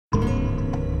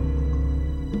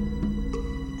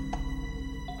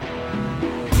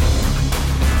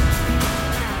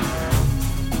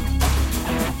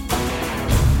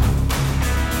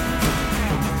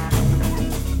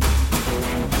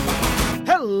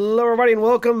Hello, everybody, and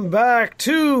welcome back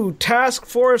to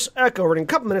Taskforce Echo. We're running a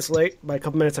couple minutes late. By a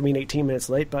couple minutes, I mean 18 minutes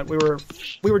late, but we were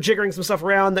jiggering some stuff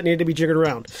around that needed to be jiggered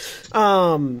around.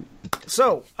 I'm the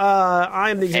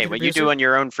executive what producer. you do on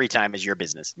your own free time is your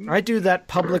business. I do that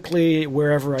publicly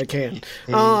wherever I can.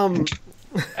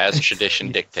 As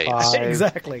tradition dictates.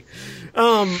 Exactly.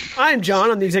 I'm John.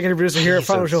 I'm the executive producer here at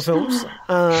Final Show Films.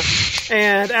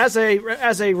 And as a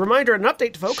reminder and an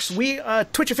update to folks, we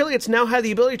Twitch affiliates now have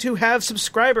the ability to have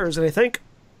subscribers, and I think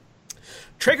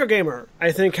Traco Gamer,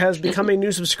 has become a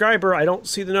new subscriber. I don't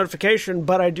see the notification,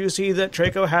 but I do see that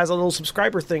Traco has a little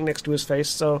subscriber thing next to his face,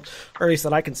 so, or at least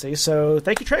that I can see. So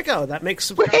thank you, Traco. That makes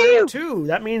subscriber too.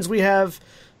 That means we have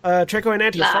Traco and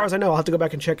Auntie. As far as I know, I'll have to go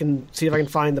back and check and see if I can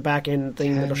find the back end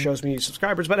thing that shows me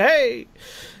subscribers. But hey,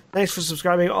 thanks for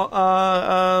subscribing.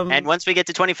 And once we get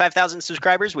to 25,000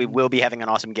 subscribers, we will be having an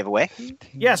awesome giveaway.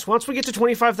 Yes, once we get to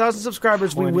 25,000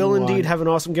 subscribers, we will indeed have an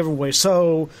awesome giveaway.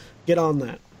 So get on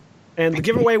that. And the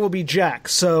giveaway will be Jack.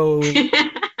 So get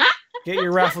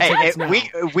your raffle tickets now.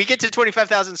 We get to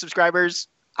 25,000 subscribers,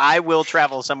 I will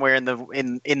travel somewhere in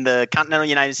the continental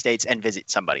United States and visit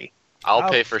somebody.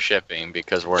 I'll pay for shipping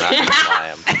because we're not going to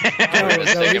fly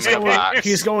him.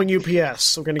 He's going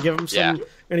UPS. We're going to give him some. We're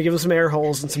going to give him some air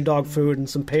holes and some dog food and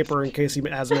some paper in case he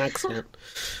has an accident.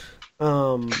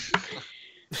 You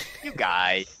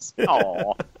guys,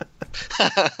 oh,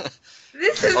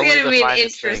 this is going to be an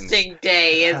interesting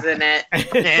day, isn't it?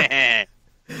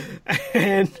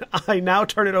 And I now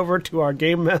turn it over to our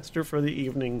game master for the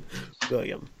evening,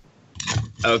 William.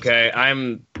 Okay,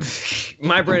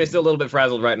 my brain is still a little bit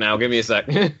frazzled right now. Give me a sec.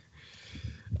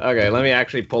 Okay, let me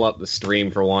actually pull up the stream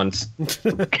for once.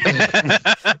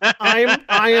 I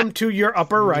am to your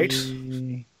upper right.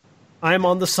 I am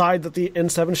on the side that the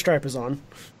N7 stripe is on.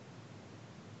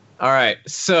 All right,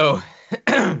 so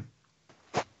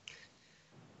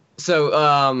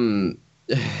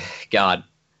God.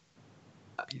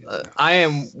 I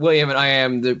am William, and I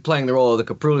am playing the role of the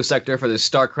Caprulu sector for the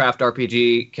StarCraft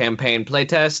RPG campaign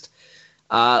playtest.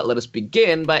 Let us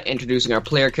begin by introducing our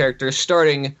player characters,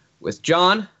 starting with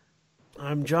John.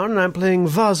 I'm John, and I'm playing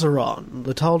Vazeran,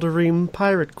 the Tal'Darim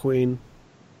pirate queen.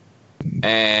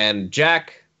 And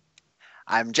Jack.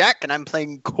 I'm Jack, and I'm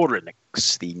playing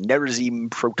Koranix, the Nerazim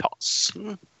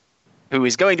Protoss, who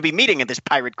is going to be meeting this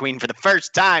pirate queen for the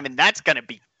first time, and that's going to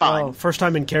be fun. Oh, first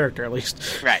time in character, at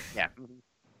least. Right, yeah.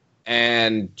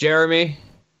 And Jeremy.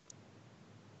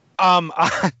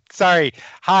 Sorry.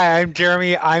 Hi, I'm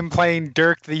Jeremy. I'm playing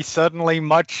Dirk, the suddenly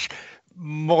much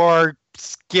more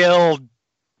skilled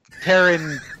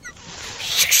Terran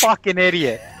fucking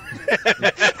idiot.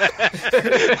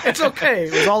 It's okay.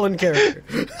 It was all in character.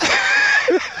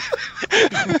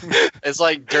 It's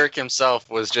like Dirk himself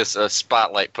was just a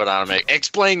spotlight put on him.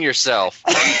 Explain yourself.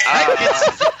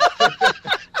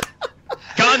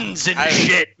 Guns and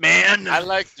shit, man. I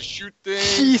like to shoot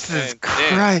things. Jesus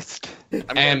Christ.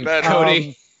 And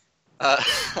Koty.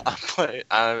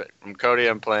 I'm Koty.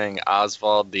 I'm playing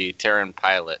Osvald, the Terran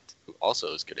pilot, who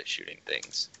also is good at shooting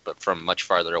things, but from much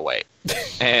farther away.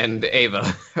 And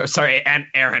Ava. And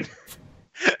Erin.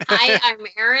 Hi, I'm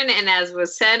Erin, and as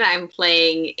was said, I'm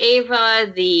playing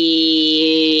Ava,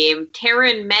 the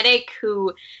Terran medic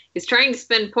who is trying to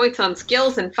spend points on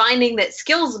skills and finding that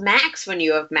skills max when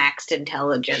you have maxed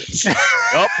intelligence.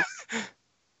 Yep.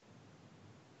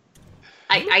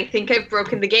 I think I've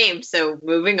broken the game, so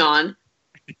moving on.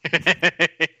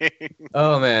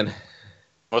 Oh, man.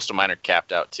 Most of mine are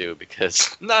capped out, too,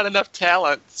 because not enough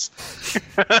talents.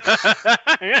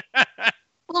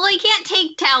 Well, I can't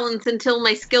take talents until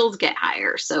my skills get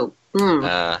higher, so...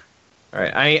 All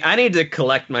right, I need to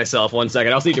collect myself 1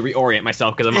 second. I also need to reorient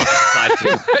myself because I'm off the side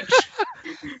too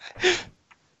much.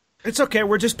 It's okay.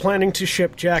 We're just planning to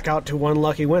ship Jack out to one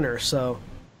lucky winner, so...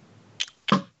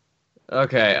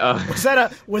 Okay,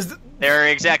 There are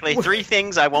exactly 3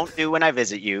 things I won't do when I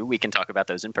visit you. We can talk about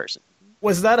those in person.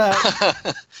 Was that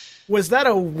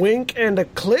a wink and a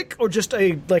click, or just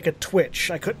a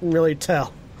twitch? I couldn't really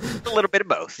tell. A little bit of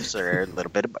both, sir. A little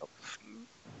bit of both.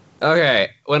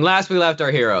 Okay, when last we left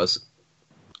our heroes...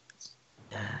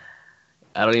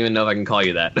 I don't even know if I can call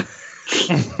you that.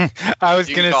 I was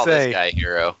going to say... this guy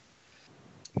hero.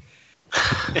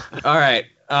 All right,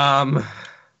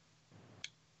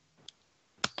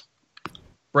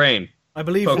 Brain. I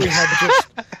believe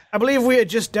we had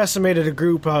just decimated a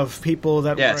group of people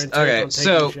that were intent on taking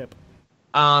the ship.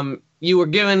 You were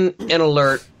given an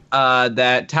alert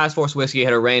that Taskforce Whiskey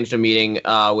had arranged a meeting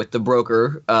with the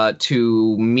broker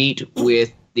to meet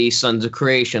with the Sons of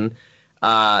Creation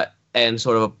and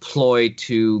sort of a ploy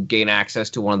to gain access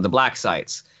to one of the black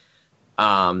sites.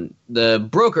 The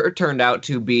broker turned out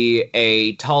to be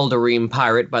a Tal'Darim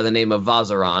pirate by the name of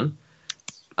Vazeran.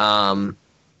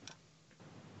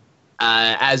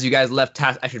 As you guys left,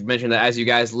 I should mention that as you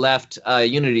guys left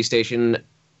Unity Station,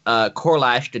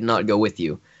 Korlash did not go with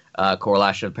you.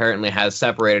 Korlash apparently has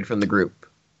separated from the group,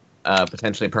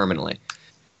 potentially permanently.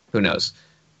 Who knows?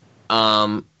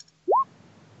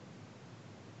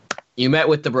 You met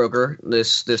with the broker,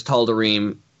 this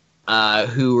Tal'Darim,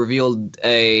 who revealed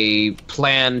a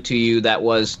plan to you that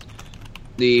was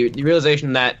the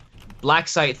realization that Black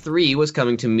Site 3 was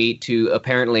coming to meet to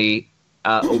apparently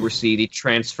oversee the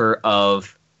transfer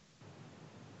of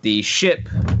the ship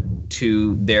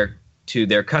to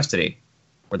their custody.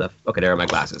 Okay, there are my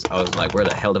glasses. I was like, where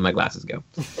the hell did my glasses go?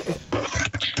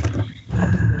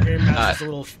 Game Master's a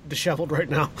little disheveled right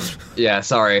now. Yeah,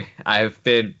 sorry.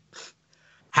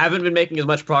 Haven't been making as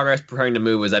much progress preparing to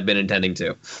move as I've been intending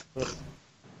to.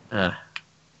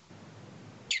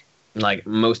 Like,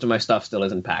 most of my stuff still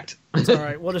isn't packed. It's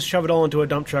alright, we'll just shove it all into a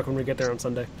dump truck when we get there on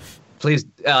Sunday. Please,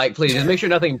 just make sure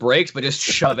nothing breaks, but just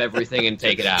shove everything and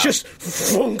take it out. Just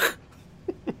funk!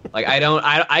 Like,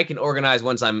 I can organize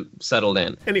once I'm settled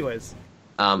in. Anyways.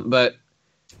 But,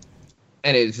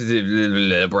 and it's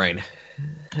the brain.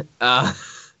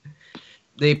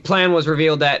 The plan was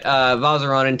revealed that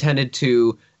Vazeran intended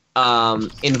to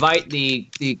invite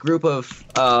the group of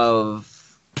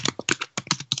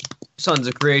Sons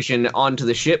of Creation onto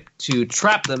the ship to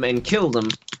trap them and kill them,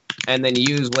 and then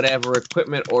use whatever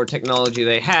equipment or technology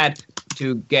they had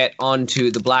to get onto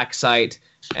the black site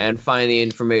and find the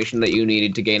information that you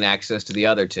needed to gain access to the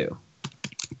other two.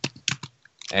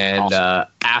 And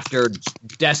after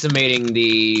decimating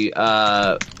the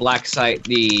black site,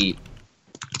 the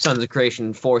Sons of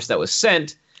Creation force that was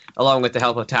sent, along with the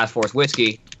help of Taskforce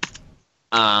Whiskey,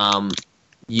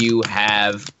 you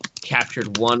have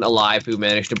captured one alive who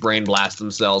managed to brain blast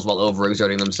themselves while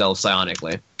overexerting themselves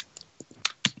psionically.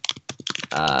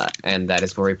 And that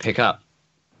is where we pick up.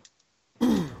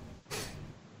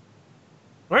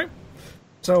 Alright.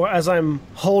 So as I'm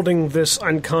holding this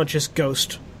unconscious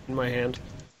ghost in my hand.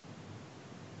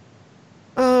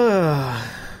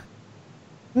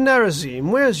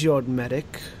 Nerazim, where's your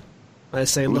medic? I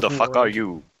say, who the fuck are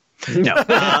you? No.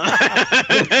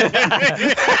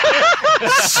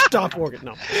 Stop organ.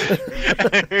 No.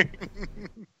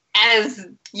 As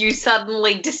you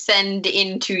suddenly descend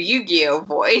into Yu-Gi-Oh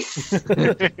voice.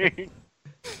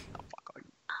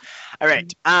 All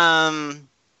right.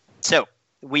 So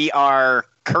we are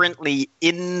currently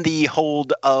in the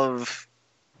hold of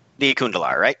the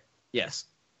Akundalar, right? Yes.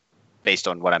 Based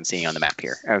on what I'm seeing on the map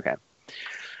here. Okay.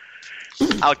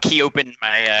 I'll key open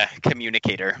my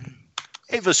communicator.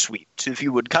 Ava Sweet, if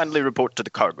you would kindly report to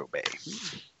the cargo bay.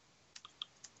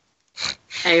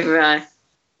 Ava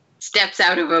steps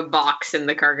out of a box in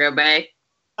the cargo bay.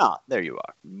 Ah, there you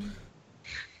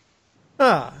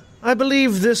are. I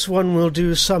believe this one will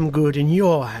do some good in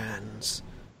your hands.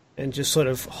 And just sort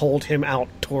of hold him out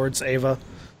towards Ava.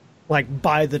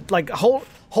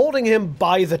 Holding him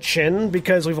by the chin,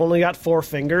 because we've only got 4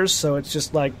 fingers, so it's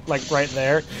just like right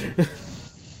there.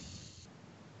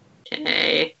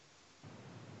 Okay.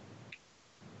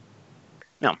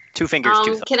 No, 2 fingers,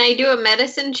 2 thumbs. Can I do a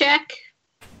medicine check?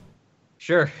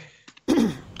 Sure.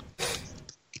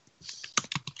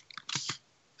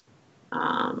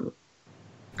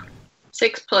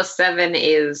 6 plus 7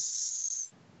 is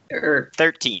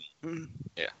 13.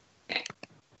 Yeah. Okay.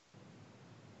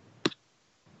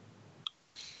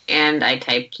 And I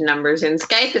typed numbers in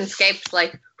Skype, and Skype's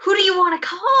like, "Who do you want to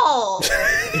call?"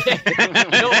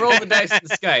 Don't roll the dice in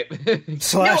Skype.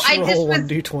 Slash roll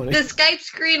 1d20. The Skype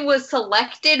screen was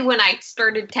selected when I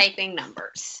started typing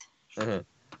numbers. Mm-hmm.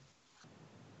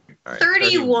 All right,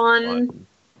 31.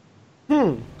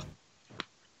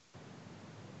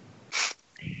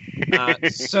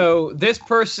 So this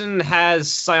person has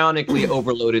psionically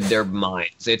overloaded their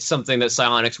minds. It's something that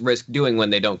psionics risk doing when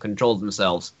they don't control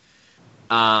themselves.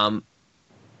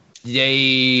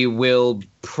 They will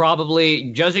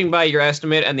probably, judging by your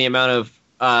estimate and the amount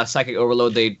of psychic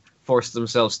overload they force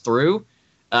themselves through,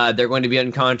 they're going to be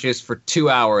unconscious for 2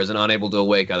 hours and unable to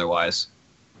awake otherwise.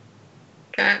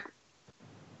 Okay.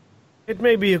 It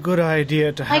may be a good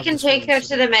idea to have. I can take her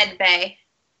to the med bay.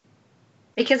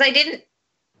 Because I didn't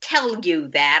tell you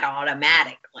that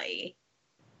automatically.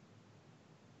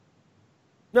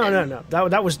 No.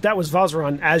 That was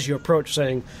Vazeran as you approach,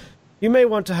 saying, "You may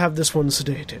want to have this one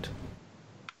sedated."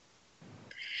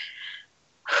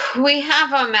 We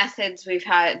have our methods. We've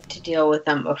had to deal with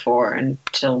them before, and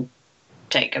she'll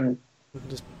take them.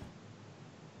 Just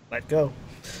let go.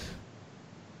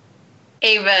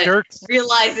 Ava Dirk.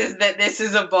 realizes that this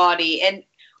is a body and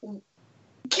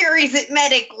carries it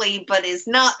medically, but is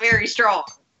not very strong.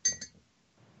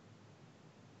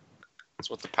 That's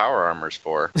what the power armor's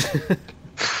for.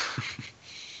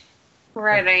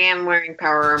 Right, I am wearing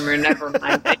power armor. Never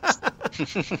mind.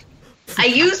 I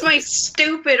use my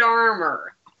stupid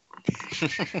armor.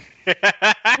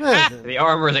 The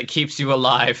armor that keeps you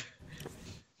alive.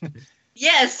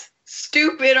 Yes,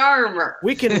 stupid armor.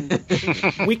 We can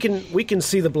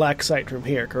see the black site from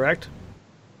here, correct?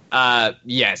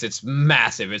 Yes, it's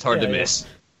massive. It's hard to miss.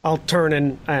 I'll turn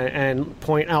and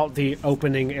point out the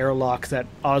opening airlock that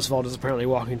Osvald is apparently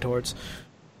walking towards.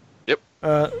 Yep.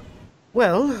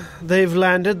 Well, they've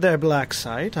landed their black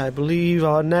site. I believe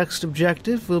our next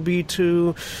objective will be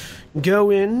to go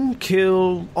in,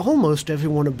 kill almost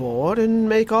everyone aboard, and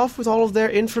make off with all of their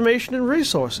information and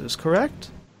resources, correct?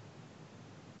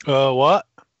 What?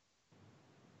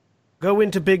 Go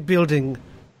into big building,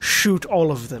 shoot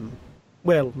all of them.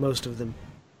 Well, most of them.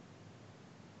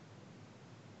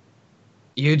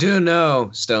 You do know,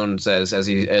 Stone says as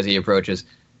he approaches,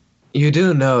 you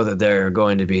do know that they're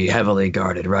going to be heavily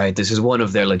guarded, right? This is one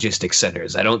of their logistics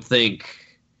centers. I don't think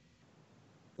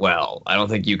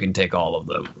you can take all of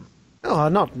them. Oh,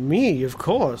 not me, of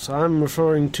course. I'm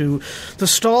referring to the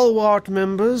stalwart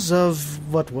members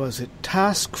of, what was it,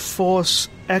 Taskforce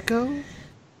Echo?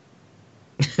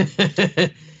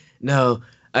 No,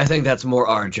 I think that's more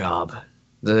our job.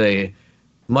 The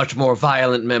much more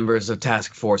violent members of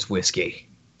Task Force Whiskey.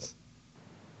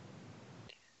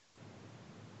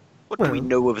 What do we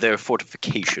know of their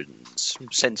fortifications,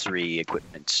 sensory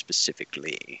equipment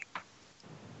specifically?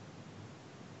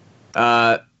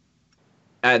 At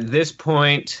this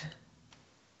point...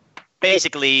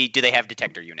 Basically, do they have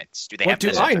detector units? Do they What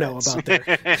have do I know about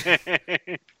their...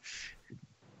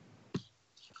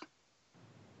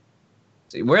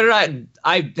 See, where did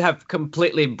I have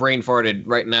completely brain farted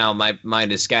right now. My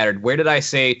mind is scattered. Where did I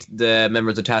say the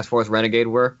members of Task Force Renegade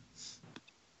were?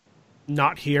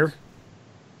 Not here.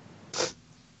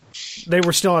 They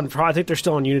were still on, I think they're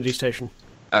still on Unity Station.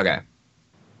 Okay.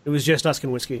 It was just us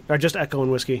and Whiskey, or just Echo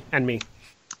and Whiskey, and me.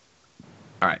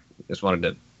 Alright, just wanted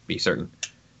to be certain.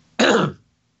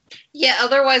 Yeah,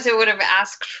 otherwise I would have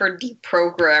asked for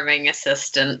deprogramming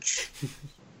assistance.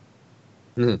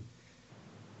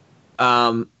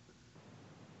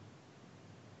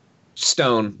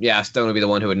 Stone. Yeah, Stone would be the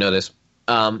one who would know this.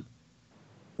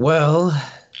 Well,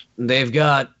 they've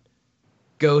got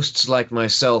ghosts like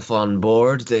myself on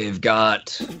board. They've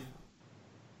got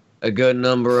a good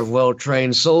number of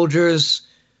well-trained soldiers,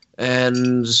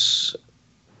 and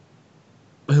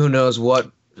who knows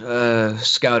what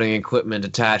scouting equipment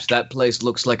attached. That place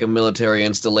looks like a military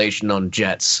installation on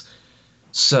jets.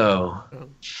 So...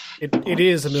 It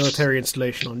is a military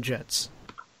installation on jets.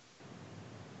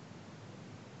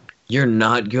 You're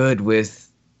not good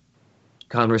with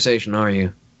conversation, are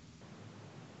you?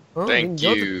 Well, Thank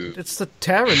you. It's the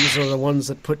Terrans are the ones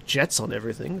that put jets on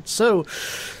everything. It's so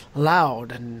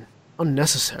loud and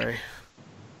unnecessary.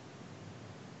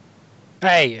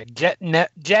 Hey, jet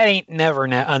ain't never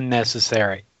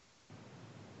unnecessary.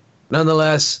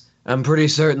 Nonetheless, I'm pretty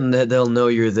certain that they'll know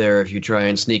you're there if you try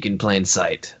and sneak in plain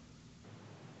sight.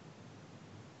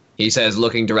 He says,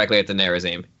 looking directly at the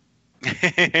Nerazim.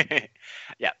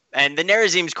 Yeah, and the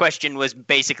Nerazim's question was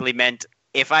basically meant,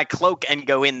 if I cloak and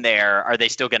go in there, are they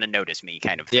still going to notice me,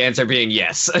 kind of thing? The answer being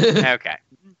yes. Okay.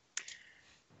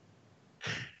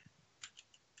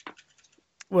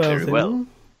 Well, Very well.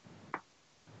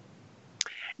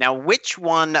 Now, which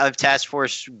one of Task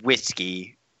Force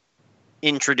Whiskey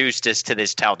introduced us to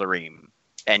this Tal'Darim?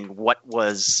 And what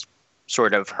was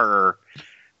sort of her...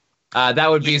 That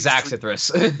would be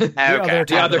Zaxithris. Okay.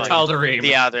 The other Tal'Darim.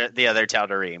 The other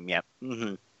Tal'Darim, yep.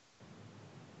 Mm-hmm.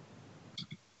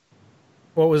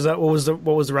 What was that? What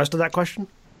was the rest of that question?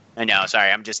 I know,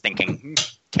 sorry, I'm just thinking.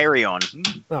 Carry on.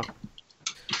 Oh.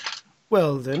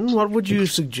 Well then, what would you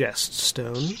suggest,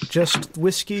 Stone? Just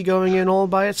whiskey going in all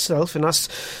by itself and us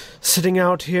sitting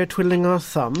out here twiddling our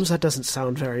thumbs? That doesn't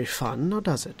sound very fun, or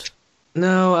does it?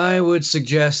 No, I would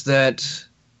suggest that...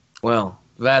 Well,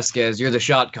 Vasquez, you're the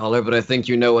shot caller, but I think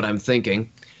you know what I'm thinking.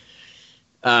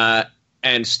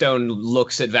 And Stone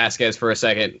looks at Vasquez for a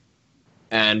second,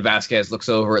 and Vasquez looks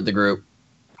over at the group.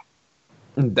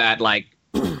 That, like...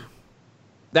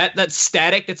 That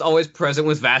static that's always present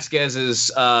with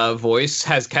Vasquez's voice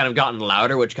has kind of gotten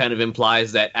louder, which kind of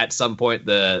implies that at some point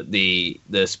the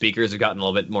speakers have gotten a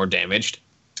little bit more damaged.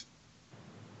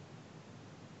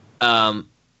 Yeah,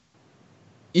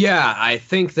 I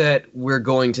think that we're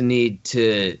going to need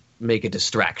to make a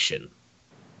distraction.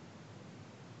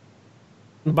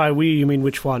 By we, you mean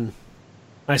which one?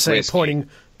 I say, Whiskey.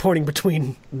 pointing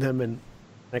between them and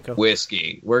Echo.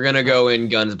 Whiskey. We're gonna go in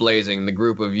guns blazing. The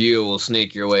group of you will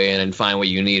sneak your way in and find what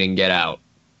you need and get out.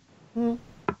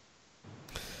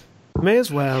 May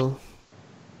as well.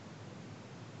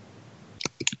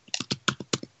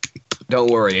 Don't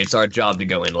worry, it's our job to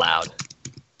go in loud.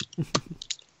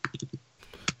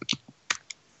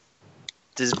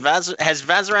 Has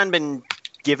Vazeran been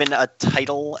given a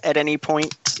title at any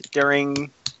point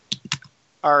during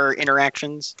our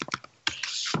interactions?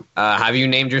 Have you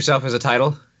named yourself as a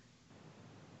title?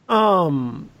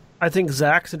 I think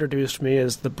Zach's introduced me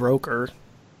as the broker.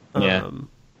 Yeah.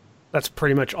 That's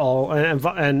pretty much all. And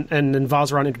then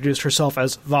Vazeran introduced herself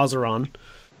as Vazeran.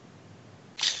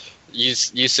 You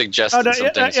suggested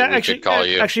some things that we could call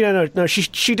you. Actually, no.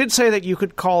 She did say that you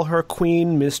could call her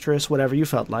queen, mistress, whatever you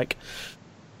felt like.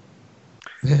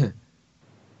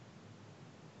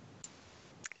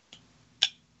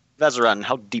 Vazeran,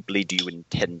 how deeply do you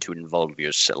intend to involve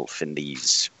yourself in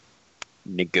these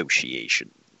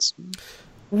negotiations?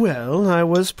 Well, I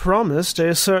was promised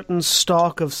a certain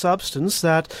stock of substance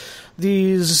that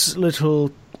these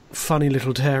funny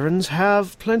little Terrans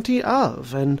have plenty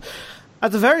of, and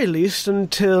at the very least,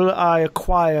 until I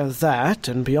acquire that,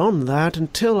 and beyond that,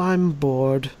 until I'm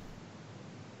bored.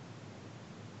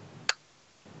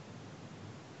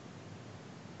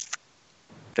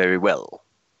 Very well.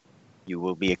 You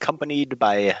will be accompanied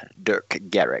by Dirk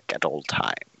Garrick at all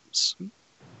times.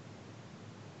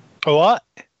 What?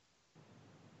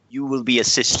 You will be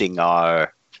assisting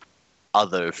our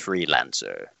other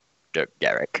freelancer, Dirk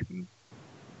Garrick.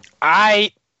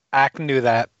 I can do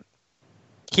that.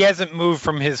 He hasn't moved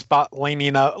from his spot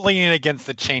leaning against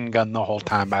the chain gun the whole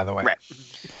time, by the way. Right.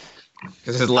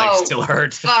 Because his leg still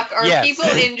hurts. Fuck, are Yes. people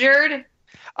injured?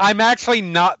 I'm actually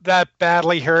not that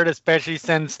badly hurt, especially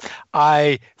since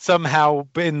I somehow,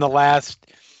 in the last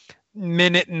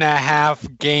minute and a half,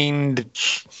 gained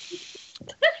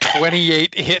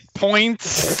 28 hit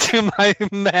points to my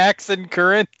max and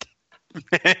current.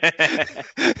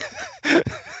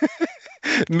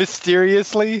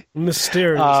 Mysteriously.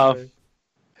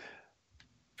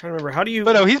 Trying to remember, how do you?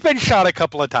 But no, he's been shot a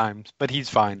couple of times, but he's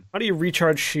fine. How do you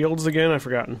recharge shields again? I've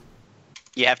forgotten.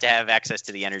 You have to have access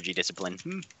to the energy discipline.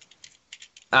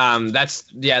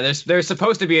 There's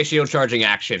supposed to be a shield charging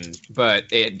action, but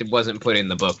it wasn't put in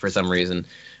the book for some reason.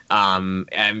 I'm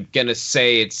gonna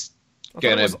say it's I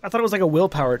thought it was like a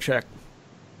willpower check.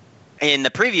 In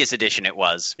the previous edition, it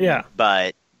was. Yeah.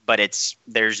 But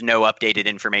there's no updated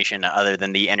information other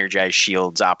than the energized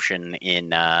shields option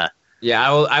in. I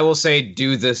will say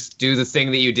do the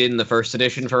thing that you did in the first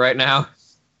edition for right now.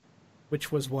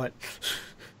 Which was what?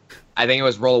 I think it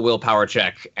was roll a willpower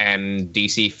check, and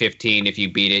DC 15. If you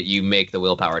beat it, you make the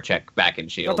willpower check back in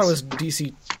shields. I thought it was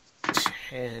DC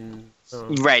 10.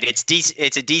 Right,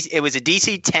 it was a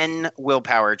DC 10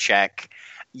 willpower check.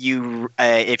 You,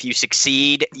 if you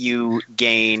succeed, you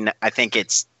gain. I think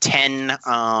it's 10.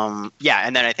 And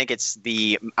then I think it's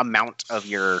the amount of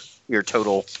your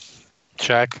total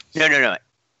check. No.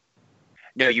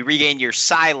 You regain your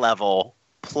psi level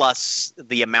plus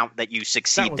the amount that you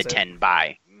succeed the 10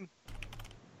 by.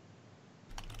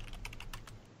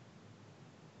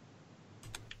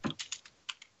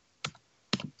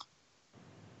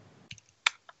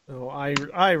 So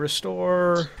I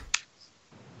restore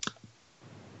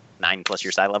 9 plus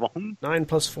your psi level. 9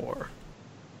 plus 4.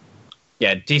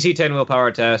 Yeah, DC 10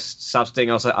 willpower test. Stop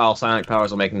sting all psionic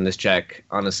powers while making this check.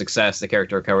 On a success, the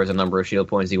character recovers a number of shield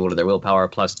points equal to their willpower,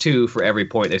 plus 2 for every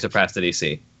point they surpass the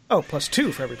DC. Oh, plus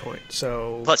 2 for every point.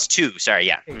 So plus 2. Sorry,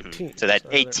 yeah. 18. So that's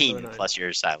 18 plus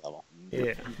your psi level.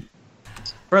 Yeah.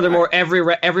 Furthermore,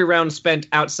 every round spent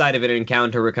outside of an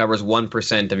encounter recovers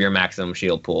 1% of your maximum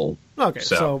shield pool. Okay,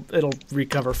 so it'll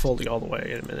recover fully all the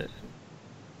way in a minute.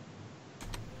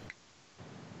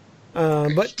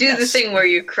 But do the thing where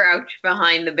you crouch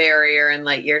behind the barrier and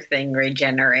let your thing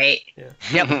regenerate. Yeah.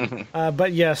 Yep.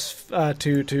 But yes,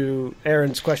 to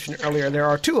Erin's question earlier, there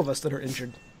are 2 of us that are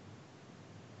injured.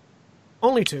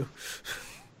 Only 2.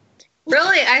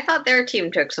 Really? I thought their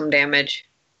team took some damage.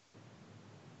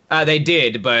 They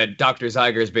did, but Dr.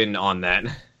 Zyger's been on that.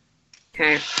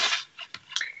 Okay.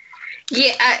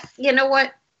 Yeah, you know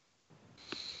what?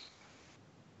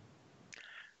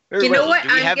 Very you know well. what? Do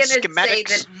we I'm have going to say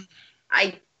schematics?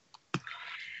 that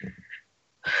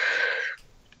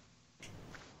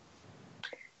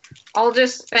I'll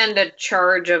just spend a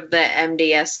charge of the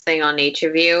MDS thing on each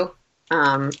of you.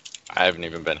 I haven't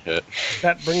even been hit.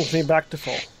 That brings me back to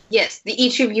full. Yes,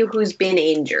 each of you who's been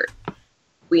injured.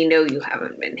 We know you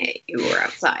haven't been hit. You were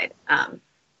outside.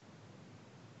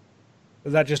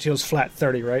 That just heals flat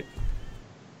 30, right?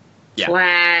 Yeah.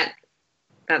 Flat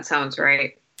That sounds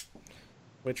right.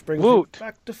 Which brings Woot. me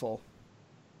back to full.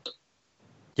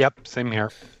 Yep, same here.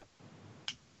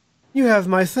 You have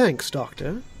my thanks,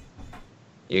 Doctor.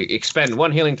 You expend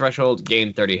 1 healing threshold,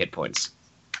 gain 30 hit points.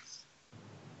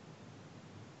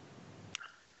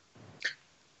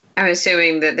 I'm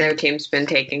assuming that their team's been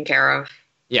taken care of.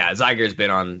 Yeah, Zyger's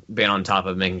been on top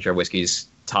of making sure whiskey's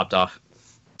topped off.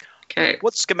 Okay.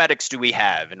 What schematics do we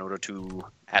have in order to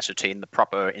ascertain the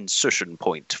proper insertion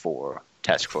point for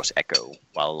Taskforce Echo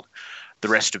while the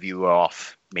rest of you are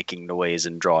off making noise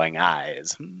and drawing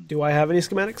eyes? Do I have any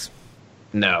schematics?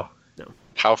 No.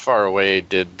 How far away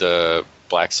did the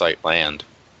black site land?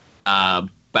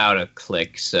 About a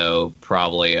click, so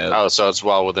probably a... Oh, so it's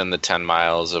well within the 10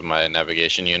 miles of my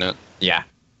navigation unit? Yeah.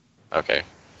 Okay.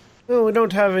 Well, we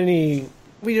don't have any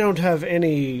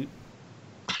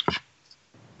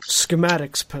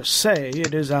schematics per se.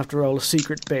 It is, after all, a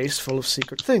secret base full of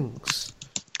secret things.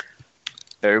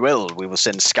 Very well, we will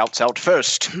send scouts out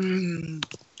first.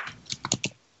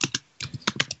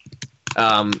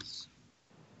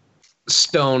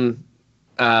 Stone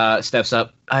steps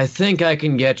up. I think I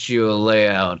can get you a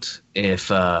layout if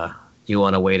you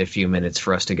want to wait a few minutes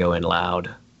for us to go in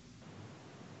loud.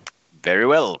 Very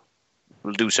well,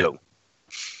 we'll do so.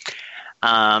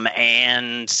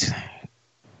 And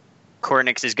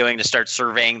Koranix is going to start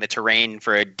surveying the terrain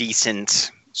for a decent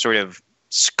sort of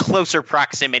closer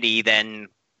proximity than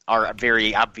our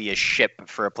very obvious ship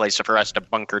for a place for us to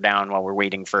bunker down while we're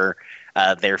waiting for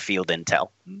their field intel.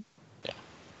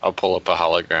 I'll pull up a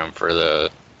hologram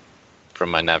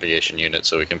from my navigation unit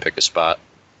so we can pick a spot.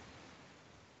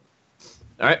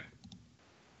 All right.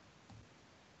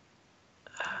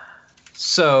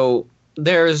 So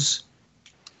there's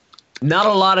not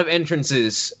a lot of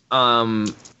entrances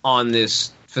on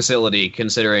this facility,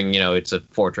 considering it's a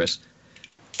fortress.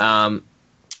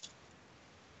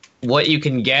 What you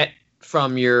can get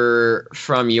from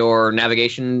your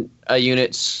navigation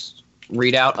unit's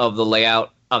readout of the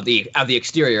layout of the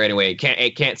exterior, anyway,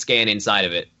 it can't scan inside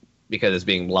of it because it's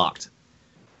being blocked.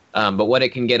 But what it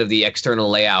can get of the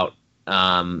external layout,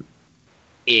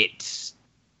 it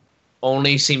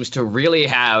only seems to really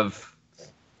have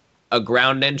a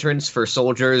ground entrance for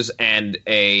soldiers and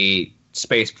a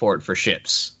spaceport for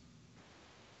ships.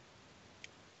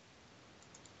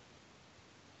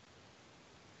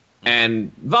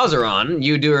 And Vazeran,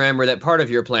 you do remember that part of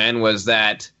your plan was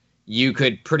that you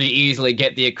could pretty easily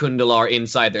get the Akundalar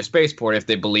inside their spaceport if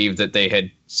they believed that they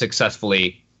had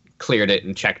successfully cleared it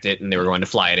and checked it and they were going to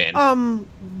fly it in.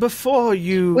 Before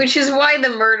you... Which is why the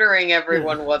murdering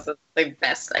everyone wasn't the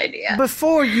best idea.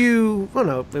 Before you... Well,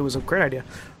 no, it was a great idea.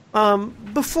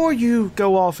 Before you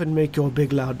go off and make your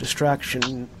big loud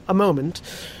distraction, a moment,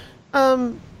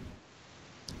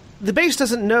 the base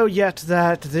doesn't know yet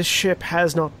that this ship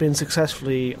has not been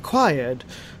successfully acquired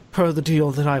per the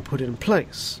deal that I put in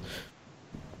place.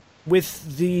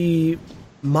 With the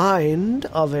mind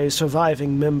of a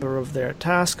surviving member of their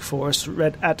task force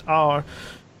at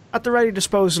the ready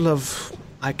disposal of,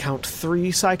 I count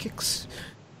 3 psychics,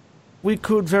 we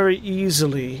could very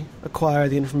easily acquire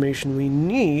the information we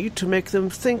need to make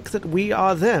them think that we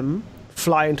are them,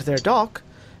 fly into their dock,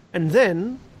 and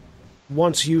then,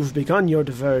 once you've begun your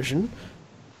diversion,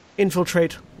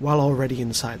 infiltrate while already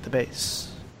inside the base.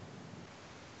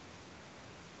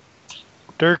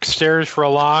 Dirk stares for a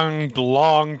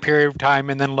long period of time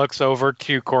and then looks over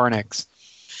to Koranix.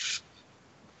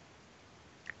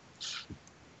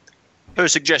 Her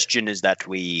suggestion is that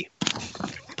we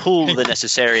pull the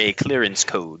necessary clearance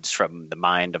codes from the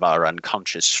mind of our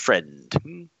unconscious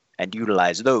friend and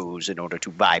utilize those in order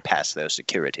to bypass their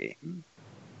security.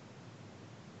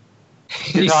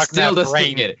 You're talking still that doesn't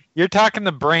brain. get it. You're talking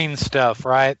the brain stuff,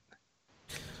 right?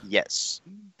 Yes.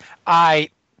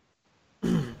 I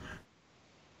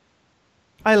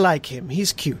like him.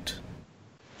 He's cute.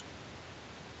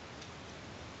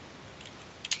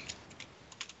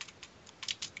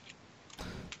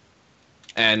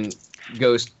 And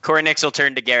goes... Koranix will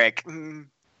turn to Garrick.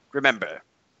 Remember,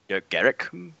 Dirk Garrick,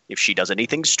 if she does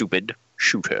anything stupid,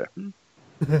 shoot her.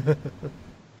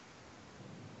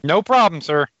 No problem,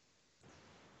 sir.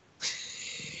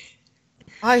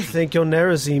 I think your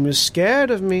Nerazim is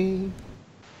scared of me.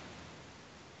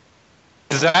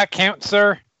 Does that count,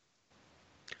 sir?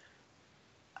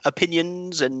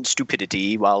 Opinions and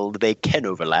stupidity, while they can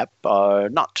overlap, are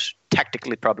not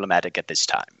tactically problematic at this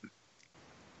time.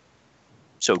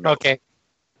 So no. Okay.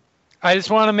 I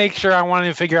just want to make sure. I wanted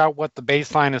to figure out what the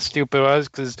baseline of stupid was,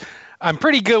 because I'm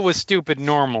pretty good with stupid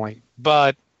normally,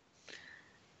 but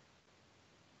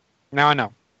now I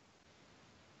know.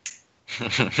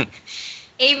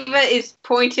 Ava is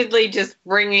pointedly just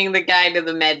bringing the guy to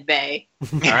the med bay.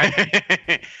 All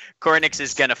right. Koranix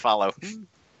is gonna follow.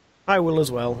 I will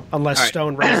as well, unless All right.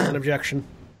 Stone raises an objection.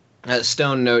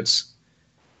 Stone notes,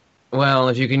 well,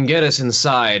 if you can get us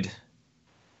inside,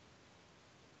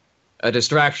 a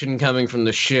distraction coming from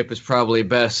the ship is probably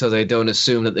best so they don't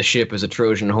assume that the ship is a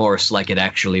Trojan horse like it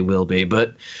actually will be,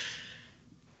 but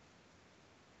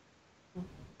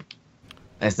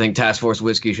I think Taskforce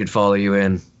Whiskey should follow you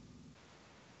in.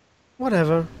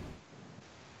 Whatever.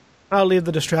 I'll leave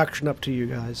the distraction up to you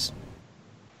guys.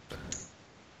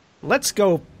 Let's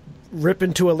go rip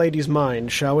into a lady's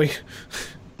mind, shall we?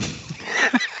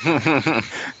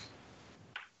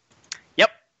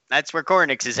 Yep, that's where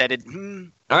Koranix is headed.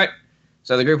 All right,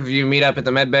 so the group of you meet up at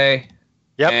the med bay.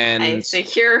 Yep. And I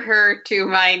secure her to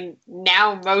my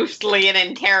now mostly an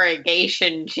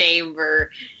interrogation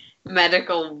chamber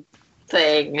medical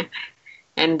thing.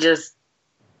 And just...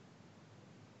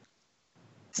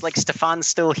 It's like Stefan's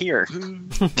still here.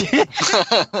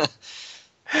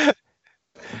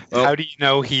 How do you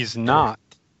know he's not?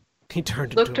 He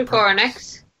turned look into to a purple.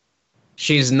 Koranix.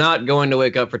 she's not going to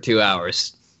wake up for 2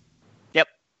 hours. Yep.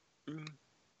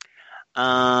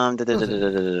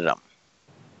 Da-da-da-da-da-da-da.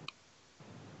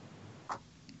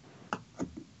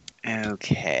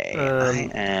 Okay,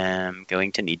 I am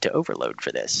going to need to overload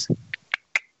for this.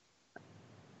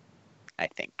 I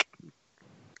think.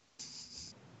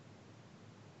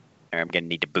 Or I'm going to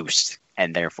need to boost,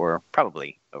 and therefore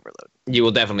probably overload. You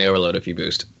will definitely overload if you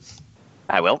boost.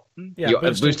 I will. Yeah,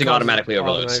 boosting causes automatically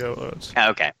overloads. automatic overloads.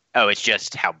 Okay. Oh, it's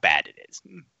just how bad it is.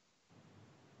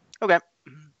 Okay.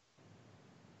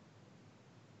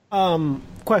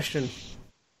 Question.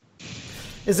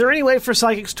 Is there any way for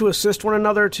psychics to assist one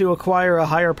another to acquire a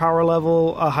higher power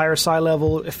level, a higher psi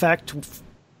level effect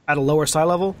at a lower psi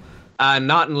level?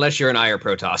 Not unless you're an Ire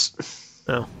Protoss.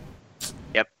 No.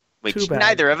 Yep. Which Too bad.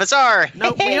 neither of us are.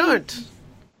 No, we aren't.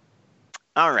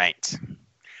 All right.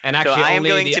 And actually, I am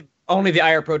only the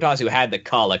Ire Protoss who had the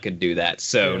Kala could do that,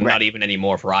 so Right. not even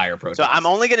anymore for Ire Protoss. So I'm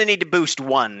only going to need to boost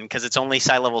one because it's only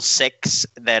psi level 6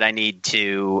 that I need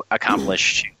to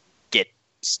accomplish to get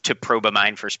to probe a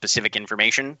mine for specific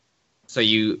information. So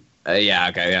you...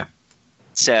 yeah.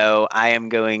 So I am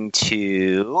going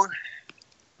to...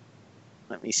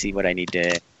 Let me see what I need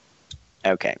to...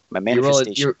 Okay, my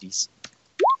manifestation...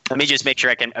 Let me just make sure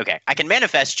I can... Okay, I can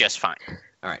manifest just fine.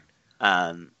 All right.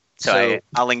 So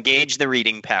I'll engage the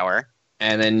reading power.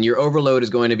 And then your overload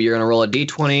is going to be, you're going to roll a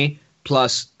d20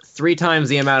 plus 3 times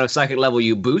the amount of psychic level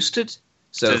you boosted.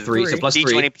 So 3, so plus 3.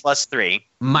 D20 plus 3.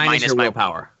 Minus your my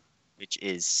willpower. Which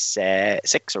is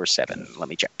 6 or 7. Let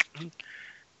me check. It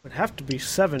would have to be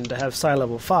 7 to have psi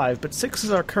level 5, but 6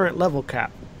 is our current level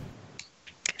cap.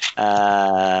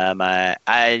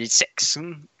 6.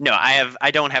 No,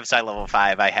 I don't have psi level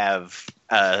 5. I have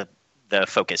the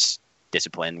focus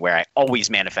discipline where I always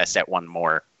manifest at 1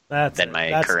 more than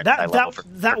my current psi level.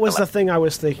 That was the thing I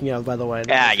was thinking of, by the way.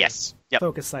 Yes. Yep.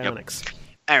 Focus psionics. Yep.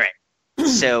 All right.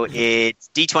 So it's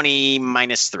D20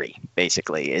 minus 3,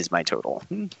 basically, is my total.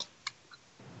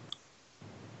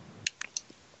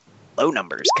 Low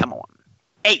numbers, come on.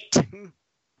 8.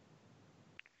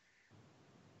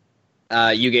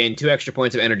 You gain 2 extra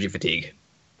points of energy fatigue.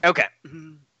 Okay.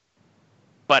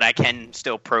 But I can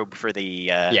still probe for the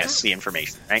the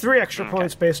information, right? 3 extra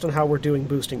points based on how we're doing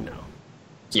boosting now.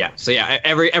 Yeah, so yeah,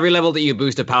 every level that you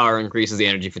boost a power increases the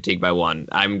energy fatigue by 1.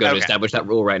 I'm going to establish that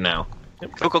rule right now.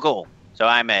 Cool. So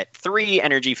I'm at 3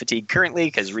 energy fatigue currently,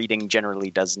 because reading generally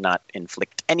does not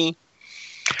inflict any.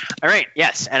 All right,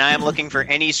 yes, and I am looking for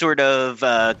any sort of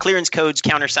clearance codes,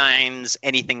 countersigns,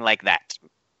 anything like that.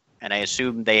 And I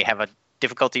assume they have a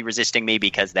difficulty resisting me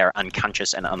because they're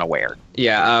unconscious and unaware.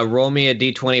 Yeah, roll me a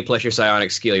d20 plus your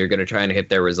psionic skill. You're going to try and hit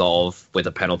their resolve with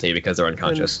a penalty because they're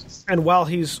unconscious. And while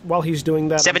he's doing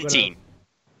that, 17.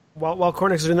 While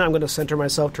Koranix is doing that, I'm going to center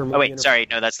myself to remove. Oh wait, sorry,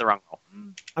 no, that's the wrong roll.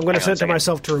 I'm going to center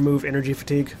myself to remove energy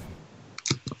fatigue.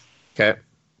 Okay.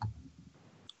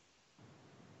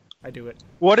 I do it.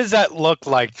 What does that look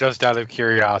like, just out of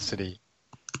curiosity?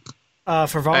 For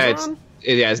Vazeran?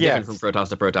 It's different from Protoss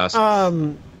to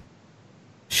Protoss.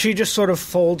 She just sort of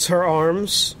folds her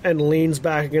arms and leans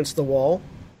back against the wall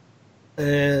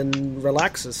and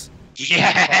relaxes.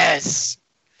 Yes!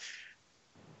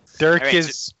 Dirk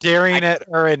is staring at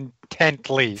her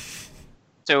intently.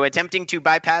 So attempting to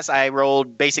bypass, I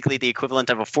rolled basically the equivalent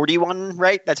of a 41,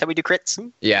 right? That's how we do crits?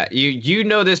 Yeah, you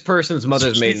know this person's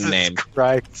mother's maiden name.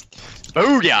 Right.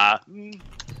 Booyah!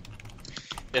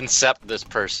 Incept this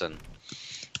person.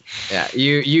 Yeah,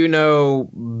 you know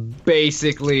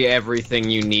basically everything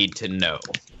you need to know.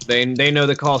 They know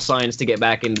the call signs to get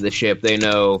back into the ship. They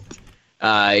know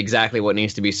exactly what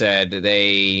needs to be said.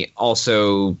 They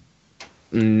also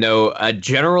know a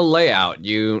general layout.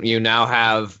 You now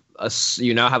have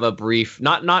a brief,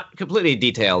 not completely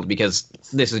detailed, because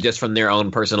this is just from their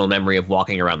own personal memory of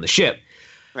walking around the ship.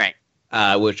 Right.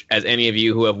 Which, as any of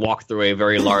you who have walked through a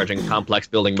very large and complex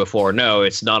building before know,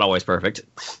 it's not always perfect.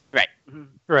 Right.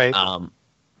 Right.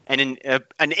 And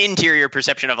an interior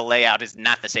perception of a layout is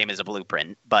not the same as a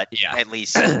blueprint, but Yeah. at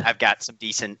least I've got some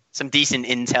decent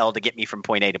intel to get me from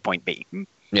point A to point B.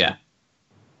 Yeah.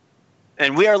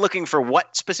 And we are looking for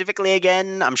what specifically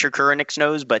again? I'm sure Koranix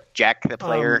knows, but Jack, the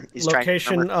player, is trying to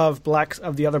location remember.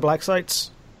 of the other black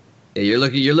sites. You're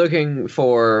looking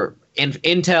for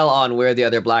intel on where the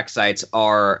other black sites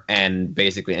are, and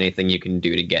basically anything you can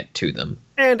do to get to them.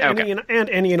 And Okay.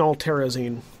 any and all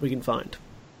Terrazine we can find.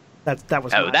 That's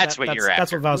what you're That's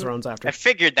after. what Vazeran's after. I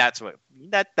figured that's what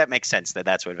that makes sense.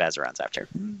 That's what Vazeran's after.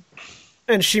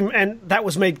 And that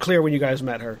was made clear when you guys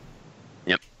met her.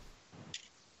 Yep.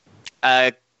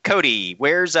 Koty,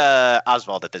 where's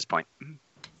Osvald at this point?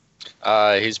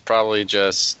 He's probably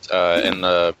just in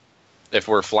the. If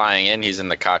we're flying in, he's in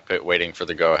the cockpit waiting for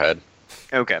the go-ahead.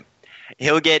 Okay.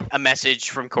 He'll get a message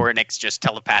from Koranix just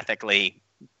telepathically.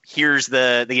 Here's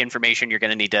the information you're going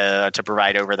to need to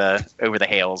provide over the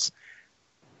hails.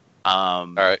 All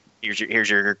right. Here's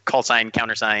your call sign,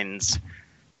 countersigns,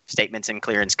 statements and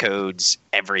clearance codes,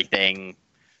 everything.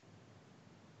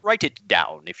 Write it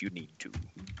down if you need to.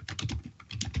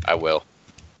 I will.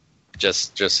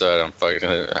 Just so I don't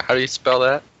fucking. How do you spell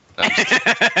that? No, I'm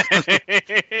just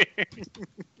kidding.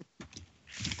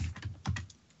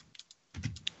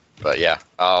 But yeah,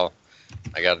 I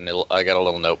got a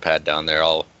little notepad down there.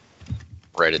 I'll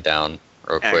write it down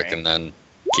real quick right. and then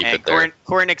keep And it there.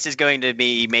 Koranix is going to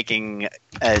be making,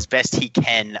 as best he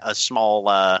can, a small...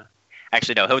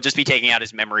 actually, no, he'll just be taking out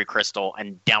his memory crystal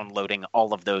and downloading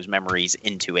all of those memories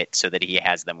into it so that he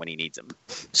has them when he needs them.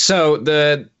 So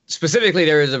specifically,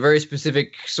 there is a very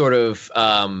specific sort of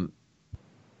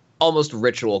almost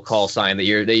ritual call sign that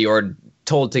you're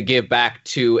told to give back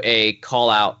to a call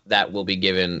out that will be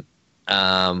given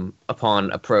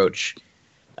upon approach.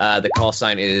 The call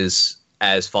sign is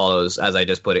as follows, as I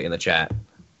just put it in the chat.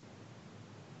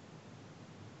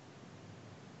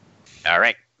 All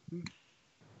right.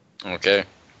 Okay.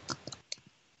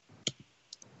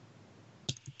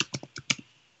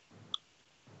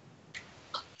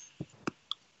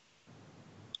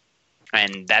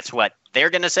 And that's what they're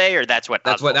going to say, or that's what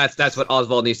That's Osvald? what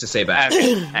Osvald needs to say back.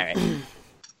 Okay. All right.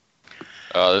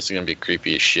 Oh, this is gonna be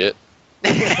creepy as shit.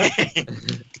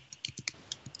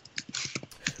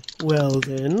 Well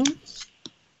then,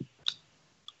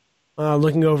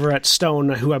 looking over at Stone,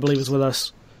 who I believe is with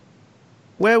us.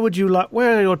 Where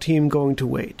are your team going to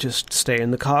wait? Just stay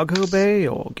in the cargo bay,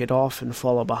 or get off and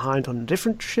follow behind on a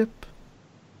different ship?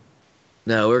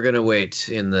 No, we're gonna wait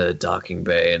in the docking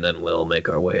bay, and then we'll make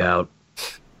our way out.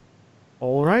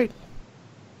 All right.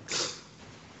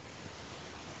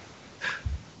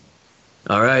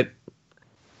 All right.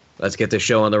 Let's get this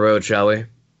show on the road, shall we?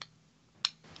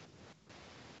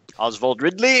 Osvald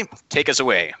Ridley, take us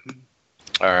away.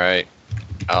 All right.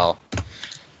 I'll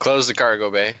close the cargo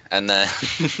bay and then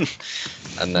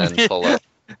pull up.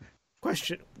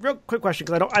 Real quick question,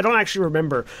 because I don't actually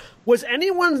remember.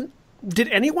 Did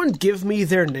anyone give me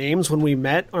their names when we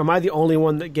met, or am I the only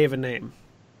one that gave a name?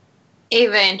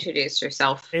 Ava introduced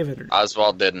herself. Ava did.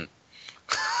 Osvald didn't.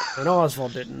 I know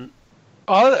Osvald didn't.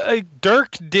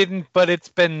 Dirk didn't, but it's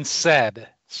been said.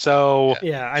 So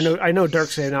Yeah, I know Dirk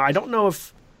said now. I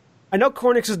know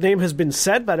Koranix's name has been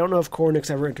said, but I don't know if Koranix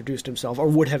ever introduced himself or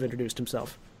would have introduced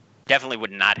himself. Definitely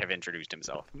would not have introduced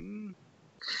himself.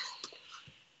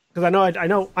 Because I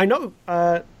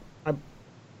know.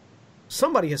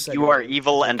 Somebody has said You are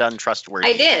evil and untrustworthy.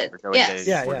 I did, We're going yes. to,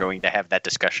 Yeah, we're yeah. going to have that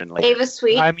discussion later. Ava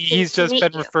Sweet. I mean, he's just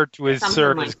been referred to as Something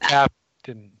Sir like as that.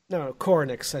 Captain. No,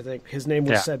 Koranix, I think. His name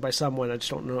was Yeah. said by someone. I just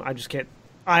don't know.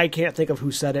 I can't think of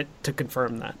who said it to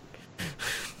confirm that.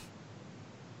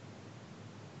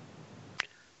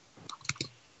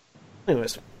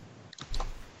 Anyways.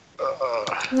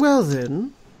 Well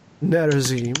then,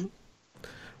 Nerazim,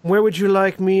 where would you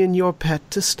like me and your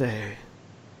pet to stay?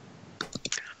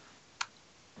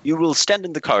 You will stand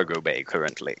in the cargo bay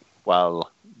currently,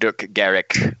 while Dirk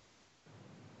Garrick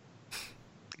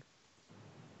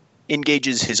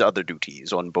engages his other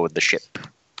duties on board the ship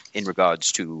in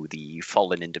regards to the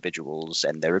fallen individuals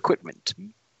and their equipment.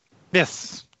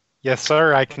 Yes. Yes,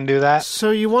 sir, I can do that.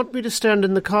 So you want me to stand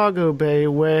in the cargo bay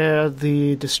where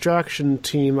the distraction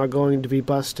team are going to be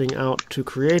busting out to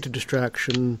create a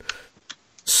distraction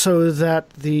so that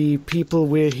the people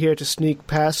we're here to sneak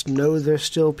past know there's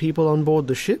still people on board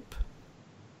the ship?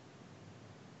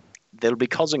 they'll be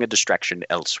causing a distraction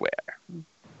elsewhere.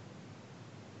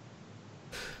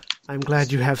 I'm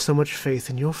glad you have so much faith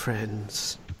in your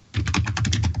friends.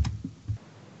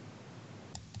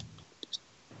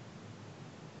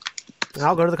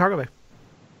 I'll go to the cargo bay.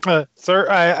 Sir,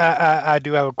 I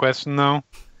do have a question, though.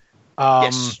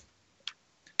 Yes.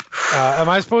 Am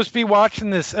I supposed to be watching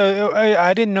this?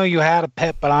 I didn't know you had a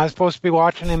pet, but I'm supposed to be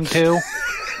watching him, too?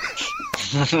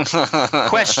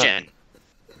 Question.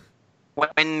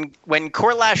 When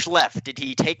Korlash left, did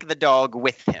he take the dog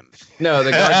with him? No,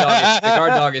 the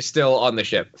guard dog is still on the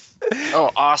ship.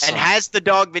 Oh, awesome. And has the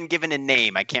dog been given a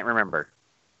name? I can't remember.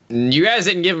 You guys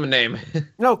didn't give him a name.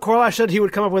 No, Korlash said he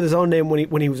would come up with his own name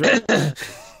when he was ready.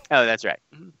 Oh, that's right.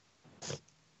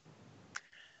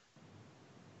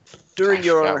 During During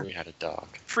your forgot we had a dog.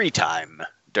 free time,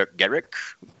 Dirk Garrick,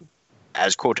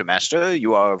 as quartermaster,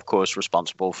 you are, of course,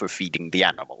 responsible for feeding the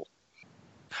animal.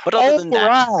 But other than that,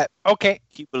 Right. Okay.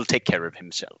 he will take care of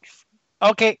himself.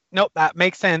 Okay. Nope, that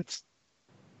makes sense.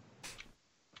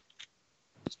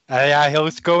 Yeah, he'll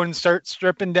just go and start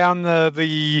stripping down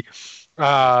the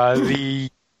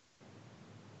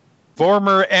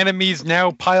former enemies,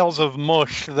 now piles of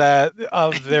mush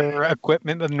of their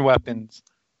equipment and weapons.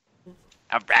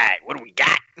 All right, what do we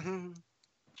got?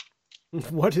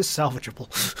 What is salvageable?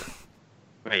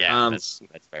 Well, yeah, that's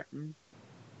fair.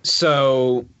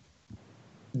 So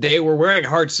they were wearing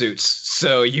hard suits.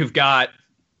 So you've got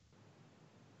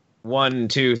 1,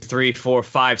 2, 3, 4,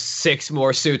 5, 6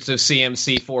 more suits of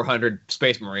CMC 400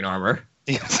 Space Marine armor.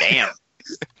 Damn.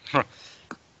 I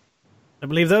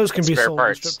believe those can be Spare sold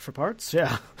parts. and stripped for parts.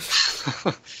 Yeah.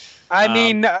 I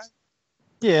mean,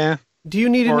 yeah. Do you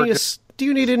need Or any? Do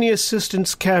you need any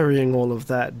assistance carrying all of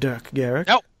that, Dirk Garrick?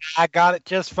 Nope. I got it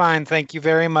just fine. Thank you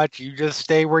very much. You just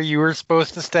stay where you were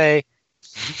supposed to stay.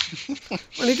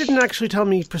 Well, he didn't actually tell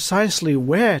me precisely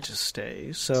where to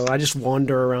stay, so I just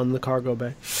wander around the cargo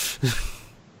bay. All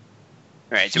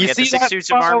right, so You we got the see 6 that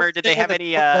suits of funnel armor. Did they have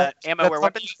any ammo that's or on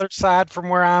weapons? the other side from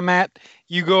where I'm at?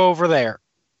 You go over there.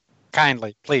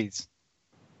 Kindly, please.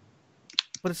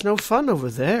 But it's no fun over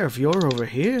there if you're over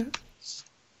here.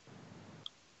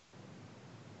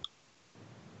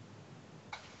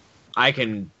 I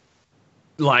can,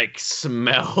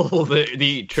 smell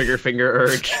the trigger finger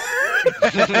urge.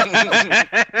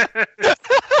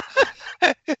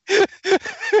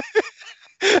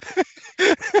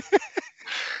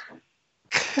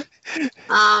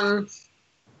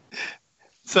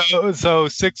 So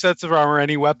 6 sets of armor,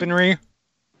 any weaponry?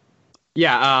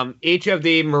 Yeah, each of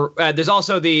the there's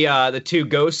also the 2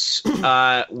 ghosts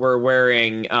were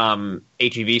wearing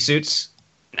HEV suits.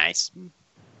 Nice.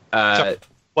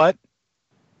 What?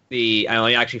 I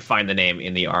only actually find the name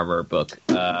in the armor book.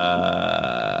 The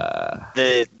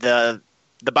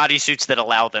bodysuits that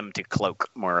allow them to cloak,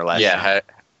 more or less. Yeah,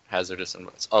 hazardous and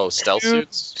stealth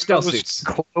suits. Stealth Those suits.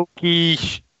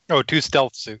 Cloaky. 2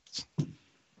 stealth suits.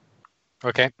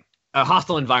 Okay. A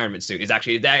hostile environment suit is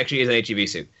actually is an HEV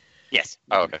suit. Yes.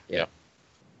 Oh, okay. Yeah.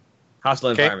 Hostile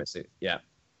Okay. environment suit. Yeah.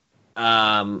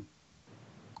 And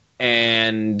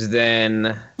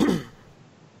then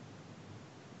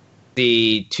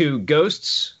the 2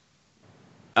 ghosts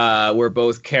were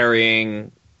both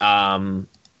carrying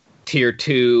tier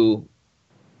 2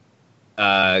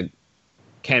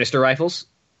 canister rifles.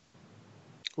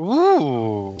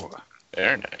 Ooh.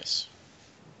 Very nice.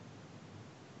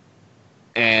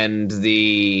 And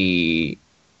the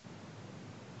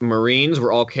Marines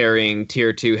were all carrying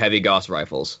tier 2 heavy Gauss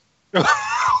rifles.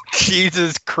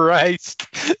 Jesus Christ.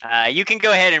 You can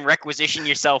go ahead and requisition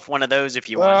yourself one of those if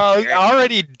you Well, want.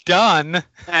 already done.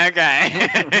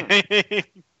 Okay.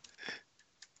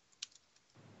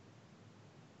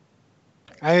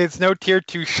 It's no tier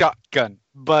 2 shotgun,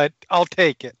 but I'll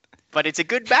take it. But it's a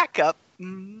good backup.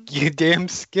 You damn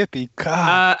Skippy.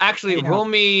 God. Actually, Yeah. roll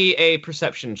me a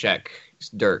perception check,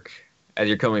 Dirk, as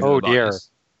you're coming from Oh, the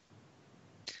bodies.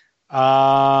 dear.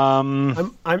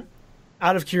 I'm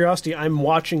out of curiosity. I'm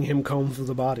watching him comb through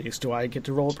the bodies. Do I get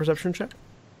to roll a perception check?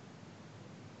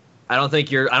 I don't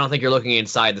think you're looking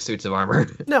inside the suits of armor.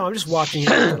 No, I'm just watching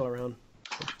him go around.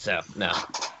 So no.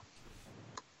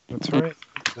 That's right.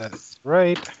 That's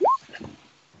right.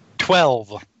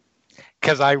 12.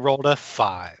 Because I rolled a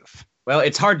 5. Well,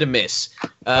 it's hard to miss.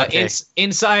 Okay.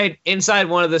 Inside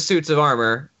one of the suits of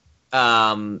armor,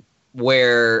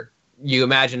 where you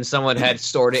imagine someone had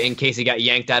stored it in case he got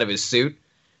yanked out of his suit.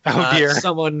 Oh, dear.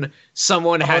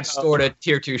 Someone had no. stored a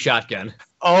tier 2 shotgun.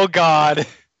 Oh, God.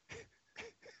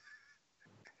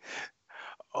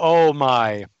 Oh,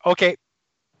 my. Okay.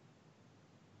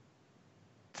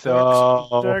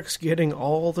 So... Dirk's getting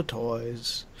all the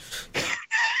toys.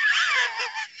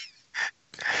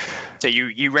 So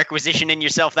you requisition in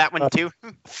yourself that one too?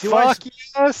 Fuck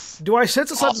yes. Do I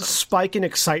sense a sudden spike in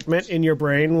excitement in your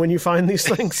brain when you find these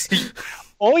things?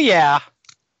 Oh yeah.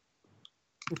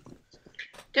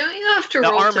 Don't you have to The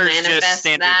roll to armor's just manifest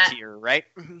standard that? tier, right?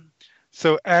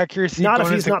 So accuracy. Not if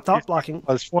bonus he's not thought blocking.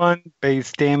 +1,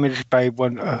 base damage by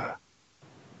 1.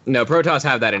 No, Protoss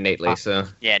have that innately, so...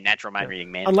 Yeah, natural mind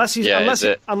reading, man. Unless he's Yeah, is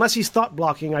it? unless he's thought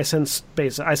blocking, I sense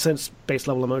base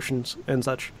level emotions and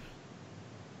such.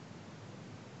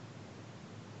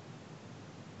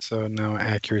 So no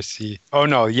accuracy. Oh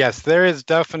no, yes, there is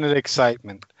definite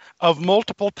excitement of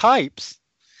multiple types.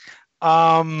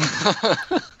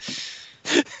 Vazeran's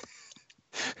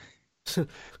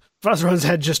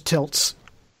head just tilts.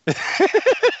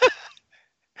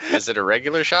 Is it a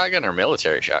regular shotgun or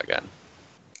military shotgun?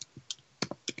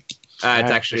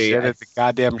 It's actually... it's a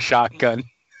goddamn shotgun.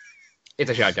 It's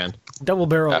a shotgun. Double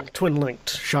barrel, Okay.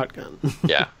 twin-linked shotgun.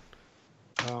 Yeah.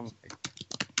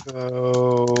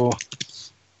 So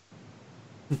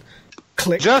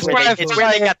Click. Just click. when I It's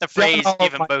where they got the phrase all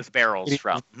 "give him my- both barrels"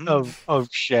 from. of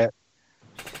shit.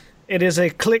 It is a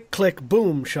click, click,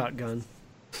 boom shotgun.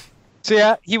 So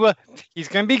yeah, he's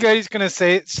gonna be good. He's gonna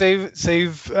save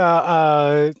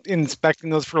inspecting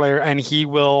those for later, and he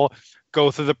will go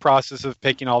through the process of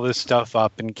picking all this stuff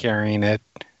up and carrying it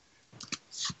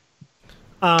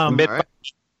Right. up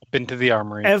into the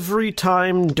armory. Every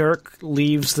time Dirk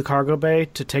leaves the cargo bay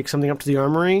to take something up to the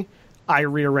armory, I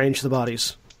rearrange the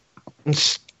bodies.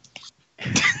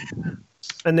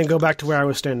 And then go back to where I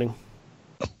was standing.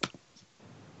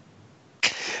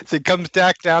 So he comes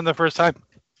back down the first time.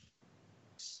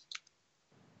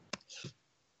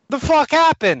 The fuck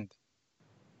happened?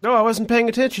 No, I wasn't paying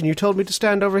attention. You told me to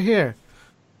stand over here.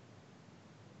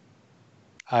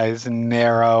 Eyes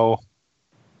narrow.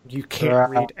 You can't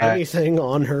read anything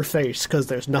on her face because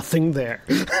there's nothing there.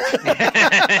 Get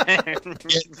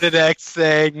the next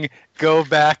thing. Go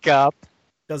back up.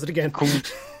 Does it again.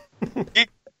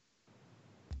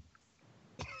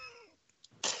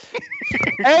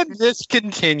 And this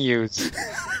continues.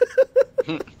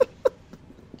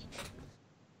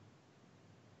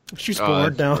 She's Oh,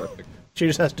 bored that's now. perfect. She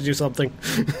just has to do something.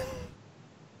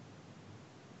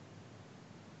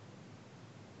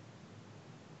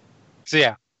 So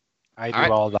yeah, I do All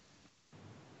right. all that.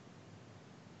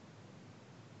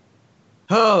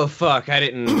 Oh, fuck, I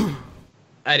didn't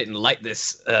like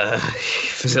this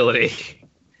facility.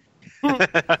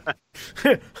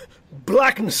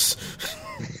 Blackness.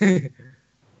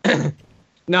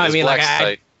 No, I This mean, like, black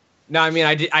site. I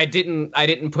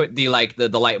didn't put the light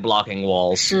blocking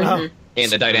walls Oh,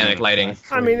 and the dynamic lighting.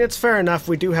 I mean, it's fair enough.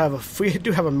 We do have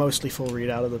a mostly full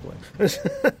readout of the place.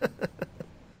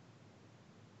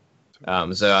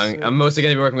 So I'm mostly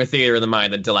going to be working with theater of the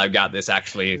mind until I've got this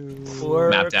actually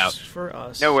mapped out. For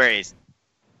us. No worries.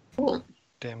 Cool.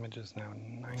 Damage is now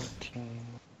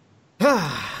 19.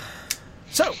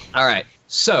 So, All right,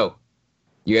 so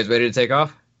you guys ready to take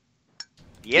off?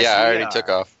 Yes, yeah, I we already are. took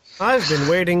off. I've been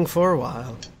waiting for a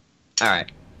while. All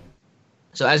right.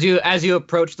 So as you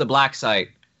approach the black site,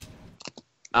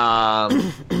 the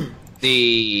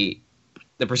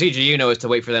procedure is to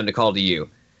wait for them to call to you.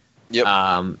 Yep.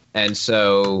 And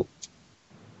so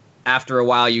after a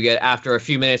while, after a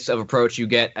few minutes of approach, you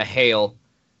get a hail.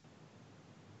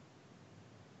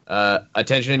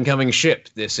 Attention incoming ship.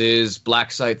 This is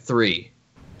Black Site 3.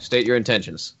 State your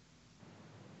intentions.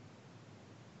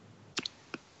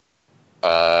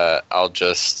 I'll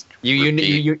just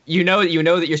repeat. You know that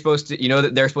you're supposed to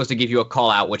that they're supposed to give you a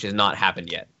call out, which has not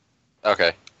happened yet.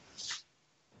 Okay.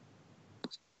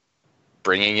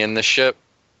 Bringing in the ship.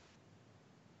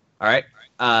 All right.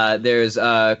 There's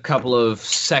a couple of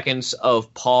seconds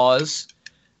of pause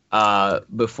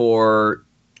before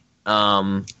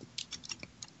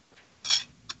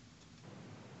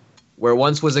where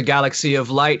once was a galaxy of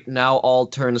light, now all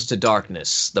turns to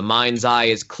darkness. The mind's eye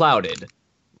is clouded,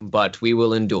 but we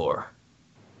will endure.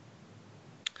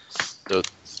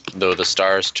 Though the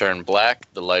stars turn black,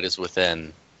 the light is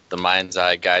within. The mind's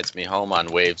eye guides me home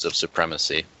on waves of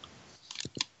supremacy.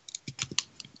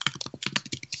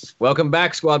 Welcome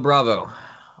back, Squad Bravo.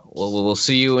 We'll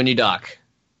see you when you dock.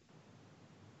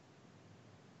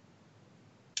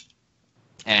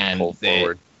 And Pull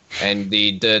forward. And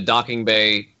the docking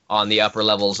bay on the upper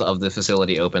levels of the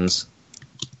facility opens.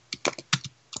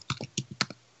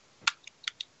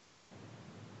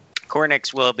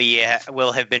 Koranix will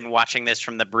have been watching this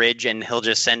from the bridge, and he'll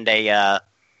just send a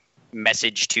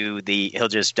message to the. He'll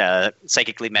just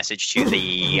psychically message to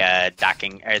the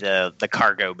docking or the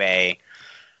cargo bay.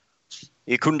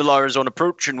 The Kundalar is on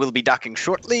approach and will be docking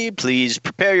shortly. Please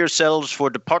prepare yourselves for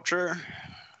departure.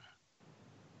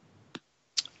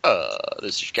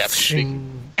 This is Captain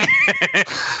speaking.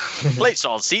 Place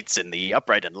all seats in the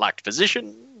upright and locked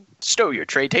position. Stow your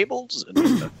tray tables.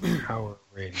 Power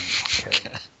rating.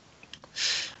 Okay.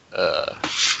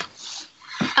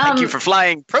 Thank you for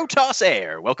flying Protoss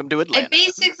Air. Welcome to Atlanta. I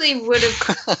basically would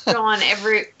have gone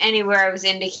anywhere I was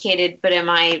indicated, but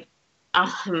I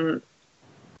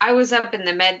was up in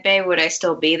the med bay. Would I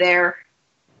still be there?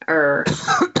 Or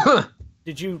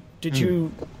Did you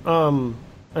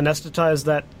anesthetize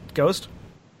that ghost?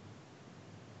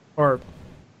 Or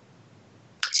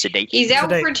Sedate. he's out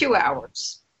Sedate. for 2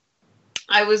 hours.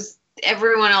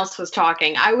 Everyone else was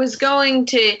talking. I was going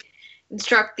to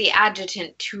instruct the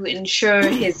adjutant to ensure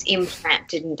his implant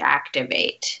didn't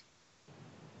activate.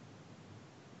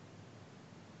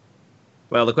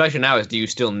 Well, the question now is, do you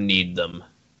still need them?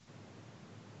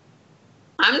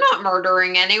 I'm not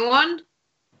murdering anyone.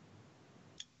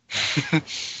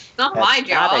 It's not my Not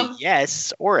job. a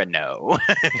yes or a no.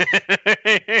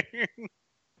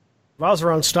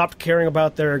 Vazeran stopped caring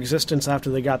about their existence after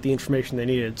they got the information they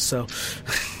needed, so...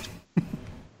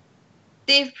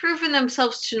 They've proven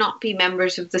themselves to not be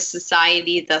members of the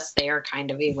society, thus they are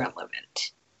kind of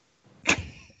irrelevant.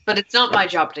 But it's not my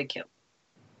job to kill.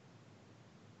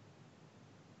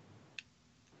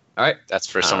 All right. That's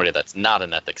for somebody that's not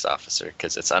an ethics officer,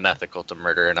 because it's unethical to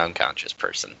murder an unconscious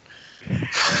person.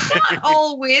 Not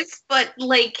always, but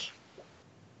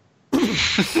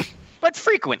But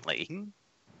frequently.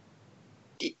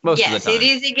 Most yes, of the time. it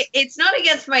is. It's not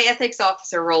against my ethics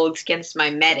officer role; it's against my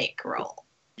medic role,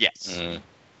 Yes.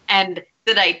 and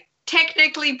that I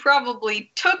technically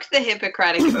probably took the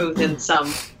Hippocratic Oath in some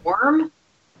form.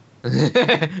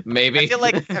 Maybe. I feel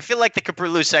like the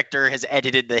Caprulu sector has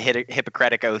edited the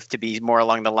Hippocratic Oath to be more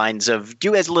along the lines of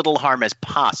do as little harm as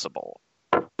possible,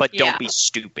 but Yeah. don't be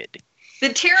stupid. The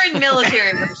Terran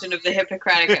military version of the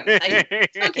Hippocratic Oath. I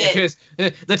took it. Because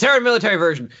the Terran military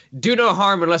version, do no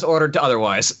harm unless ordered to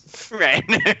otherwise. Right.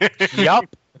 Yup.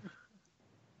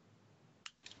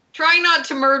 Try not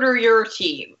to murder your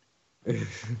team.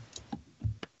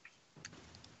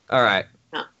 All right.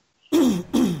 Huh.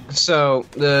 So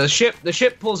the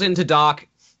ship pulls into dock,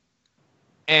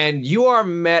 and you are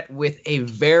met with a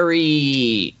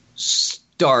very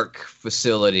stark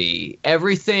facility.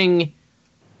 Everything.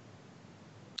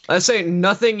 Let's say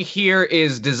nothing here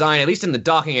is designed, at least in the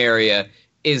docking area,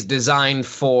 is designed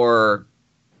for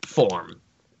form.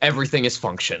 Everything is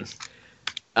function.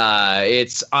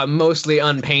 It's mostly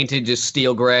unpainted, just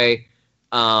steel gray.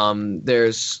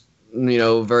 There's,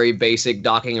 very basic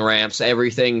docking ramps.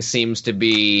 Everything seems to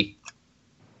be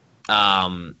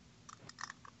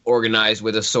organized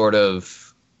with a sort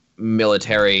of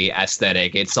military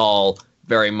aesthetic. It's all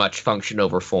very much function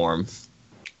over form.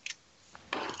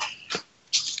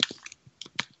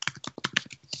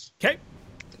 Okay.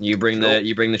 You bring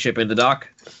the ship into dock.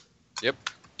 Yep.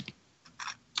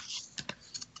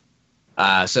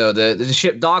 So the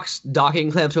ship docks,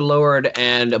 docking clamps are lowered,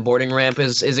 and a boarding ramp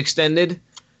is extended.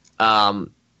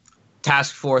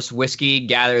 Taskforce Whiskey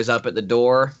gathers up at the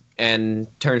door and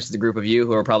turns to the group of you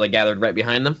who are probably gathered right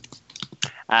behind them.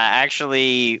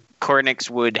 Actually, Koranix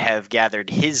would have gathered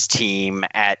his team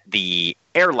at the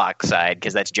airlock side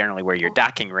because that's generally where your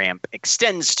docking ramp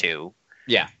extends to.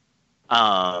 Yeah.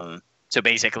 So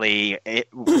basically,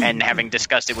 and having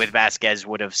discussed it with Vasquez,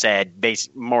 would have said,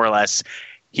 more or less,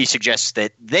 he suggests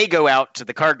that they go out to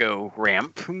the cargo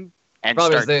ramp and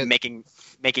Problem start is making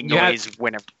you have- noise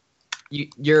whenever.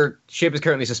 Your ship is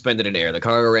currently suspended in air. The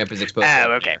cargo ramp is exposed. to Oh,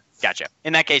 the okay, air. gotcha.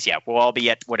 In that case, yeah, we'll all be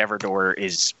at whatever door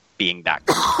is being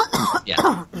docked.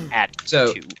 Yeah. At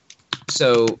So- 2.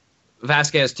 So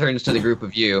Vasquez turns to the group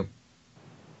of you.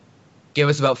 Give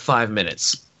us about 5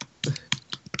 minutes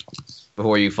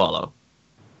before you follow.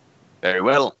 Very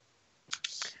well.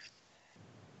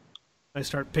 I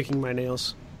start picking my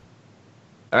nails.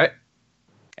 All right.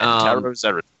 And Taro's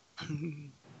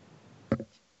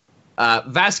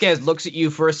Vasquez looks at you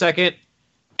for a second,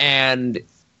 and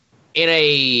in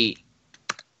a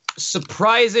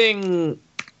surprising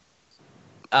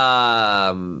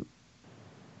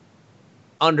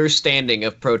understanding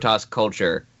of Protoss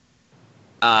culture,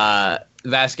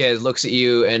 Vasquez looks at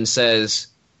you and says,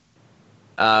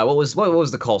 "What was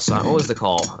the call sign? What was the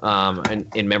call?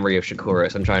 In memory of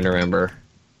Shakuris, I'm trying to remember.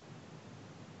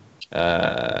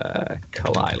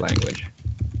 Kalai language.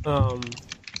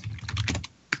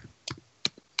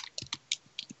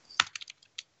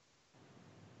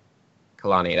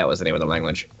 Kalani, that was the name of the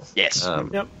language. Yes.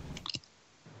 Yep.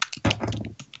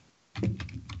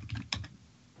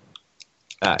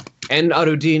 En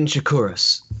Arudin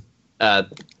Shakuris.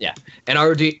 Yeah. En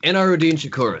Arudin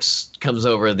Shakuris comes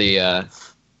over the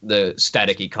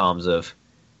staticky comms of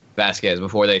Vasquez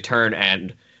before they turn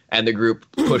and the group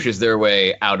pushes their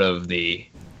way out of the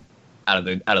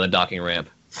docking ramp.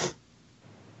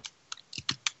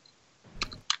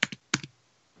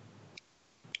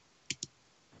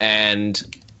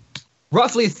 And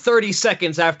roughly 30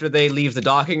 seconds after they leave the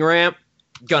docking ramp,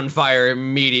 gunfire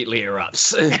immediately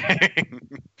erupts.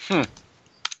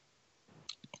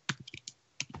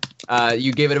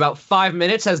 You give it about 5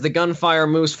 minutes as the gunfire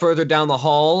moves further down the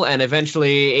hall, and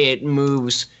eventually it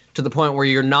moves to the point where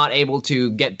you're not able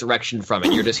to get direction from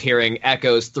it. You're just hearing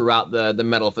echoes throughout the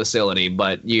metal facility,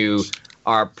 but you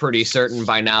are pretty certain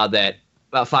by now that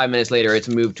about 5 minutes later it's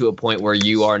moved to a point where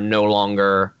you are no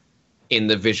longer in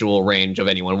the visual range of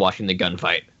anyone watching the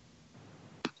gunfight.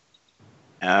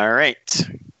 All right.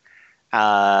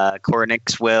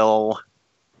 Koranix will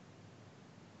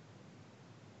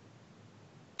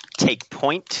take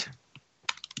point.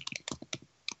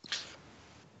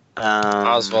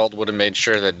 Osvald would have made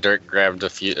sure that Dirk grabbed a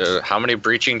few. How many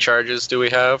breaching charges do we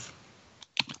have?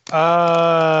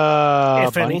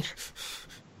 If any.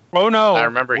 Oh no! I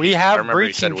remember we have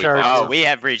breaching charges. Oh, we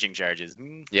have breaching charges.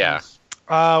 Yeah.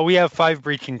 We have 5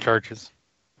 breaching charges.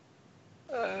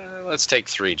 Let's take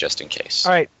 3 just in case.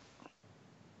 All right.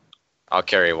 I'll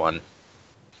carry 1.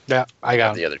 Yeah, I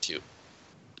got the other 2.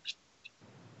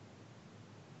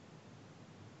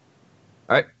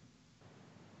 All right.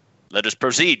 Let us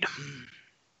proceed.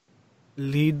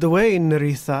 Lead the way,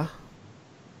 Neritha.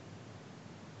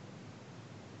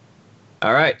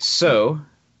 All right, so...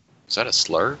 Is that a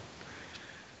slur?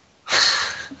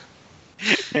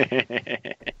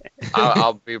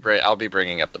 I'll be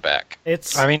bringing up the back. It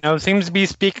seems to be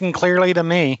speaking clearly to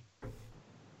me.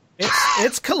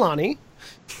 It's Kalani.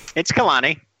 It's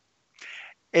Kalani.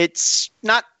 It's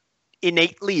not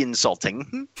innately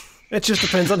insulting. It just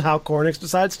depends on how Koranix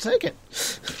decides to take it.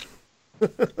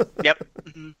 Yep.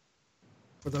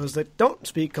 For those that don't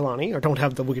speak Kalani, or don't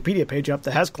have the Wikipedia page up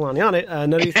that has Kalani on it,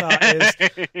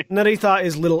 Neritha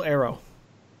is Little Arrow.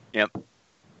 Yep.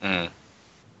 Mm.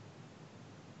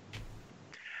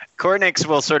 Koranix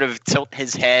will sort of tilt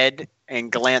his head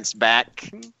and glance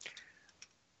back,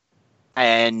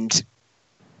 and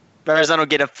Vazeran will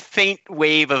get a faint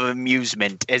wave of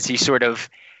amusement as he sort of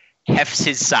hefts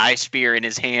his side spear in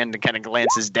his hand and kind of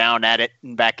glances down at it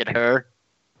and back at her.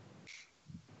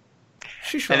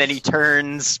 And then he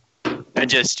turns and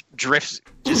just drifts,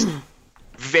 just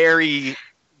very,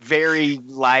 very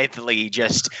lithely,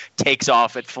 just takes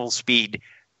off at full speed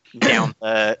down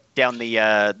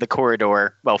the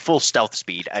corridor. Well, full stealth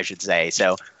speed, I should say.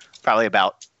 So probably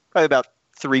about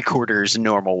 3/4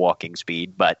 normal walking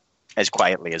speed, but as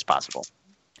quietly as possible.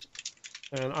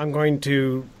 And I'm going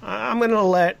to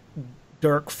let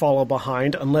Dirk follow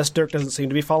behind, unless Dirk doesn't seem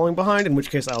to be following behind, in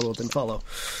which case I will then follow.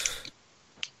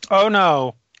 Oh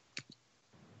no.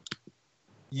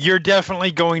 You're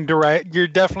definitely going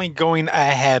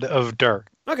ahead of Dirk.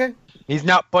 Okay. He's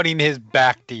not putting his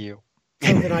back to you.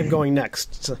 So then I'm going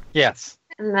next. So. Yes.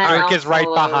 And then Dirk I'll is right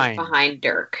follow behind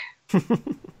Dirk.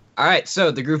 All right,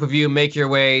 so the group of you make your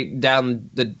way down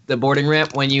the boarding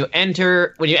ramp. When you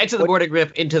exit the boarding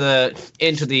ramp into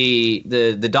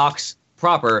the docks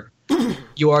proper,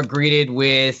 you are greeted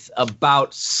with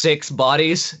about 6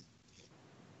 bodies.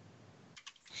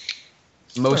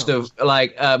 Most of them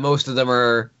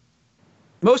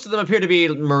appear to be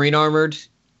marine armored.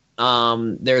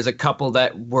 There's a couple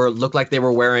that look like they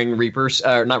were wearing Reaper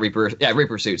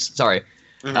suits. Sorry.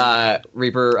 Mm-hmm.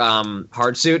 Reaper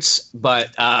hard suits, but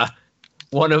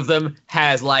one of them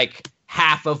has like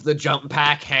half of the jump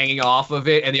pack hanging off of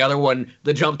it, and the other one,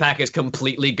 the jump pack is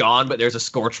completely gone, but there's a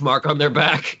scorch mark on their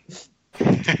back.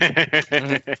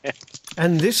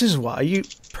 And this is why you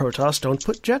Protoss don't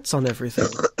put jets on everything.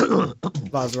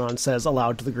 Vazeran says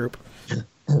aloud to the group.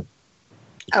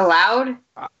 Aloud?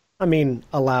 I mean,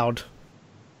 aloud.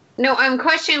 No, I'm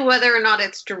questioning whether or not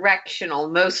it's directional,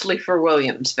 mostly for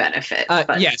William's benefit,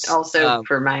 but yes. Also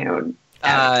for my own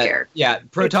character. Yeah,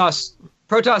 Protoss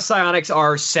psionics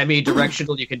are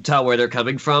semi-directional. You can tell where they're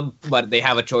coming from, but they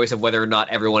have a choice of whether or not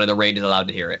everyone in the range is allowed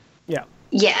to hear it. Yeah.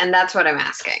 Yeah, and that's what I'm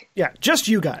asking. Yeah, just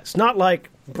you guys, not like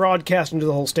broadcasting to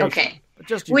the whole station. Okay. But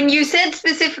just you when guys. you said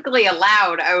specifically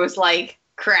aloud, I was like,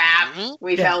 crap,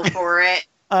 we fell for it.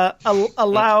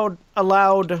 Allowed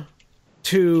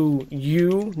to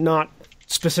you, not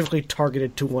specifically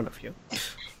targeted to one of you.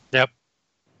 Yep.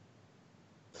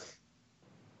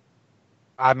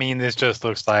 I mean, this just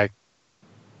looks like...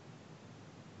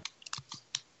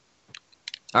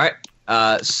 All right.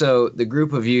 So the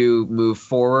group of you move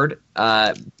forward.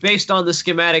 Based on the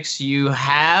schematics you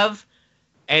have,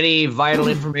 any vital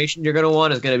information you're going to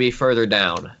want is going to be further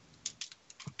down.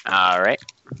 All right.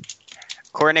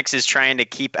 Koranix is trying to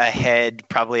keep ahead,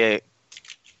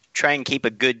 try and keep a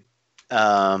good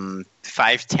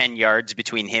 5-10 yards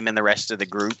between him and the rest of the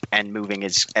group, and moving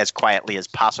as quietly as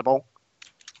possible.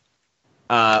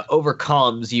 Over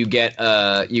comms, you get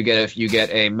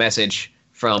a message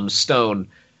from Stone.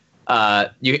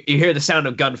 You hear the sound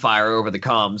of gunfire over the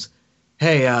comms.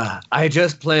 Hey, I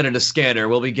just planted a scanner.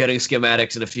 We'll be getting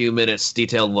schematics in a few minutes,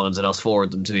 detailed ones, and I'll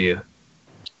forward them to you.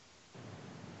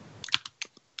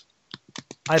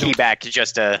 Key back to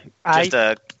just a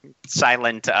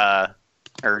silent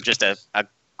or just a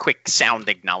quick sound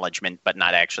acknowledgement, but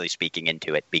not actually speaking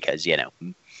into it because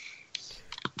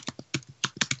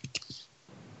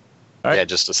Right. Yeah,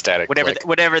 just a static.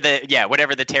 Whatever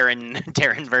the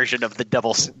Terran version of the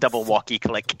double walkie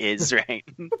click is, right?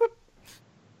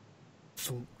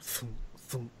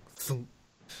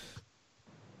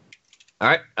 All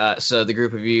right. So the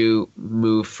group of you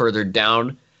move further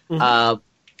down. Mm-hmm.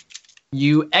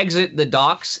 You exit the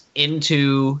docks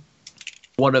into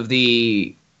one of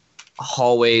the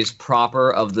hallways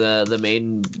proper of the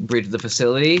main bridge of the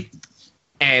facility,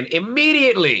 and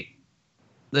immediately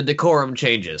the decorum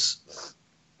changes.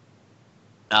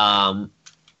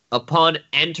 Upon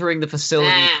entering the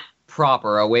facility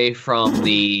proper, away from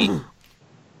the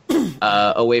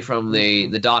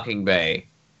docking bay,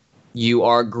 you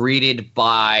are greeted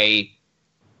by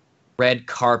red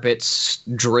carpets,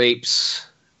 drapes,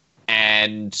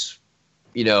 and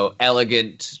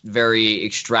elegant, very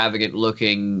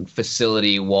extravagant-looking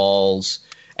facility walls.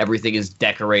 Everything is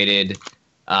decorated.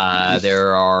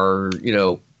 There are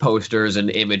posters and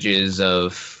images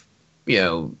of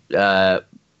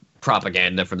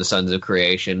propaganda for the Sons of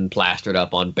Creation plastered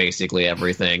up on basically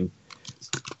everything.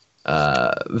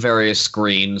 Various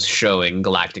screens showing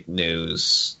galactic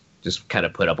news just kind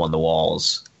of put up on the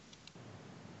walls.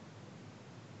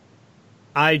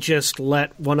 I just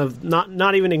let one of,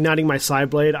 not even igniting my side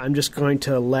blade, I'm just going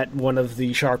to let one of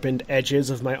the sharpened edges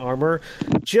of my armor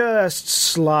just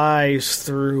slice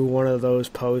through one of those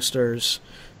posters.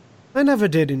 I never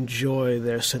did enjoy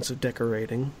their sense of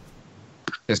decorating.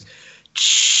 Just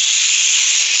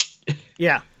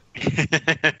yeah.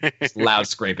 Loud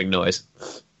scraping noise.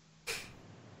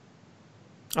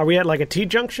 Are we at like a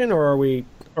T-junction, or are we...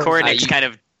 Koranix kind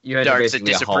of darts a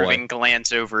basically a disapproving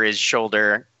glance over his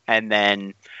shoulder, and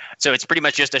then... So it's pretty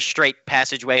much just a straight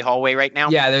passageway hallway right now?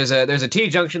 Yeah, there's a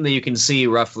T-junction that you can see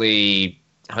roughly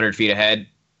 100 feet ahead.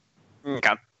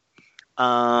 Okay.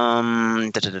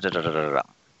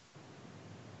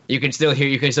 You can still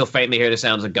faintly hear the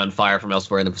sounds of gunfire from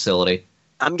elsewhere in the facility.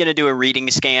 I'm going to do a reading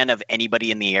scan of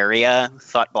anybody in the area,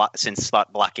 since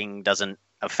thought blocking doesn't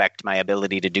affect my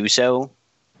ability to do so,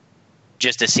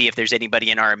 just to see if there's anybody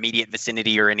in our immediate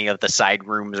vicinity or any of the side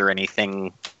rooms or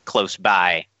anything close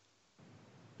by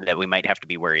that we might have to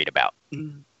be worried about.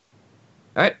 All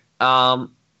right.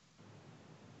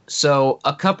 So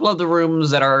a couple of the rooms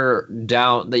that are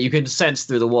down, that you can sense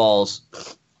through the walls,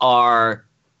 are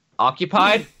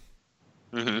occupied.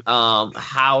 Mm-hmm.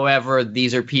 However,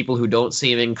 these are people who don't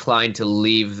seem inclined to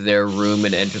leave their room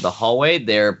and enter the hallway.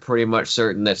 They're pretty much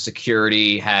certain that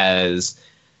security has,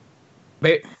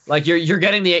 like, you're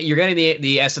getting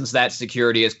the essence that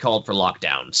security is called for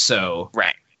lockdown. So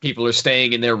right, people are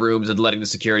staying in their rooms and letting the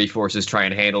security forces try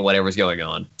and handle whatever's going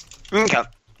on. Okay.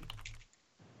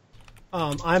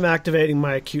 I'm activating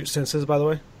my acute senses, by the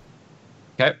way.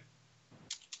 Okay.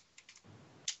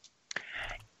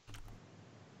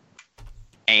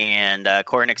 And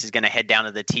Koranix is going to head down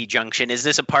to the T-junction. Is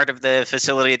this a part of the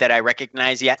facility that I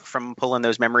recognize yet from pulling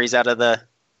those memories out of the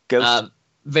ghost?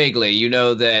 Vaguely. You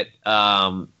know that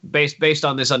based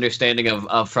on this understanding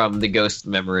of from the ghost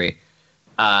memory,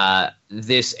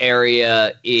 this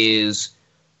area is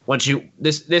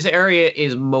this area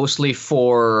is mostly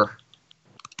for,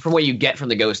 from what you get from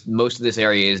the ghost, most of this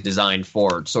area is designed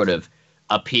for sort of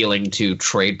appealing to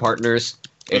trade partners.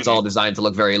 It's all designed to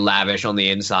look very lavish on the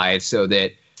inside, so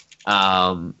that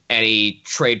any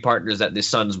trade partners that the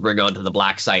Suns bring onto the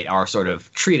black site are sort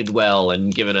of treated well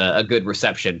and given a good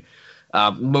reception.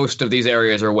 Most of these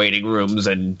areas are waiting rooms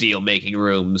and deal-making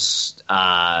rooms.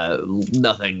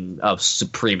 Nothing of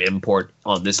supreme import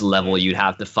on this level. You'd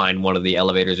have to find one of the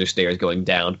elevators or stairs going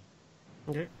down.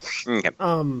 Okay.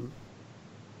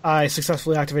 I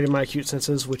successfully activated my acute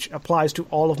senses, which applies to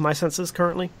all of my senses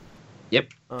currently. Yep.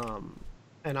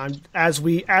 And I'm as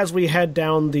we head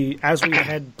down the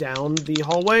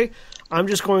hallway, I'm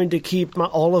just going to keep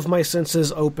all of my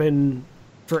senses open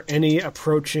for any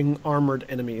approaching armored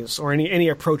enemies or any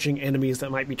approaching enemies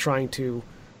that might be trying to,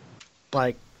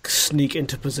 like, sneak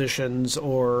into positions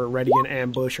or ready an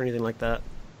ambush or anything like that.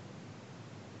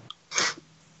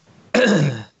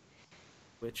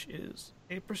 which is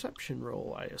a perception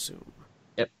roll, I assume.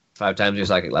 Yep. 5 times your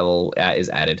psychic level is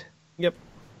added. Yep.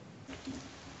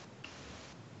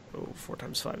 4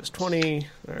 times 5 is 20.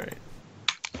 All right.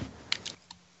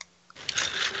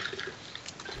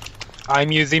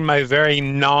 I'm using my very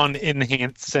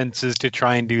non-enhanced senses to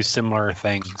try and do similar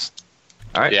things.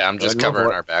 All right. Yeah, I'm just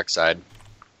covering our backside.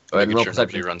 Go ahead and Making roll sure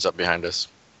perception. nobody runs up behind us.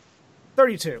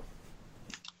 32.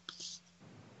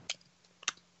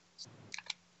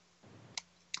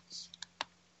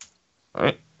 All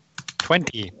right.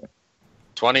 20.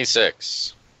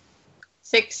 26.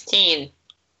 16.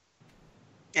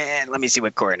 And let me see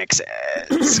what Koranix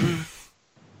says.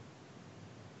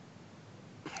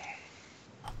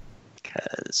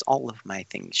 Because all of my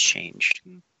things changed.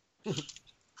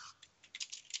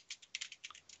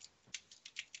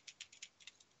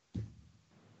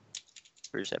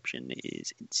 Perception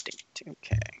is instinct.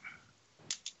 Okay.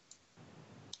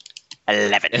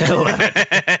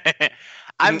 11.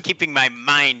 I'm keeping my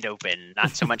mind open,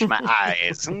 not so much my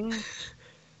eyes.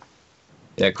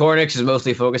 Yeah, Koranix is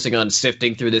mostly focusing on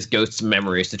sifting through this ghost's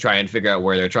memories to try and figure out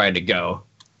where they're trying to go.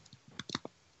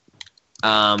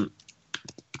 The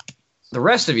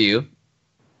rest of you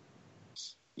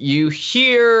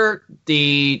hear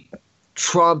the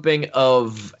tromping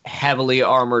of heavily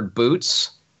armored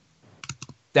boots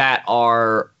that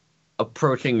are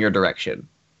approaching your direction.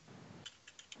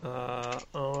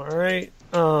 All right.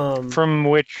 From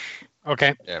which...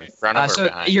 Okay. Yeah, front of or So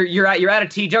behind. you're at a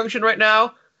T-junction right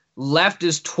now. Left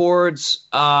is towards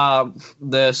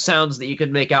the sounds that you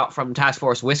can make out from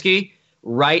Taskforce Whiskey.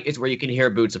 Right is where you can hear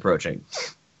boots approaching.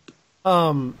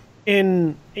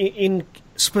 In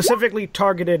specifically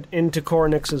targeted into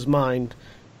Koranix's mind,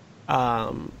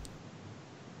 I'm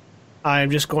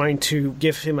just going to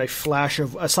give him a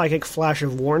psychic flash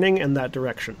of warning in that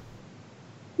direction.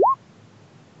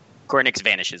 Koranix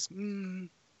vanishes.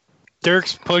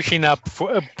 Dirk's pushing up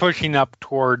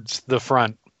towards the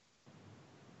front.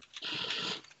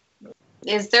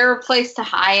 Is there a place to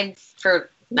hide for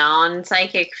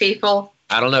non-psychic people?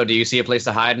 I don't know. Do you see a place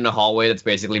to hide in a hallway that's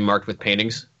basically marked with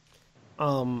paintings?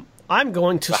 I'm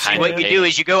going to Behind What stand- you do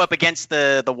is you go up against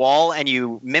the wall and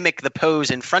you mimic the pose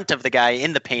in front of the guy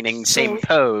in the painting, same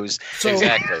pose. So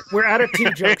Exactly. we're at a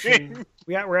T-junction.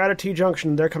 We're at a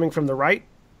T-junction. They're coming from the right.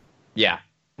 Yeah.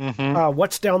 Mm-hmm.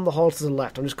 What's down the hall to the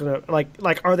left? I'm just gonna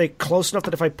like. Are they close enough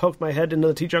that if I poke my head into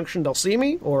the T-junction, they'll see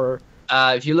me? Or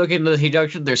If you look into the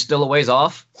T-junction, they're still a ways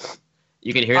off.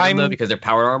 You can hear them, though, because they're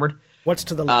power armored. what's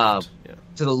to the left?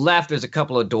 To the left, there's a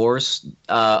couple of doors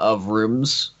of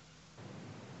rooms.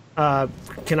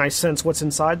 Can I sense what's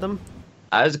inside them?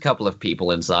 There's a couple of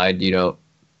people inside. You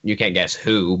can't guess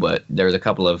who, but there's a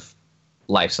couple of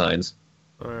life signs.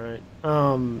 All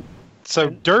right. So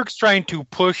Dirk's trying to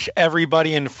push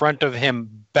everybody in front of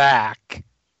him back.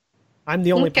 I'm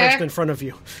the only Okay. person in front of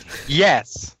you.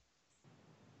 Yes.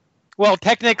 Well,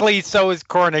 technically, so is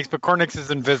Koranix, but Koranix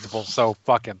is invisible, so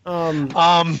fuck him.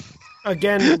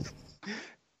 Again,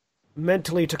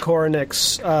 mentally to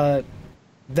Koranix,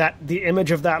 that the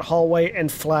image of that hallway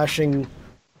and flashing,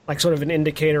 like sort of an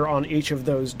indicator on each of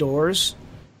those doors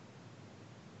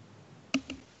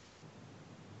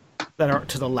that are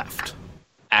to the left.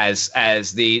 As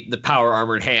the power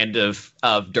armored hand of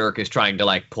Dirk is trying to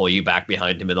like pull you back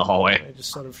behind him in the hallway. I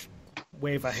just sort of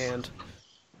wave a hand.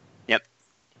 Yep.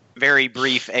 Very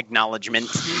brief acknowledgement.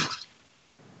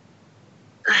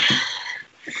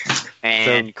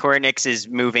 And Koranix is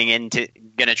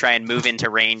gonna try and move into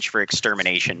range for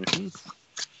extermination.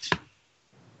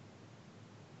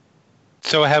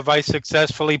 So have I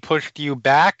successfully pushed you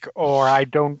back, or I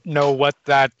don't know what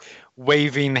that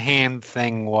waving hand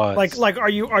thing was? Like,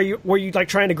 were you like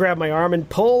trying to grab my arm and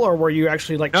pull, or were you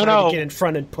actually like trying to get in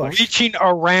front and push? Reaching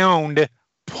around,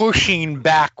 pushing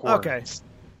backwards. Okay.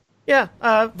 Yeah,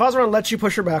 Vazeran lets you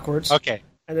push her backwards. Okay.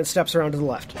 And then steps around to the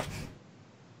left.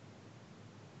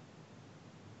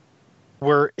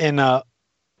 We're in a...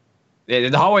 The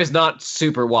hallway's not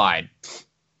super wide.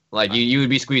 Like, you would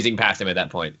be squeezing past him at that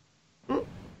point.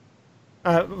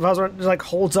 Vazeran like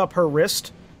holds up her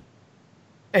wrist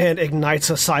and ignites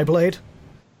a Psyblade.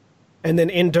 And then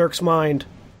in Dirk's mind,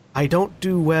 I don't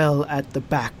do well at the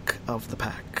back of the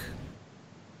pack.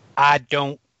 I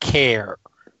don't care.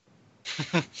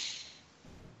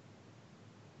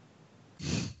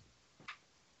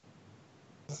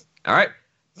 All right.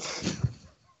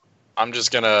 I'm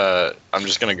just gonna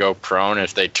go prone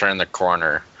if they turn the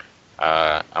corner.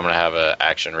 I'm gonna have an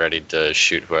action ready to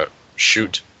shoot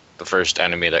the first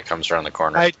enemy that comes around the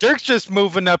corner. All right, Dirk's just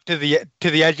moving up to the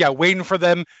edge, waiting for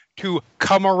them to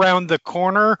come around the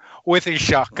corner with his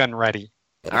shotgun ready.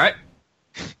 All right.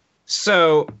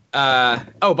 So,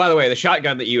 oh, by the way, the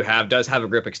shotgun that you have does have a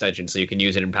grip extension, so you can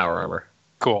use it in power armor.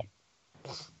 Cool.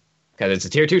 Because it's a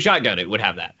tier 2 shotgun, it would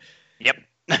have that. Yep.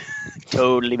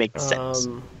 Totally makes sense.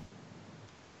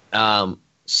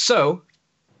 So,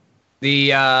 the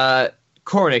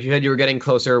Koranix, you said you were getting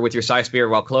closer with your Scythe Spear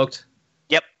while cloaked?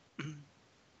 Yep.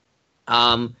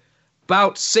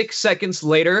 About 6 seconds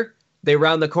later, they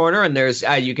round the corner, and there's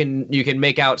you can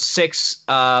make out 6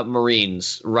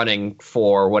 Marines running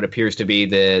for what appears to be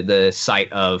the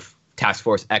site of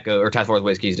Taskforce Echo or Taskforce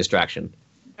Whiskey's distraction.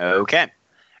 Okay.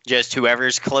 Just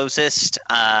whoever's closest.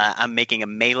 I'm making a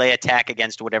melee attack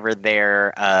against whatever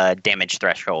their damage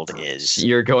threshold is.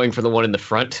 You're going for the one in the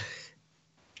front.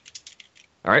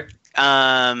 All right.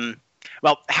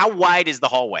 Well, how wide is the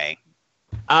hallway?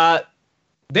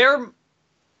 They're.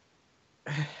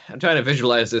 I'm trying to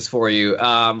visualize this for you.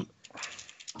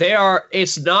 They are.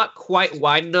 It's not quite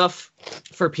wide enough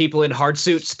for people in hard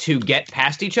suits to get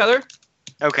past each other.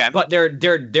 Okay. But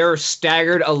they're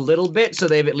staggered a little bit, so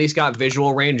they've at least got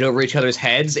visual range over each other's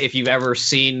heads. If you've ever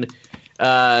seen,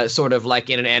 sort of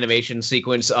like in an animation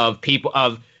sequence of people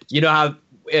how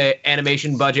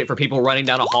animation budget for people running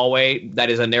down a hallway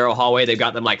that is a narrow hallway, they've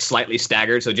got them like slightly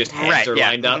staggered, so just heads are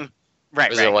lined up.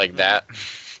 Right. Is it like that?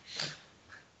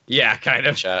 Yeah, kind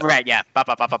of. Chat. Right. Yeah. Bop,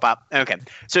 bop, bop, bop, bop. Okay.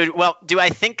 So, well, do I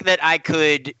think that I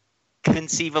could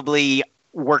conceivably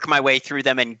work my way through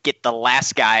them and get the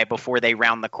last guy before they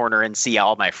round the corner and see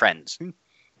all my friends?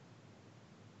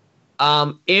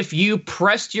 If you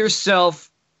pressed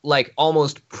yourself like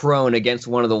almost prone against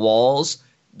one of the walls,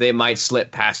 they might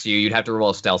slip past you. You'd have to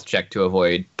roll a stealth check to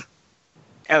avoid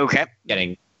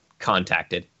getting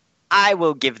contacted. I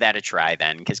will give that a try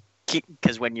then, because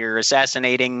when you're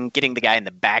assassinating, getting the guy in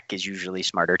the back is usually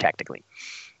smarter tactically.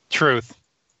 Truth.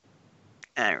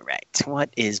 All right. What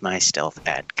is my stealth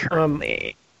at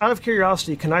currently? Out of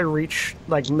curiosity, can I reach,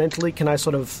 like, mentally, can I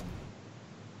sort of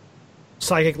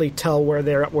psychically tell where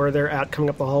they're at coming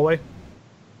up the hallway?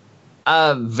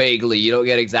 Vaguely. You don't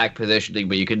get exact positioning,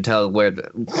 but you can tell where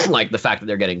the fact that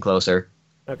they're getting closer.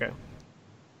 Okay.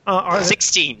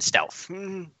 16 stealth.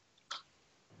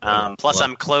 Plus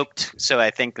I'm cloaked, so I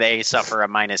think they suffer a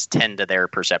 -10 to their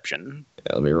perception.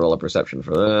 Yeah, let me roll a perception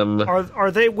for them.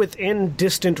 Are they within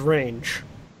distant range?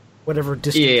 Whatever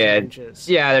distant range is.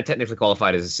 Yeah, they're technically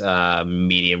qualified as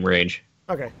medium range.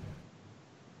 Okay.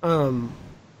 I'm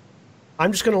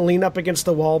just going to lean up against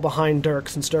the wall behind Dirk,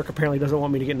 since Dirk apparently doesn't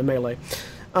want me to get into melee.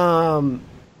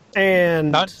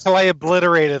 And Not until I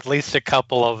obliterate at least a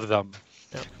couple of them.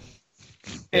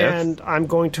 Yeah. And I'm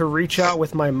going to reach out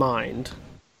with my mind.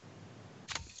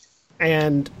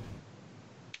 And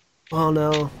oh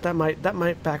no, that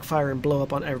might backfire and blow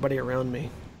up on everybody around me.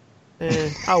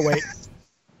 I'll wait.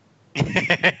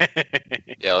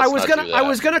 Yeah, I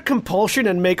was gonna compulsion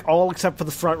and make all except for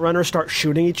the front runner start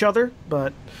shooting each other,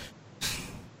 but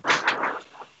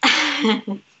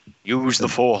use the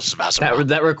force, Vazeran.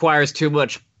 That requires too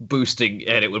much boosting,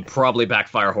 and it would probably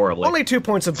backfire horribly. Only 2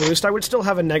 points of boost. I would still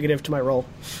have a negative to my roll.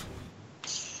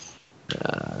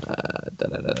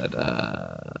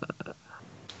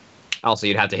 Also,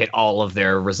 you'd have to hit all of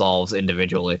their resolves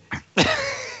individually.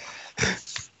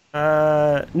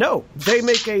 No. They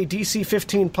make a DC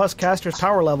 15 plus caster's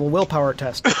power level willpower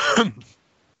test.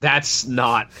 That's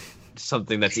not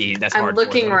something that's easy. That's I'm hard.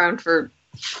 looking around for.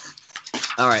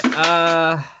 All right.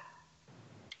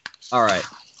 All right.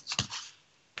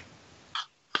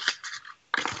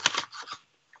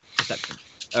 Perception.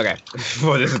 Okay.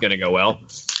 Well, this is gonna go well.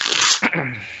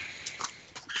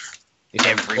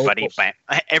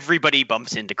 Everybody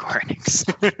bumps into Koranix.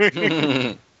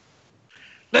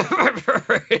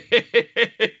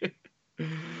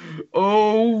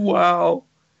 Oh wow,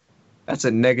 that's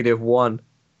a -1.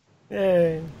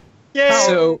 Yay!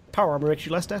 Power armor makes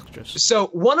you less dexterous. So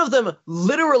one of them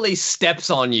literally steps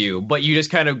on you, but you just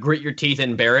kind of grit your teeth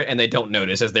and bear it, and they don't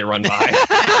notice as they run by.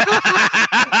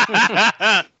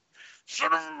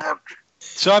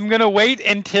 So I'm going to wait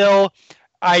until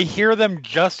I hear them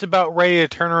just about ready to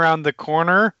turn around the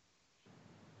corner,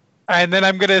 and then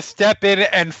I'm going to step in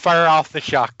and fire off the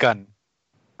shotgun.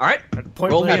 All right.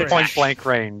 Roll At point blank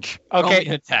range. Okay.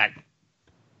 Attack. Are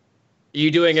you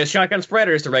doing a shotgun spread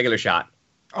or just a regular shot?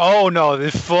 Oh, no.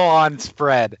 This full-on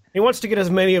spread. He wants to get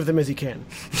as many of them as he can.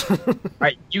 All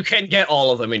right. You can get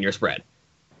all of them in your spread.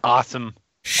 Awesome.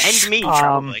 And me,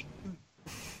 probably.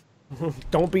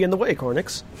 Don't be in the way,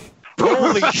 Koranix.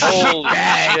 Holy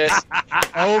shit.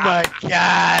 Oh, my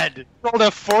God. Rolled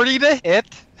a 40 to hit.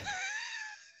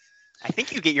 I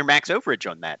think you get your max overage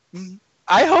on that.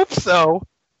 I hope so.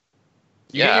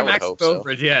 You get I your would max hope so.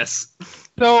 overage, yes.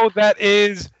 So that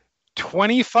is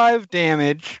 25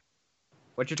 damage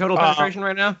What's your total penetration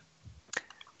right now?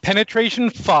 Penetration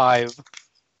 5.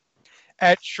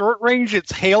 At short range,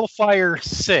 it's Hailfire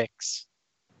 6.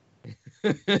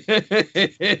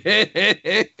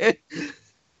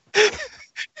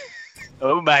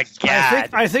 Oh my god!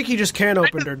 I think you just can't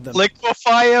open them.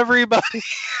 Liquefy everybody.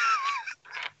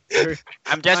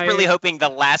 I'm desperately hoping the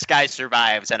last guy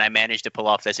survives and I manage to pull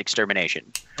off this extermination.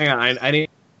 Hang on, I need.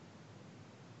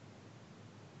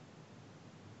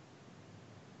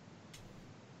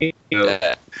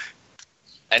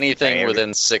 Anything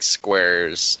within 6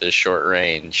 squares is short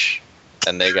range,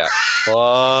 and they got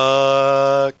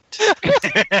fucked.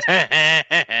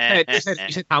 You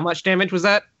said how much damage was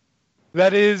that?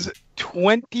 That is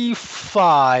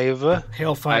 25.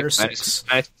 Hailfire 6.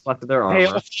 I selected their armor.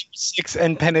 Hail 6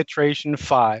 and penetration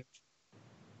 5.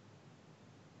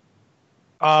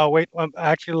 Wait,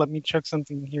 actually, let me check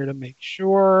something here to make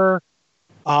sure.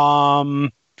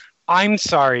 I'm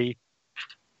sorry.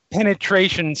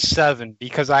 Penetration 7,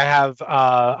 because I have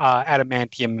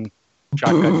adamantium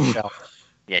shotgun shell.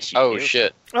 Yes, you do.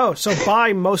 Shit. Oh, so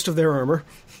buy most of their armor.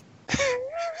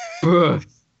 Yeah,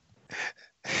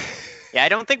 I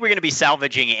don't think we're going to be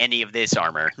salvaging any of this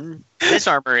armor. This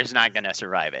armor is not going to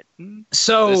survive it.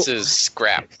 So This is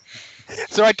scrap.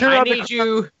 So I turn I on need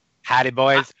you. Howdy,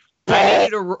 boys.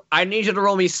 I need you to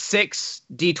roll me 6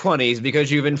 d20s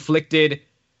because you've inflicted.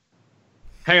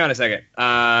 Hang on a second.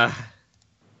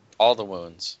 All the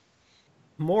wounds.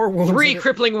 More wounds. 3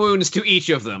 crippling wounds to each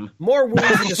of them. More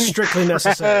wounds than is strictly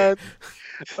necessary.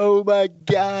 Oh my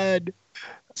god.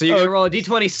 So you're gonna roll a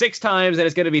d20 6 times, and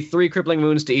it's gonna be 3 crippling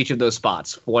wounds to each of those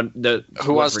spots.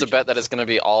 Who wants to bet that it's going to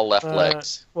be all left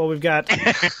legs? Well, we've got.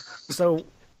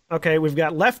 We've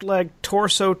got left leg,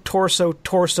 torso, torso,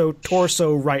 torso,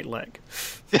 torso, right leg.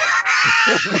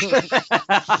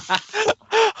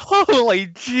 Holy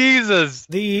Jesus.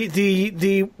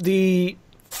 The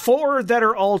 4 that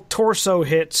are all torso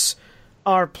hits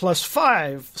are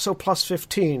 +5, so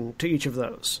 +15 to each of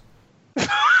those.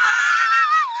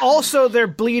 Also, they're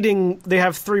bleeding. They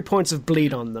have 3 points of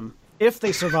bleed on them if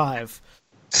they survive.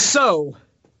 So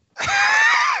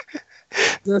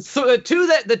the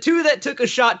two that took a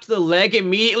shot to the leg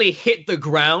immediately hit the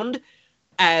ground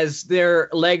as their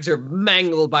legs are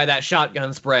mangled by that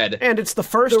shotgun spread. And it's the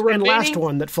first and last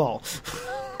one that fall.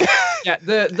 Yeah,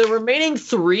 the remaining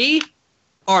 3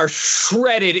 are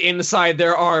shredded inside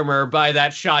their armor by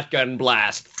that shotgun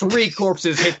blast. 3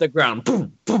 corpses hit the ground.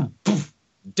 Boom, boom, boom.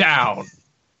 Down.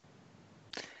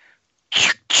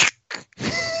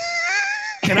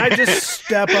 Can I just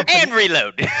step up And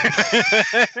reload.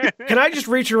 Can I just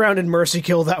reach around and mercy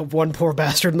kill that one poor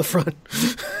bastard in the front?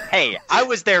 Hey, I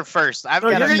was there first. I've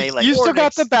got a melee. You still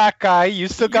got the back guy. You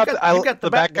still got the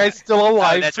back guy's still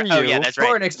alive for you. Oh, yeah, that's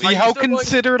right. Koranix, See how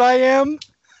considerate I am?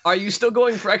 Are you still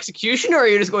going for execution, or are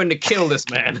you just going to kill this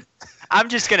man? I'm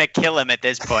just going to kill him at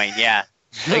this point, yeah.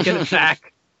 Make an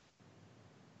attack.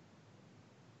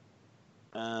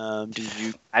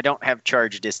 I don't have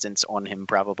charge distance on him,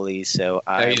 probably, so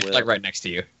He's will... like right next to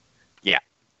you. Yeah.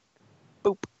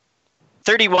 Boop.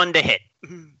 31 to hit.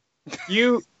 Do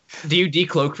you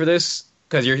decloak for this?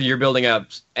 Because you're building up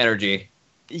energy.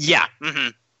 Yeah. Mm-hmm.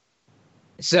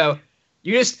 So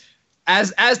you just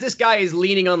as this guy is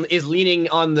leaning on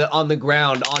the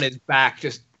ground on his back,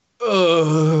 just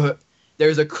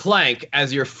there's a clank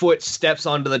as your foot steps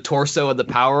onto the torso of the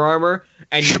power armor,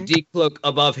 and you decloak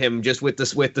above him just with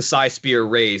the psi spear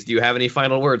raised. Do you have any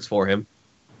final words for him?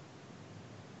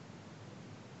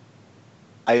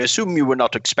 I assume you were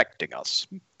not expecting us.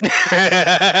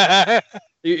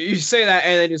 You say that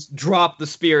and then just drop the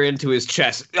spear into his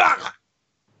chest.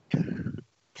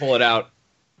 Pull it out.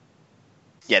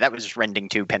 Yeah, that was rending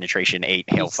 2, penetration 8,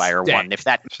 hailfire 1. If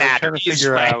that matters,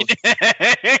 figure right?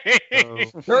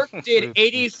 Dirk did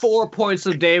 84 points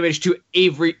of damage to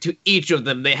each of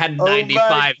them. They had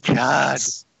 95.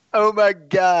 Oh my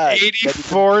god!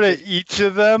 84 to each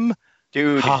of them,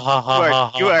 dude. You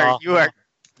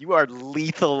are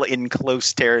lethal in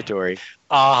close territory.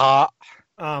 I'm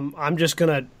just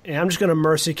gonna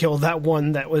mercy kill that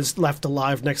one that was left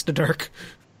alive next to Dirk.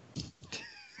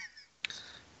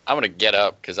 I'm going to get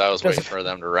up because I was waiting for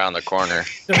them to round the corner.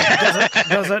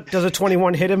 Does a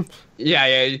 21 hit him?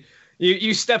 Yeah.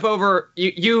 You step over.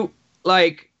 You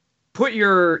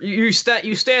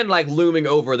stand like looming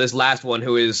over this last one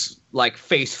who is like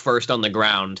face first on the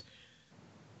ground.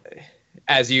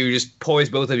 As you just poise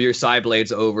both of your side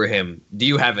blades over him. Do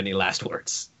you have any last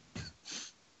words?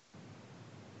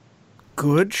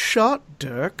 Good shot,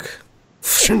 Dirk.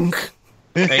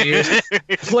 And you just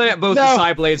plant both the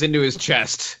side blades into his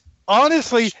chest.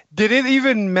 Honestly, did it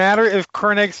even matter if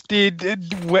Koranix did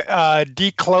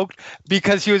decloaked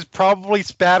because he was probably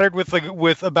spattered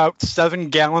with about 7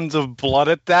 gallons of blood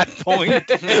at that point?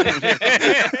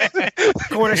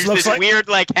 Koranix looks this like weird,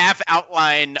 like half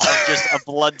outline of just a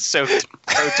blood-soaked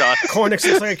proton. Koranix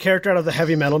looks like a character out of the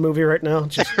heavy metal movie right now.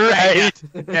 Just, Right.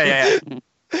 Yeah.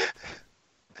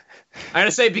 I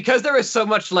gotta say, because there was so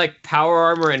much like power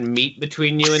armor and meat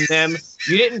between you and them,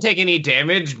 you didn't take any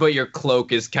damage, but your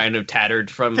cloak is kind of tattered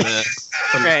from the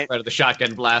Right. spread of the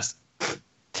shotgun blast.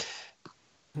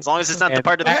 As long as it's not the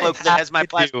part of the cloak that has my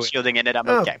plasma shielding in it, I'm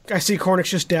okay. I see Koranix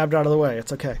just dabbed out of the way.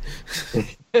 It's okay.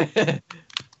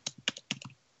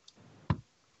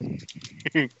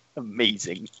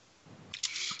 Amazing.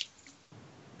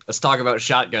 Let's talk about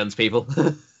shotguns, people.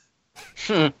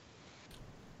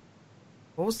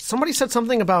 Somebody said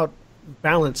something about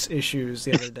balance issues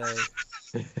the other day.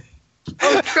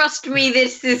 Oh, trust me,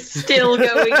 this is still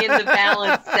going in the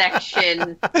balance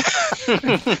section.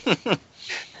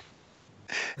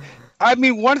 I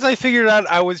mean, once I figured out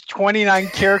I was 29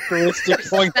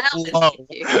 characteristics going low.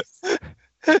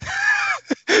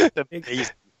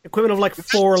 Equivalent of like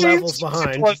 4 levels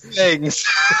behind. Things.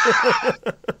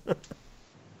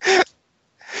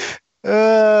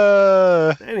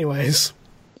 Anyways.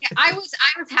 Yeah, I was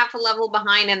half a level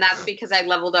behind, and that's because I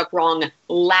leveled up wrong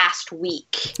last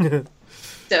week.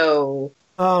 So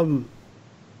From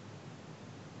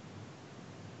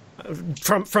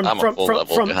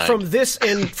this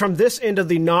end of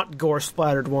the not gore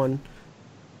splattered one,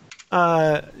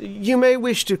 you may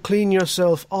wish to clean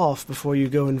yourself off before you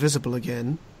go invisible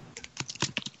again.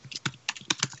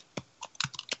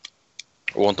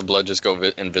 Won't the blood just go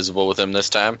invisible with him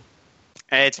this time?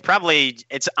 It's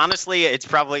honestly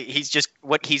he's just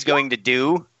what he's going to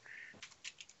do.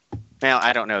 Well,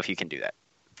 I don't know if you can do that.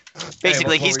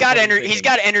 Basically, he's got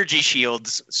energy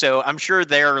shields, so I'm sure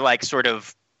they're like sort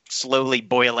of slowly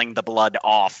boiling the blood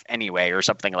off anyway, or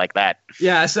something like that.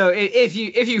 Yeah, so if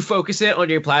you focus it on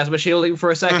your plasma shielding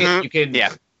for a second,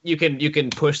 you can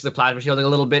push the plasma shielding a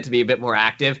little bit to be a bit more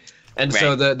active, and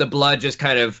so the blood just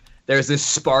kind of, there's this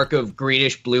spark of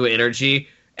greenish blue energy,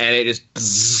 and it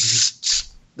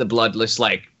just the blood just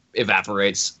like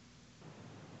evaporates.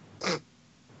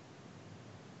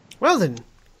 Well then,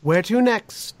 where to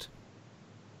next?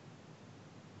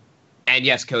 And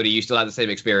yes, Koty, you still have the same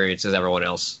experience as everyone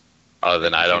else. Oh,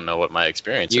 then I don't know what my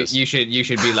experience is. You should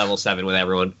be level 7 with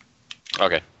everyone.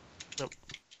 Okay.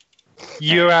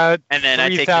 You're at and then I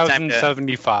take the time to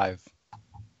 3,075.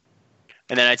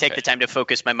 And then I take the time to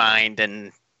focus my mind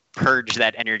and purge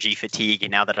that energy fatigue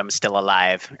now that I'm still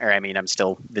alive. Or, I mean, I'm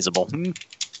still visible.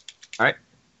 All right.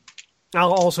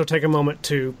 I'll also take a moment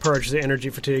to purge the energy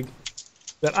fatigue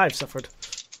that I've suffered.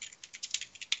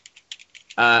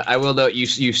 I will note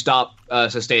you stop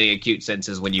sustaining acute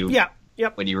senses when you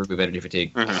when you remove energy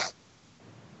fatigue. Mm-hmm.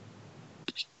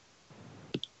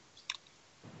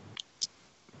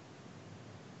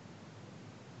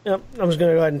 Yep, I'm just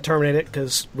going to go ahead and terminate it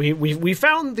because we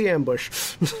found the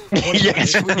ambush.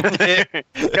 Yes.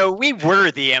 No, we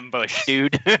were the ambush,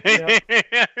 dude.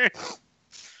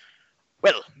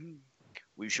 Well,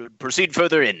 we should proceed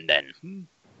further in then.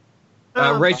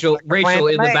 Rachel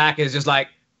in the back is just like,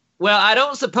 well, I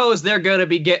don't suppose they're going to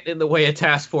be getting in the way of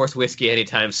Taskforce whiskey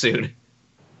anytime soon.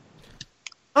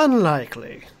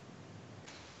 Unlikely.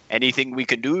 Anything we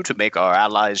can do to make our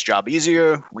allies' job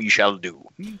easier, we shall do.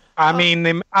 I mean,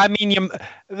 the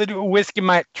whiskey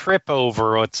might trip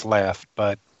over what's left,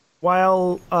 but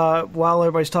While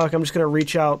everybody's talking, I'm just going to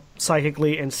reach out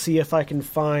psychically and see if I can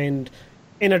find,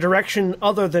 in a direction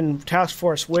other than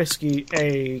Taskforce whiskey,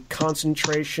 a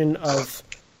concentration of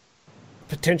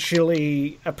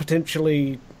potentially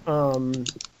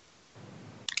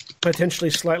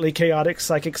slightly chaotic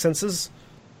psychic senses.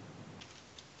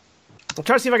 I'll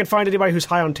try to see if I can find anybody who's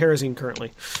high on Nerazim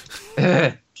currently.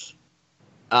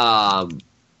 Not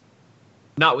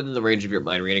within the range of your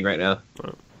mind reading right now.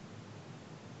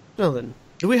 Well then,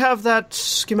 do we have that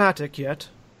schematic yet?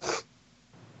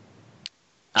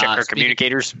 Check our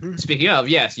communicators. Speaking of,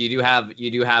 yes, you do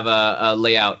have a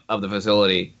layout of the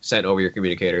facility sent over your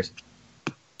communicators.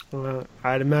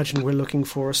 I'd imagine we're looking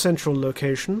for a central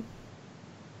location.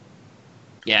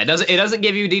 Yeah, it doesn't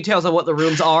give you details on what the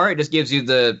rooms are. It just gives you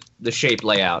the shape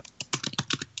layout.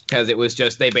 Because it was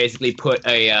just, they basically put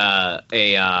a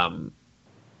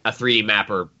 3D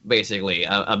mapper, basically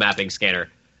a mapping scanner,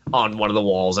 on one of the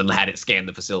walls and had it scan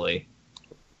the facility.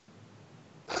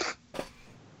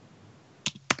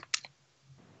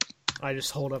 I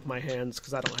just hold up my hands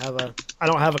because I don't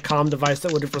have a comm device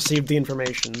that would have received the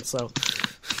information. So,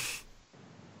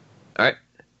 all right.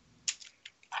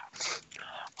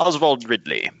 Osvald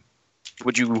Ridley,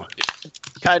 would you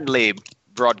kindly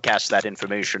broadcast that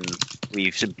information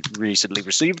we've recently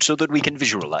received so that we can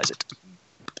visualize it?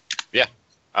 Yeah.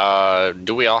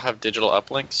 Do we all have digital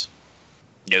uplinks?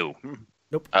 No.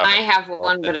 Nope. I have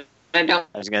one, but I don't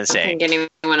I was going to say. think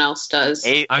anyone else does.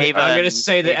 I'm going to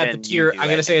say that at the tier. I'm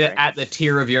going to say that right? at the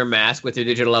tier of your mask with your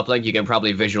digital uplink, you can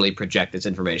probably visually project this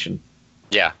information.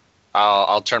 Yeah.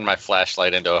 I'll turn my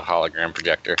flashlight into a hologram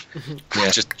projector.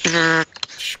 Yeah. Just.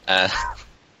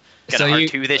 Gonna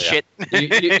R2 this shit.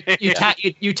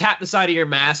 You tap the side of your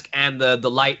mask, and the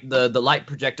light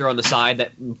projector on the side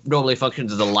that normally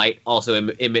functions as a light also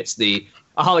emits a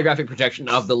holographic projection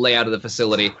of the layout of the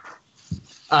facility.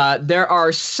 There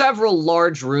are several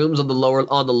large rooms on the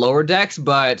lower decks,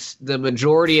 but the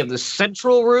majority of the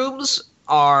central rooms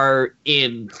are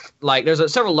in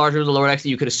there's several large rooms on the lower decks that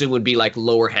you could assume would be like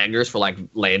lower hangars for like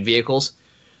land vehicles.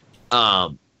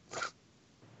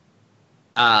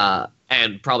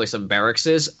 And probably some barracks.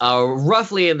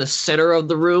 Roughly in the center of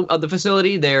the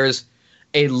facility, there's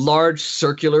a large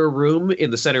circular room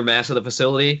in the center mass of the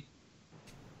facility,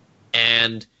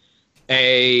 and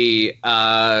a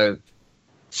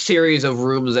series of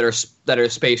rooms that are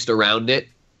spaced around it.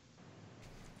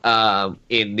 On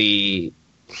the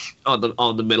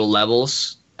middle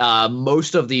levels,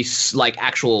 most of these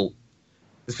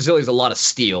this facility is a lot of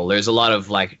steel. There's a lot of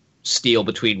steel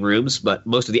between rooms, but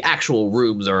most of the actual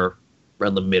rooms are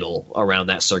around the middle, around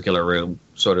that circular room,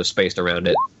 sort of spaced around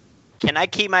it. Can I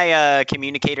keep my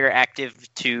communicator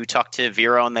active to talk to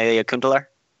Vera on the Kundalar?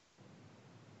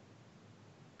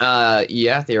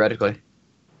 Yeah, theoretically.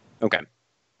 Okay.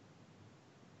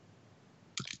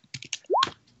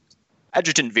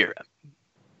 Adjutant Vera.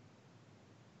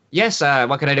 Yes.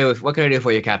 What can I do? What can I do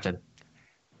for you, Captain?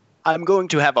 I'm going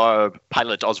to have our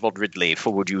pilot, Osvald Ridley,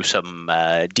 forward you some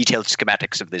detailed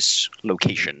schematics of this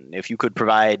location. If you could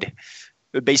provide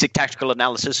a basic tactical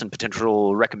analysis and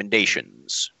potential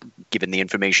recommendations, given the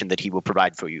information that he will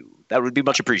provide for you, that would be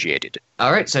much appreciated.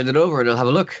 All right, send it over and I'll have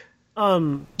a look.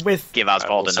 Give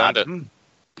Osvald a nod.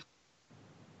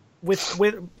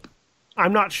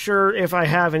 I'm not sure if I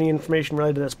have any information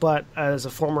related to this, but as a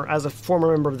former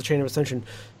member of the Chain of Ascension,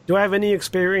 do I have any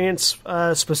experience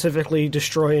specifically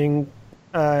destroying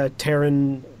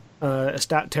Terran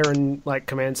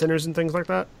command centers and things like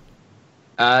that?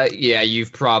 Yeah,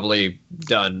 you've probably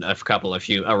done a couple of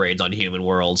raids on human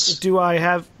worlds. Do I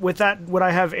have would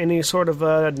I have any sort of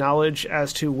knowledge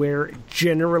as to where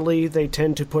generally they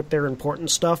tend to put their important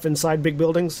stuff inside big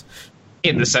buildings?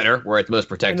 In the center, where it's most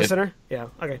protected. In the center? Yeah,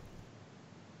 okay.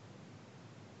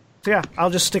 So yeah,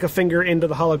 I'll just stick a finger into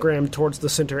the hologram towards the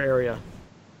center area.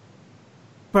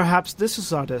 Perhaps this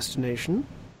is our destination.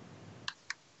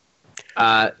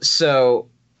 So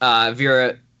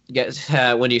Vera gets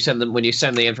when you send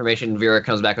the information, Vera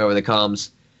comes back over the comms.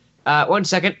 1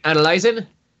 second, analyzing.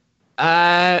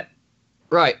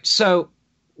 Right, so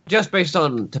just based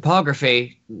on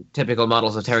topography, typical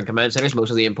models of Terran command centers, most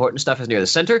of the important stuff is near the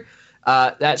center.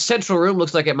 That central room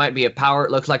looks like it might be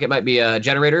a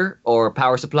generator or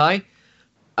power supply.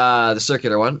 The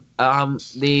circular one.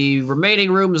 The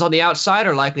remaining rooms on the outside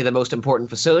are likely the most important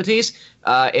facilities.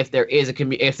 If there is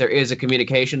a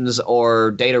communications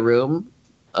or data room,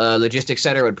 logistics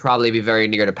center would probably be very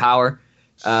near to power.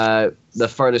 The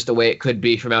furthest away it could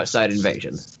be from outside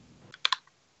invasion.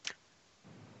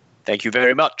 Thank you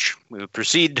very much. We will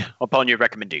proceed upon your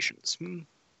recommendations.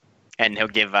 And he'll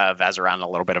give Vazeran a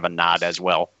little bit of a nod as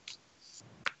well.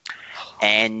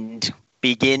 And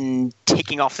begin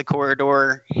taking off the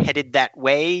corridor, headed that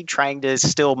way, trying to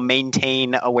still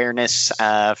maintain awareness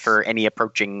for any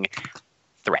approaching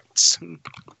threats.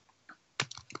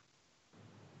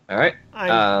 All right.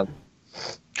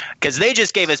 Because they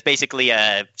just gave us basically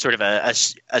a sort of a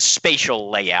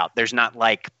spatial layout. There's not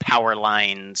like power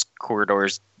lines,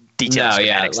 corridors, detailed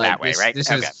schematics that way, right? This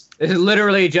is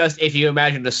literally just if you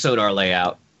imagine the sonar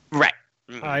layout. Right.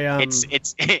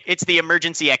 It's the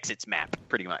emergency exits map,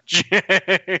 pretty much.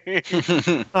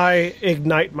 I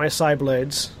ignite my psi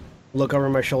blades, look over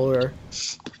my shoulder,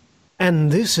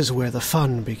 and this is where the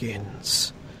fun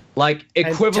begins.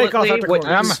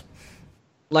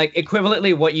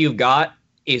 Equivalently, what you've got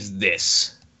is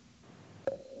this.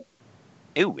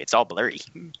 Ooh, it's all blurry.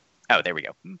 Oh, there we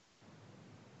go.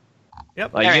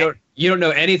 Yep. You don't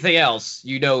know anything else.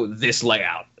 You know this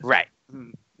layout. Right.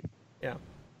 Yeah.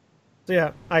 So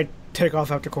yeah, I take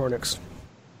off after Koranix.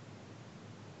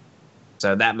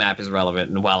 So that map is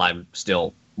relevant, and while I'm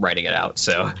still writing it out,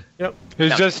 so yep.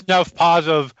 There's just enough pause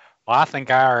of, well, I think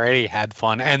I already had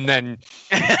fun, and then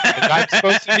I'm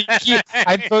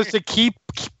supposed to keep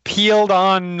peeled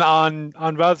on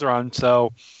Vazeran,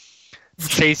 so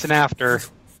chasing after.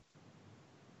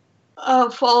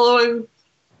 Following.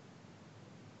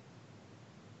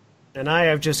 And I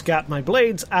have just got my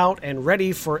blades out and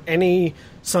ready for any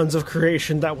sons of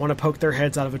creation that want to poke their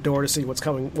heads out of a door to see what's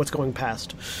going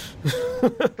past.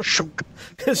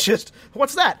 It's just,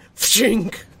 what's that?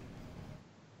 Shink.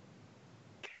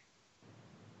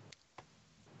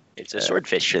 It's a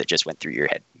swordfish that just went through your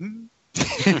head.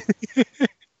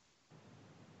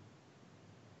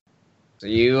 So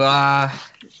you, all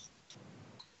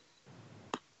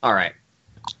right.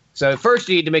 So first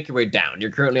you need to make your way down.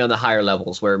 You're currently on the higher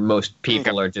levels where most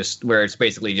people are just, where it's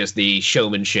basically just the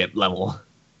showmanship level.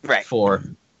 Right. For.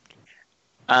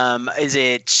 Is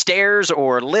it stairs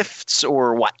or lifts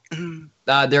or what?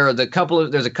 There's a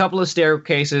couple of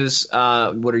staircases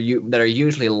that are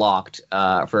usually locked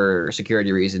for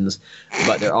security reasons,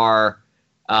 but there are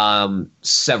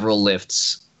several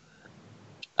lifts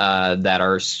that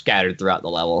are scattered throughout the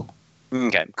level.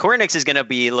 Okay. Koranix is going to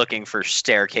be looking for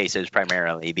staircases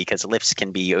primarily because lifts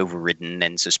can be overridden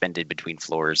and suspended between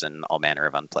floors and all manner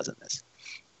of unpleasantness.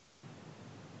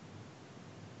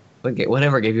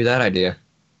 Whatever gave you that idea?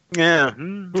 Yeah.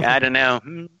 I don't know.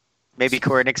 Maybe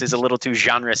Koranix is a little too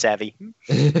genre savvy.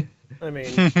 I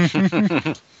mean,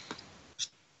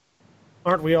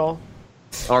 aren't we all?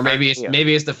 Or maybe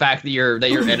it's the fact that your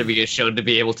enemy is shown to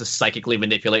be able to psychically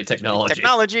manipulate technology.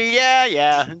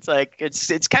 Yeah. It's like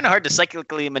it's kind of hard to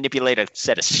psychically manipulate a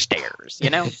set of stairs, you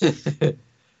know?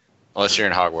 Unless you're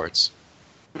in Hogwarts.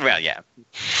 Well, yeah.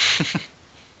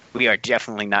 We are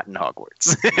definitely not in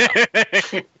Hogwarts.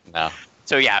 No.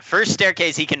 So yeah, first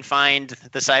staircase he can find.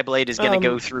 The Psyblade is going to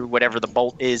go through whatever the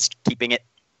bolt is, keeping it.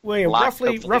 William, locked,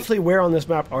 roughly where on this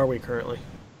map are we currently?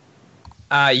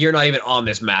 You're not even on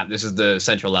this map. This is the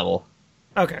central level.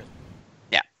 Okay.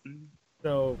 Yeah.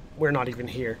 So we're not even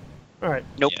here. All right.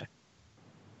 Nope. Yeah.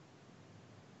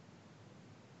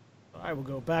 I will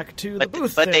go back to the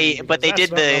booth. But then, they because did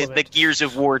that's not the relevant. Gears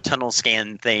of War tunnel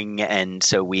scan thing, and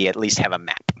so we at least have a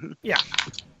map. Yeah.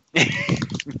 We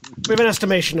have an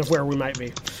estimation of where we might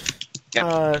be.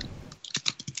 Yep.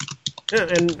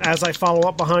 And as I follow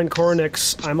up behind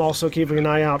Koranix, I'm also keeping an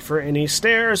eye out for any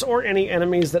stairs or any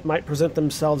enemies that might present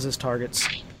themselves as targets.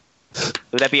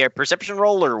 Would that be a perception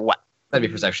roll or what? That'd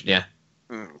be perception, yeah.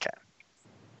 Okay.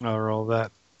 I'll roll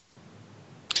that.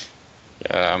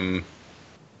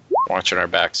 Watching our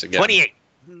backs again. 28.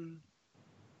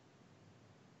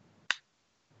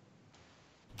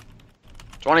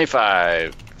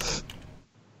 $25.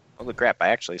 Holy crap! I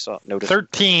actually saw noticed.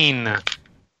 13.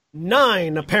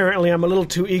 9. Apparently, I'm a little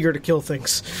too eager to kill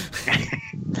things.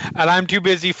 And I'm too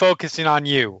busy focusing on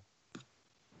you.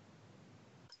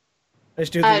 I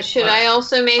just do Should I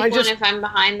also make I one just- if I'm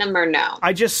behind them or no?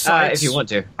 I just If you want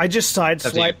to. I just Up to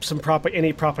you. sideswipe some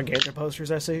any propaganda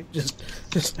posters I see, just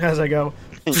as I go.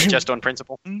 Just on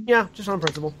principle. Yeah, just on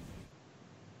principle.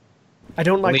 I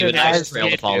don't like Leave their a nice design.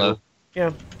 trail to follow.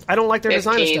 Yeah, I don't like their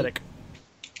design 15. aesthetic.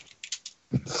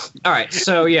 All right,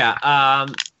 so yeah,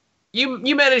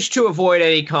 you managed to avoid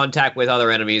any contact with other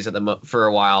enemies for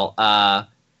a while,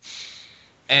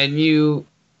 and you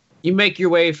make your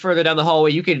way further down the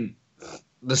hallway.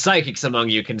 The psychics among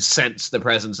you can sense the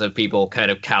presence of people kind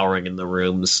of cowering in the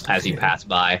rooms as you pass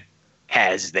by.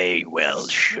 As they well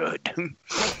should.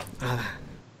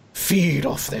 Feed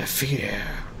off their fear.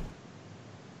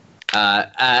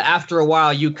 After a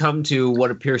while, you come to what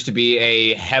appears to be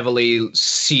a heavily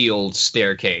sealed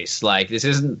staircase. Like this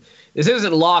isn't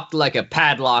locked like a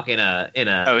padlock in a.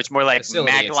 Oh, it's more like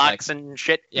facility. It's maglocks and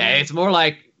shit. Yeah, it's more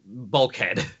like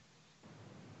bulkhead.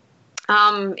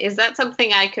 Is that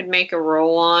something I could make a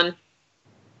roll on?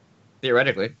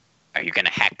 Theoretically. Are you gonna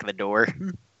hack the door?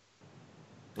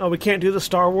 Oh, we can't do the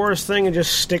Star Wars thing and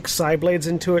just stick Psyblades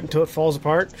into it until it falls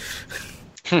apart?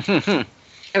 I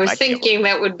was I'd thinking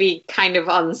that would be kind of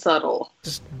unsubtle.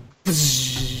 Well,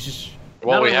 Not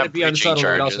we only have would it be breaching unsubtle,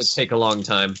 it would also charges. take a long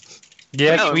time.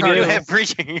 Yes, No, we do do. have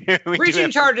breaching. We do Breaching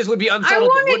have- charges would be unsubtle,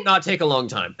 but would not take a long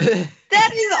time.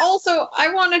 That is also,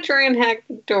 I want to try and hack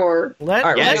the door. Let,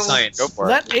 All right, Yes. roll science. Go for it.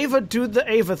 let Ava do the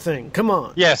Ava thing. Come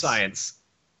on. Yes. Science.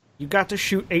 You got to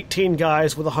shoot 18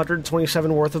 guys with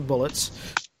 127 worth of bullets.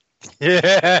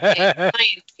 Yeah.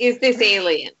 Science. Is this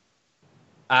alien?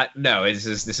 No, this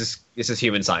is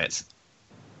human science.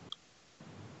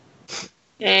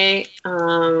 Okay.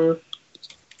 Oh,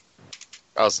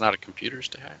 it's not a computer's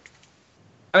to hack.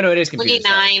 Oh no, it is computer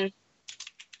science.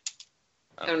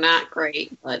 29. So not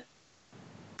great, but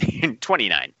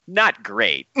 29. Not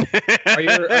great.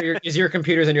 Is your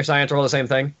computers and your science roll the same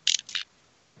thing?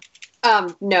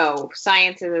 no.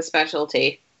 Science is a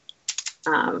specialty.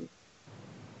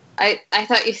 I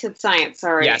thought you said science.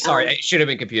 Sorry. Yeah, sorry. It should have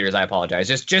been computers. I apologize.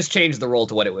 Just change the roll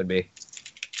to what it would be.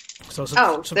 So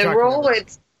the roll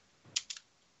is...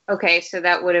 Okay, so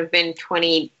that would have been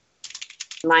 20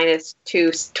 minus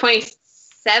 2...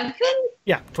 27?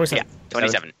 Yeah, 27. Yeah,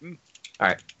 27. All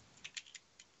right.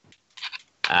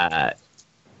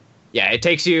 Yeah, it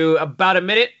takes you about a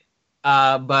minute,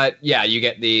 but yeah, you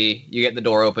get the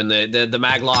door open. The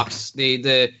mag locks.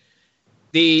 The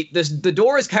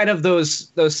door is kind of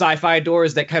those sci-fi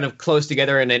doors that kind of close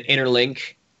together and then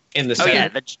interlink in the center. Oh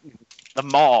yeah, the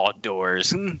mall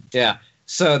doors. Yeah.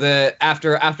 So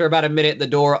after about a minute, the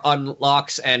door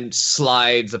unlocks and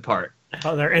slides apart.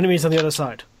 Oh, there are enemies on the other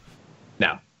side.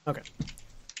 No. Okay.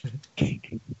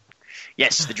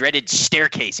 Yes, the dreaded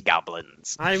staircase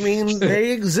goblins. I mean,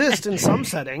 they exist in some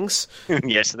settings.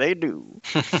 Yes, they do.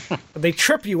 They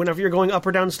trip you whenever you're going up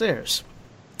or downstairs,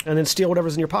 and then steal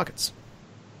whatever's in your pockets.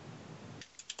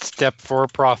 Step for a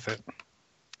profit.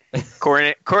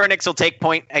 Koranix will take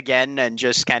point again and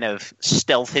just kind of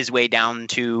stealth his way down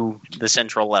to the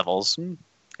central levels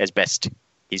as best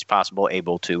he's possible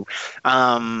able to.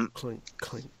 Clink,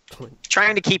 clink, clink.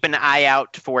 Trying to keep an eye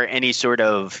out for any sort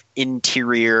of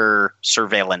interior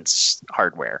surveillance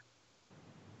hardware.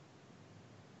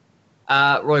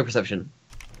 Roll your perception.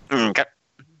 Okay.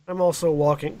 I'm also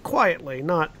walking quietly,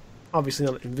 obviously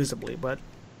not invisibly, but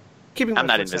keeping my I'm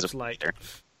not footsteps invisible light. either.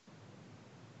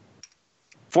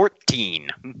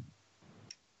 14.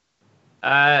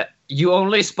 You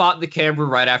only spot the camera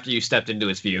right after you stepped into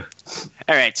its view.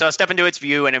 All right, so I'll step into its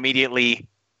view and immediately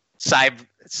Psi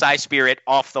Spirit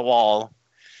off the wall.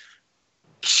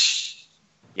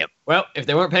 Yep. Well, if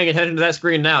they weren't paying attention to that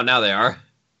screen now they are.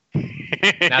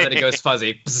 Now that it goes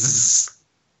fuzzy.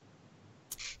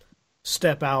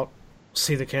 Step out,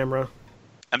 see the camera.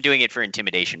 I'm doing it for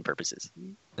intimidation purposes.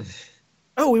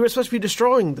 Oh, we were supposed to be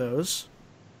destroying those.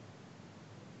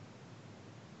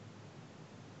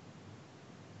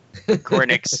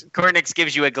 Koranix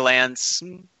gives you a glance,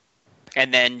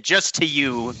 and then just to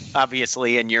you,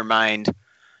 obviously, in your mind,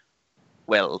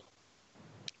 well,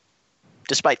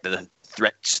 despite the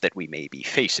threats that we may be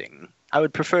facing, I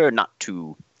would prefer not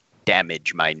to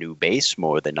damage my new base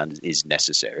more than is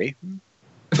necessary.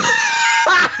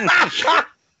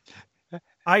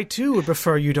 I too would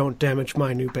prefer you don't damage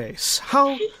my new base.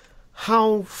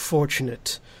 How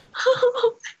fortunate.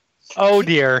 Oh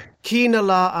dear.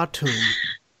 Kinala Atum.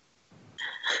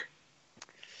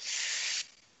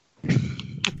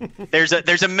 There's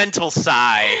a mental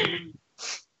sigh.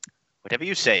 Whatever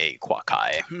you say,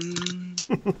 Kwakai.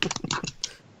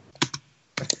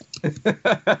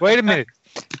 Wait a minute.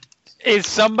 Is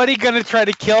somebody going to try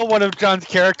to kill one of John's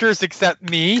characters except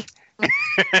me?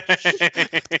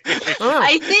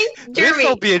 I think, Jeremy, This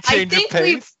will be a change of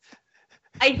pace.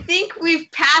 I think we've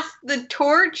passed the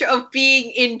torch of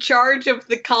being in charge of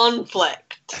the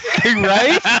conflict.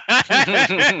 Right?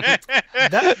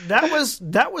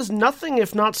 That was nothing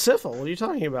if not civil. What are you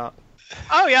talking about?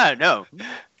 Oh yeah, no.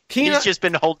 Kina, He's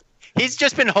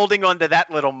just been holding on to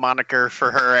that little moniker for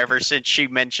her ever since she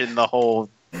mentioned the whole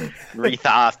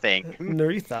Ritha thing.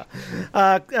 Naritha.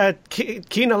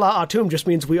 Kina la Atum just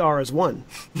means we are as one.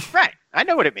 Right. I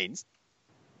know what it means.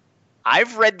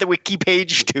 I've read the wiki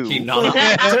page too. Kinala.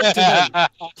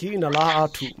 Kina la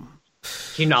Atum.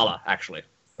 Kinala, actually.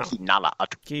 Kinala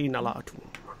Atum. Kina la Atum.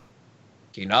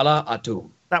 Kinala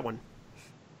Atum. That one.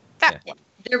 That one.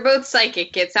 They're both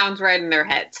psychic. It sounds right in their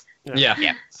heads.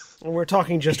 Yeah. And we're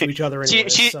talking just to each other anyway.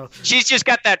 She's just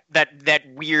got that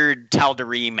weird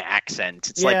Tal'Darim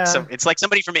accent. It's like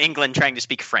somebody from England trying to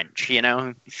speak French, you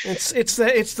know? It's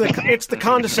the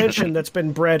condescension that's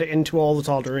been bred into all the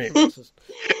Tal'Darim.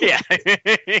 Yeah.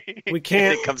 We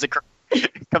can't. It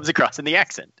comes across in the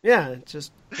accent. Yeah, it's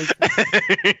just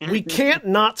we can't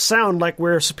not sound like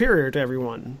we're superior to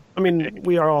everyone. I mean,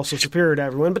 we are also superior to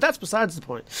everyone, but that's besides the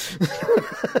point.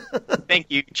 Thank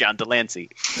you, John Delancey.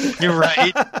 You're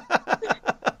right.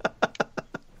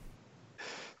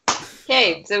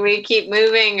 Okay, so we keep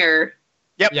moving, or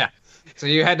Yep. Yeah. So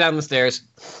you head down the stairs.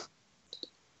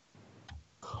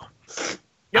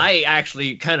 Yep. I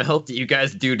actually kind of hope that you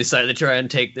guys do decide to try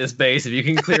and take this base if you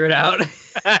can clear it out.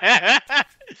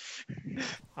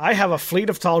 I have a fleet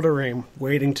of Tal'Darim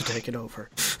waiting to take it over.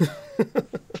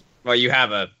 Well, you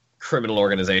have a criminal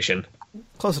organization.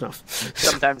 Close enough.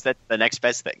 Sometimes that's the next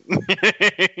best thing.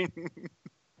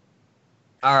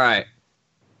 All right.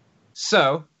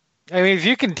 So, I mean, if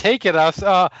you can take it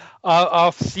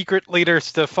off Secret Leader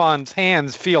Stefan's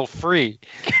hands, feel free.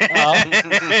 Why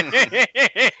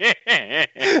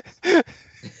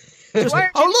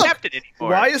aren't you captain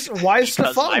anymore? Why is Because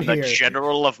Stefan I'm here? a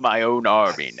general of my own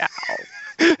army now.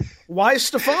 Why is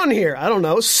Stefan here? I don't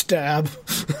know. Stab.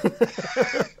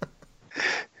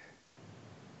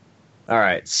 All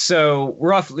right. So,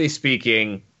 roughly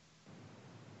speaking,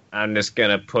 I'm just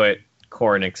gonna put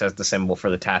Koranix as the symbol for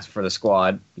the task for the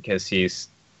squad because he's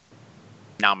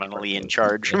Nominally in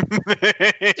charge.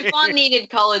 Stefan needed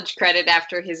college credit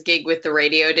after his gig with the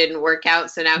radio didn't work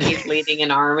out, so now he's leading an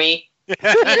army.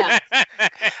 Yeah.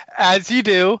 As you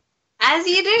do. As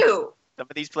you do. Some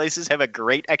of these places have a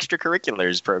great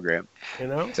extracurriculars program. You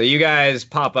know? So you guys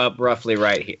pop up roughly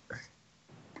right here.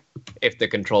 If the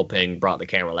control ping brought the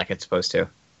camera like it's supposed to.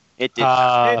 It did.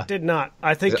 It did not.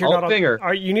 I think Is it you're not alt ping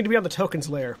or- you need to be on the tokens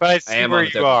layer. But I I see am where on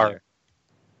the you are. there.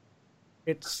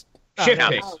 It's Shift yeah.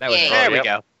 ping. That was Okay. it. there we Yep.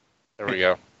 go. There we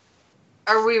go.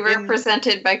 Are we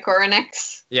represented by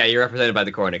Koranix? Yeah, you're represented by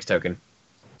the Koranix token.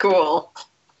 Cool.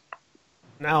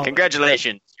 Now,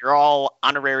 Congratulations. You're all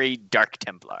honorary Dark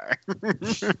Templar.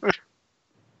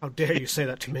 how dare you say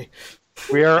that to me?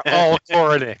 We are all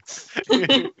Koranix.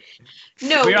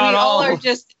 No, we are all all- are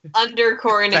just under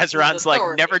Koranix. Vazeran's like,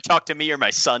 never talk to me or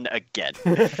my son again.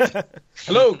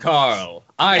 Hello, Carl.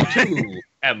 I too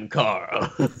am Carl.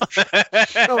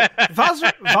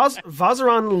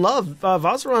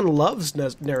 Vazeran loves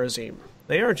Nerazim.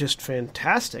 They are just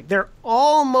fantastic. They're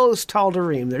almost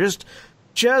Tal'Darim. They're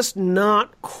just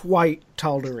not quite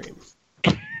Tal'Darim.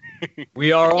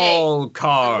 We are Okay. all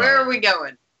Carl. Where are we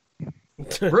going?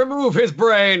 Remove his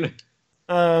brain.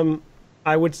 Vazeran's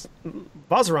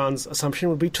assumption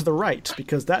would be to the right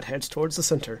because that heads towards the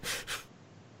center.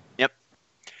 Yep.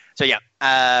 So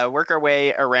yeah, work our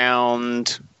way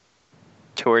around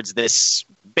towards this.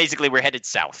 Basically, we're headed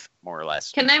south, more or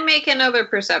less. Can I make another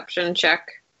perception check?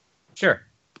 Sure.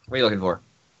 What are you looking for?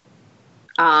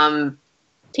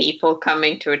 People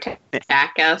coming to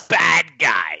attack us. Bad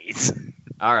guys.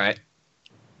 All right.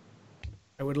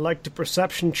 I would like to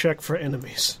perception check for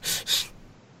enemies.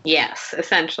 Yes,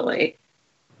 essentially.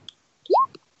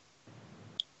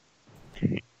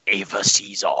 Ava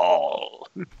sees all.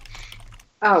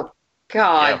 Oh, Yeah,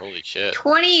 God. holy shit.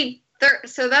 20,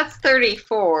 so that's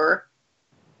 34.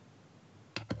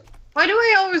 Why do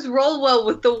I always roll well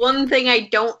with the one thing I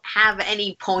don't have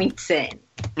any points in?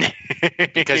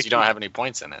 Because you don't have any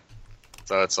points in it.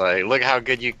 So it's like, look how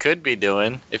good you could be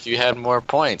doing if you had more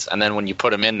points. And then when you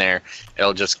put them in there,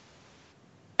 it'll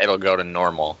go to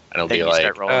normal. And it'll Then be you like,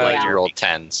 start rolling like like you your roll weak-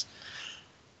 10s.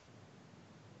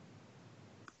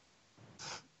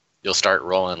 You'll start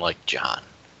rolling like John.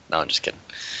 No, I'm just kidding.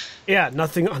 Yeah,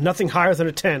 nothing higher than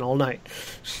a 10 all night.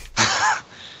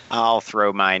 I'll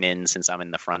throw mine in since I'm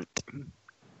in the front.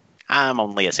 I'm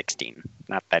only a 16.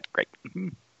 Not that great.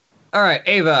 All right,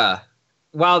 Ava.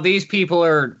 While these people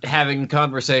are having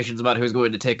conversations about who's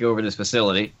going to take over this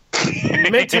facility,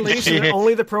 Mentally, so that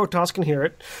only the Protoss can hear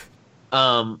it.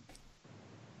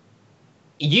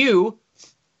 you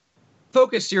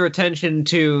focus your attention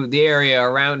to the area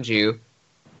around you,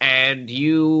 and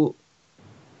you,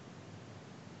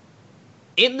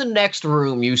 in the next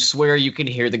room, you swear you can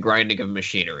hear the grinding of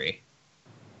machinery.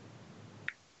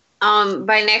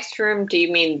 By next room, do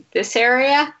you mean this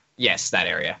area? Yes, that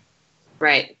area.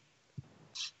 Right.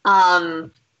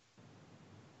 Ava's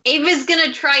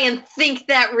gonna try and think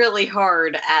that really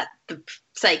hard at the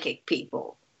psychic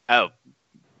people. Oh,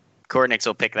 Koranix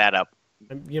will pick that up.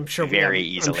 I'm sure Very I'm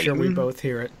easily. sure we both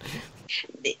hear it.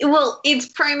 Well, it's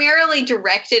primarily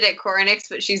directed at Koranix,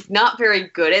 but she's not very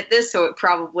good at this, so it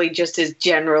probably just is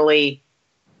generally,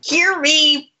 hear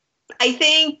me, I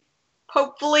think,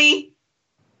 hopefully.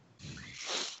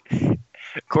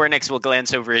 Koranix will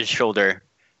glance over his shoulder.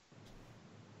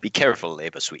 Be careful,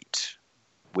 Ava Sweet.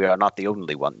 We are not the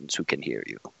only ones who can hear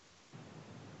you.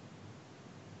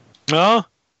 No?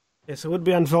 Yes, it would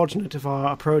be unfortunate if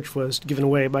our approach was given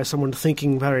away by someone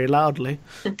thinking very loudly.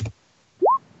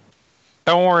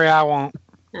 Don't worry, I won't.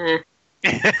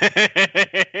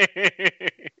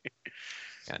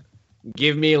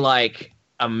 Give me like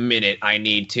a minute. I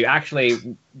need to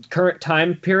actually current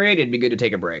time period. It'd be good to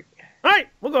take a break. All right,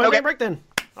 we'll go ahead and Okay. take a break then.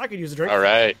 I could use a drink. All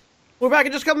right. We're back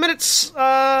in just a couple minutes.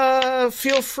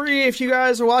 Feel free, if you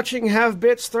guys are watching, have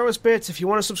bits, throw us bits. If you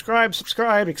want to subscribe,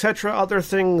 etc. Other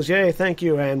things, yay, thank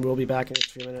you. And we'll be back in just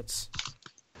a few minutes.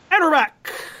 And we're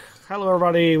back. Hello,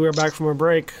 everybody. We're back from our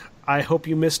break. I hope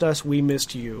you missed us. We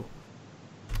missed you.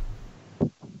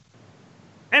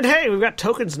 And hey, we've got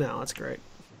tokens now. That's great.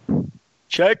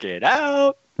 Check it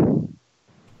out.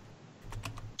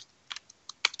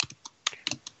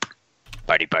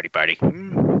 Party, party, party.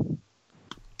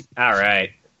 All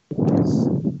right.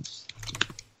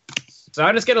 So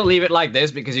I'm just going to leave it like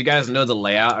this because you guys know the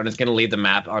layout. I'm just going to leave the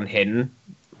map on hidden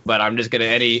But I'm just gonna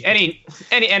any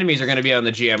enemies are gonna be on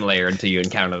the GM layer until you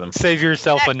encounter them. Save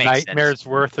yourself That a makes nightmare's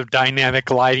worth of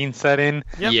dynamic lighting set in.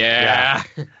 Yep. Yeah.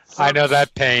 I know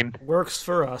that pain. Works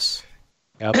for us.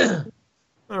 Yep.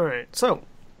 All right. So,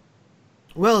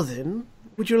 well then,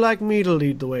 would you like me to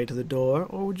lead the way to the door,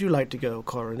 or would you like to go,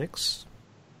 Koranix?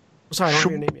 Sorry, I don't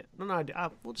have your name yet. No,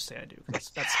 we'll just say I do.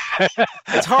 That's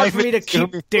it's hard for me to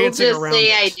keep We'll dancing just around say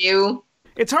it. I do.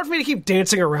 It's hard for me to keep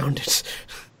dancing around it.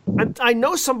 I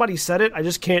know somebody said it. I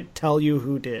just can't tell you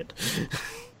who did.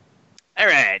 All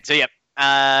right. So, yep.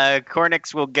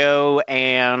 Koranix will go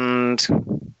and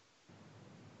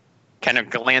kind of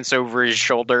glance over his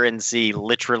shoulder and see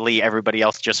literally everybody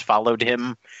else just followed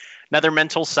him. Another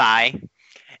mental sigh.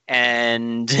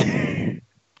 And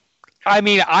I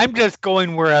mean, I'm just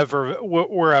going wherever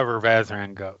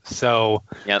Vazeran goes. So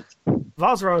yep.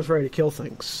 Vazeran's ready to kill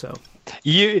things, so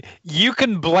you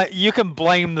can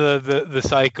blame the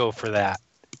psycho for that.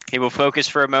 He will focus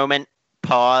for a moment,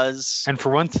 pause, And for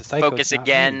once, the psycho's focus not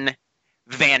again, me.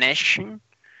 vanish,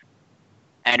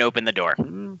 and open the door.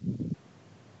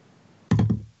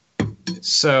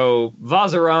 So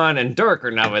Vazeran and Dirk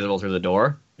are now visible through the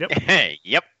door.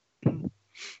 Yep.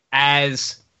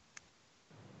 As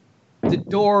the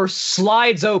door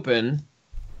slides open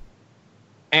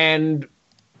and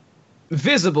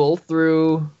visible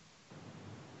through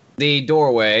the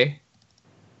doorway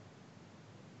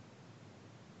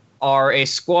are a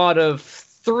squad of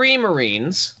 3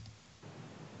 Marines,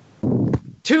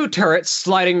 2 turrets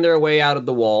sliding their way out of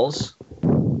the walls,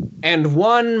 and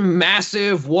 1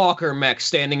 massive walker mech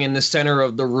standing in the center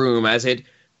of the room as it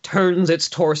turns its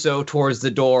torso towards the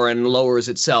door and lowers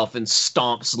itself and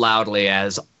stomps loudly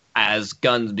as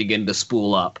guns begin to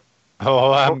spool up.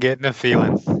 Oh, I'm getting a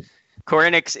feeling.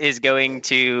 Koranix is going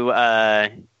to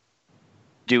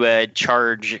do a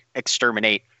charge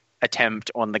exterminate attempt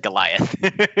on the Goliath.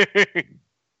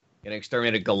 Gonna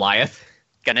exterminate a Goliath.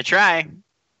 Gonna try.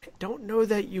 I don't know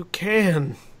that you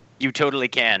can. You totally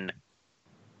can.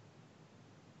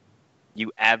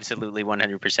 You absolutely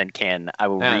 100% can. I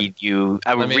will read you.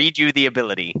 I will read you the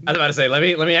ability. I was about to say, let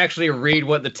me actually read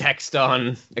what the text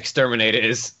on exterminate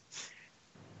is.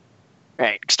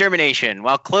 Right. Extermination.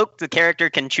 While cloaked, the character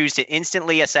can choose to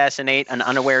instantly assassinate an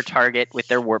unaware target with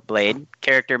their warp blade.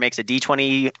 Character makes a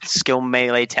d20 skill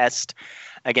melee test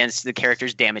against the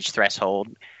character's damage threshold.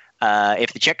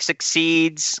 If the check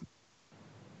succeeds,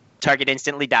 target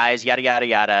instantly dies, yada, yada,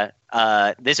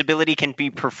 yada. This ability can be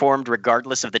performed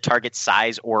regardless of the target's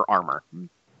size or armor.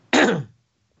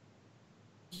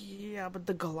 Yeah, but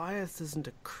the Goliath isn't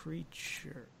a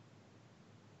creature.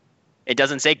 It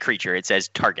doesn't say creature, it says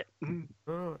target.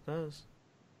 Oh, it does.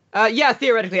 Yeah,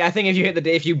 theoretically, I think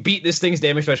if you beat this thing's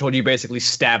damage threshold, you basically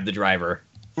stab the driver.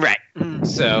 Right.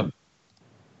 So,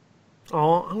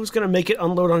 Oh, I was gonna make it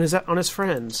unload on his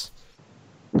friends.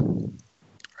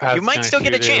 You might still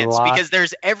get a chance because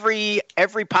there's every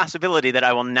possibility that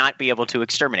I will not be able to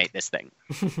exterminate this thing.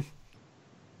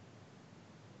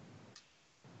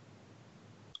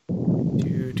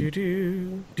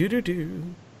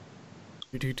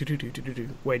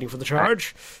 Waiting for the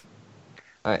charge.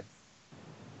 all right.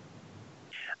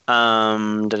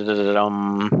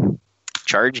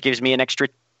 Charge gives me an extra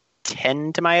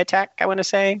 10 to my attack, I want to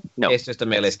say. No. It's just a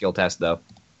melee skill test, though.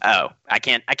 Oh, I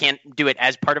can't do it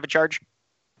as part of a charge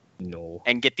No.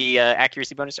 and get the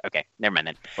accuracy bonus? Okay, never mind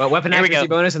then. Well, weapon Here we accuracy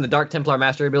go. bonus and the Dark Templar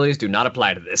mastery abilities do not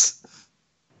apply to this.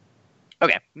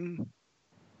 Okay.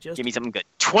 Just Give me something good.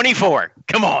 24.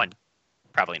 Come on.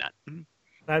 Probably not.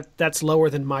 that's lower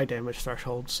than my damage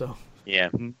threshold, so Yeah.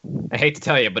 I hate to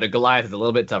tell you, but a Goliath is a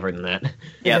little bit tougher than that.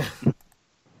 Yep.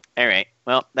 All right.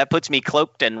 Well, that puts me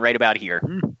cloaked and right about here.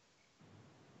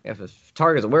 If the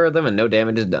target's aware of them and no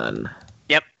damage is done.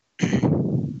 Yep.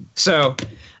 So,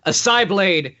 a side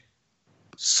blade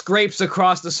scrapes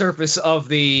across the surface of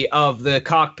the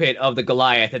cockpit of the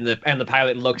Goliath, and the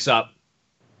pilot looks up.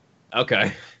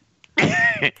 Okay.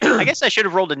 I guess I should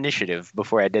have rolled initiative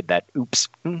before I did that. Oops.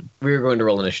 We're going to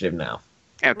roll initiative now.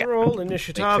 Okay. roll Make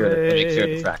initiative. sure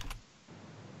to track.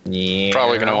 Yeah.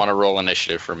 Probably going to want to roll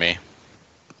initiative for me.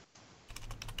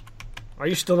 Are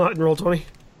you still not in roll 20?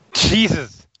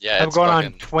 Jesus. Yeah, I'm it's going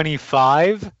fucking- on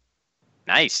 25.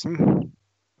 Nice.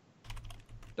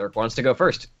 Dirk wants to go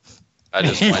first. I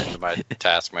just went into my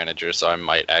task manager, so I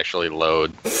might actually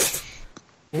load.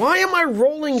 Why am I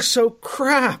rolling so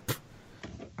crap?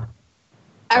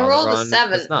 I rolled a Vazeran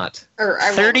 7. does not. Or I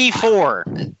rolled a 34.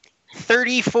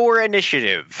 34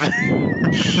 initiative. I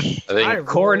think. I rolled,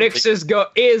 Koranix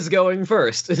is going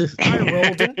first. I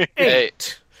rolled an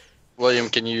 8. William,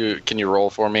 can you roll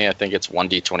for me? I think it's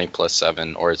 1d20 plus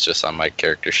 7, or it's just on my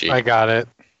character sheet. I got it.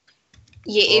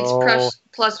 Yeah, it's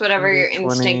plus whatever your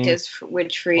instinct is,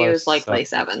 which for you is likely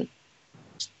 7.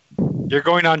 You're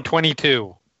going on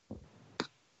 22.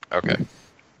 Okay.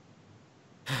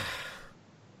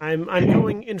 I'm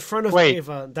going in front of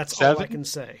Ava. That's 7? all I can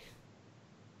say.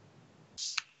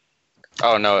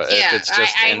 Oh no! If it's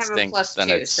just I instinct, have a plus then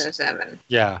 2, it's so 7.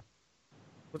 Yeah.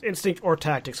 With instinct or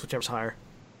tactics, whichever's higher.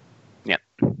 Yep.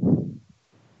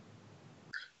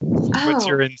 What's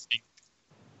your instinct?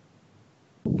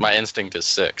 my instinct is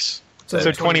 6.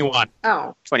 So 21.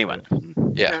 Oh.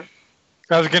 21. Yeah. Okay.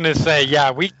 I was going to say,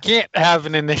 yeah, we can't have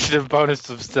an initiative bonus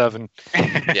of 7.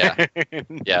 Yeah.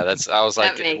 Yeah, that's. I was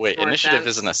That like, makes wait, more initiative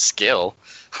sense. isn't a skill.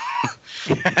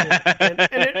 And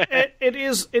it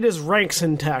is ranks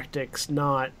in tactics,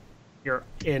 not your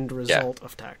end result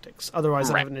of tactics.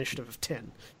 Otherwise, I have an initiative of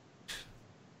 10.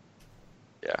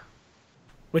 Yeah.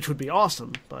 Which would be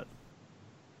awesome, but...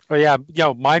 Oh, yeah,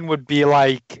 mine would be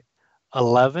like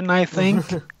 11, I think.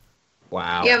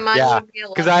 Wow. Yeah, mine Yeah, would be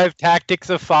 11. because I have tactics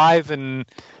of 5 and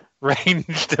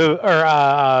ranged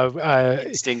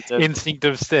instinct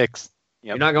of 6.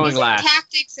 You're not going Is it last.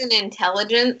 tactics and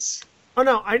intelligence? Oh,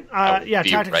 no, I will be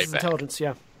tactics right is back. intelligence,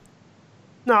 yeah.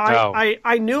 No, Oh.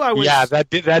 I knew I was... Yeah,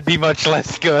 that'd be much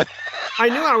less good. I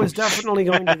knew I was definitely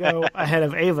going to go ahead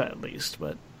of Ava, at least,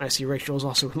 but I see Rachel is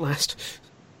also in last.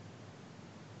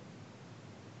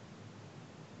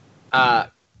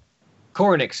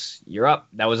 Koranix, you're up.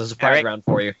 That was a surprise All right. round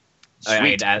for you. I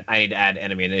need Sweet. to add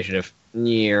enemy initiative.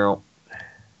 Yeah.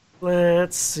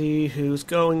 Let's see who's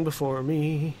going before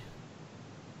me.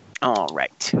 All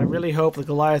right. I really hope the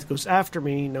Goliath goes after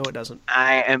me. No, it doesn't.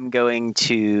 I am going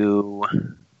to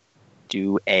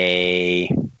do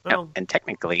a... Well, and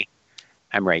technically,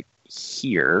 I'm right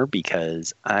here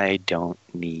because I don't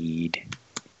need...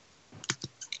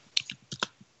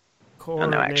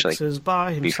 Koranix no, actually, is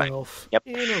by be fine. himself Yep.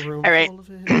 in a room All right. full of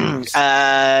enemies.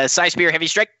 Side Spear, Heavy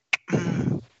Strike.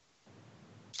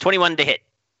 21 to hit.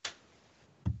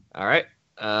 All right.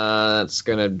 That's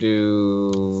gonna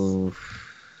do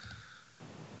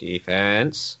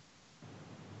defense.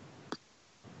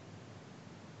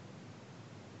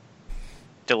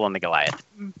 Still on the Goliath.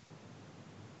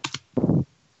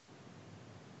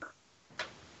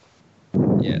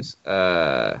 Yes.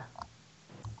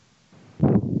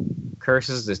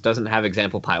 Curses. This doesn't have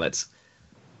example pilots.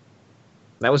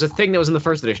 That was a thing that was in the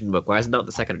first edition book. Why is it not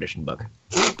the second edition book?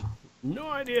 No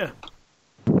idea.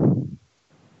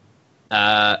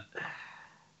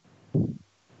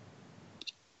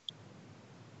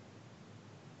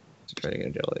 Training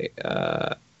agility.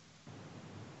 Oh,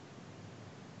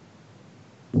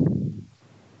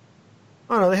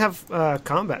 no, they have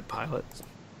combat pilots.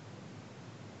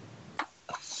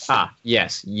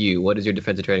 Yes, you. What is your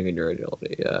defensive training and your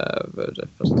agility?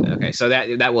 Okay, so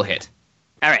that will hit.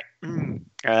 All right.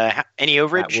 Any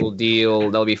overage?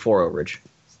 That'll be 4 overage.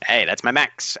 Hey, that's my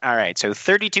max. All right, so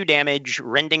 32 damage,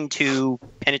 rending 2,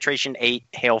 penetration 8,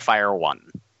 hailfire 1.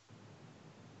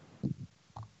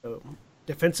 So,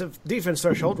 defense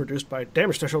threshold reduced by...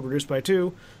 Damage threshold reduced by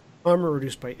 2. Armor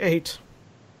reduced by 8.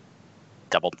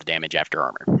 Doubled the damage after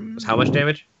armor. So how much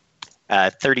damage?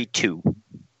 32.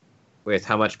 With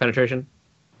how much penetration?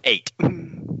 8.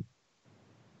 And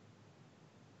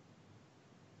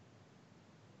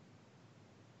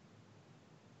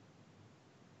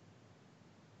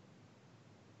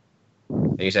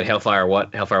you said Hellfire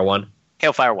what? Hellfire 1?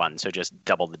 Hailfire 1, so just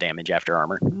double the damage after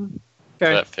armor.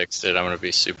 Okay. That fixed it. I'm gonna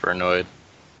be super annoyed.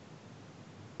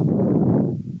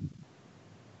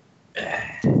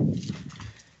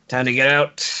 Time to get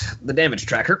out the damage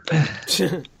tracker.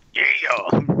 Yeah.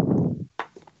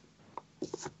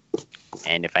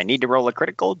 And if I need to roll a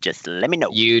critical, just let me know.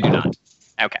 You do not.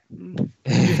 Okay. You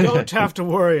don't have to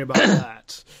worry about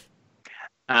that.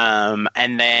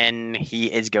 And then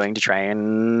he is going to try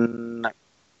and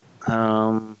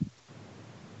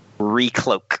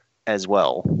recloak as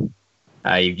well.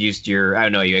 You used your... I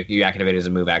don't know, you activated as a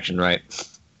move action, right?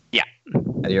 Yeah.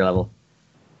 At your level.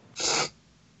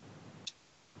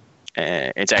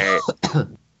 It's a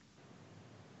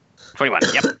 21.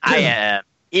 Yep. I am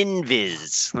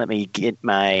invis. Let me get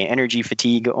my energy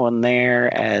fatigue on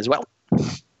there as well.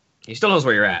 He still knows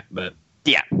where you're at, but...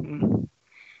 Yeah.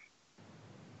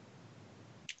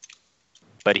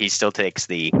 But he still takes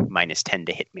the minus 10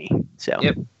 to hit me. So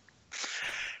Yep.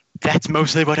 That's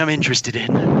mostly what I'm interested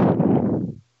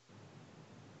in.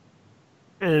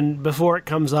 And before it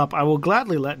comes up, I will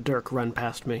gladly let Dirk run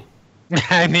past me.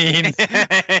 I mean,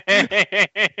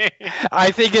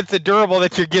 I think it's adorable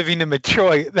that you're giving him a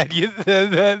choice. That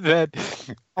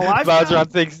Vazeran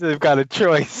thinks they've got a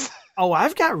choice. Oh,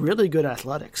 I've got really good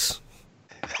athletics.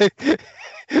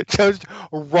 just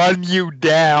run you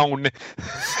down.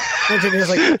 Imagine it's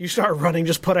like you start running,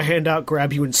 just put a hand out,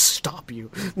 grab you, and stop you.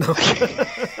 No. All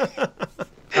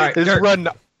right, Just Dirk. run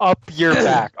up your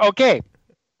back. Okay.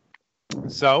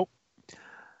 So,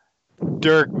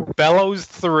 Dirk bellows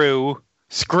through,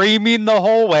 screaming the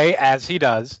whole way, as he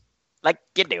does. Like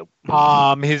you do.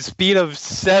 His speed of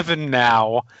 7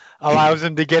 now allows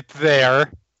him to get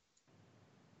there.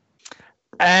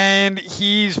 And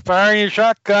he's firing a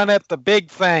shotgun at the big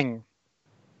thing.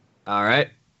 All right.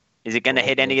 Is it going to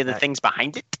hit any of the things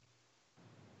behind it?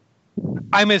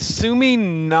 I'm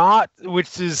assuming not,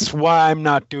 which is why I'm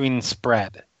not doing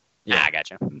spread. Yeah, I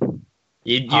gotcha.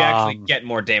 You actually get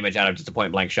more damage out of just a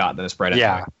point blank shot than a spread.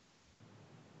 Yeah. Anyway.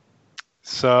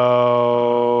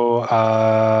 So,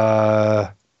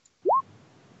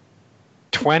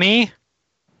 20?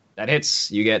 That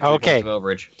hits. You get 3 Okay. points of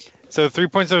overage. So 3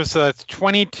 points of, so that's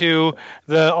 22.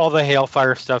 All the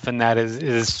hailfire stuff in that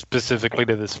is specifically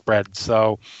to the spread.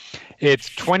 So it's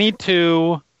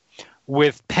 22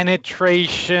 with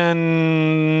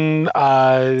penetration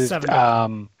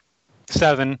 7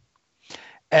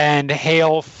 and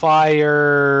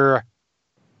hailfire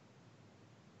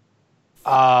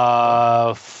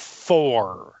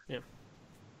 4. Yeah.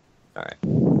 All right.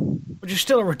 Which is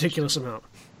still a ridiculous amount.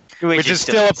 Which is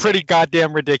still a pretty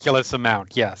goddamn ridiculous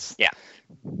amount, yes. Yeah.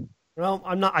 Well,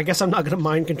 I guess I'm not going to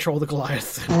mind control the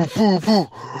Goliath.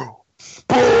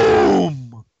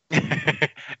 Boom!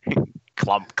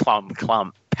 Clump, clump,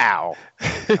 clump, pow.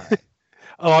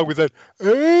 Along with that in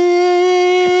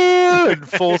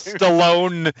full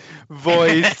Stallone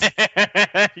voice.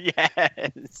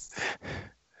 Yes.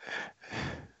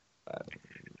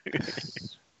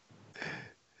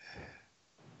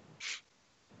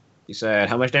 You said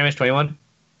how much damage? 21?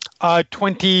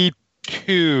 22.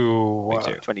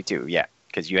 22, yeah.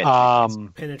 Because you had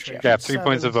Penetration. Yeah, 3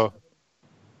 points of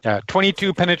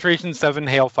 22 penetration, 7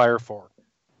 hailfire, 4.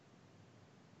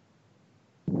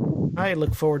 I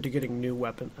look forward to getting a new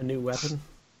weapon. Because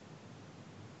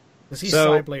these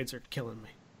So- side blades are killing me.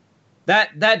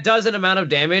 That does an amount of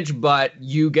damage, but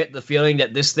you get the feeling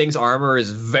that this thing's armor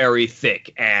is very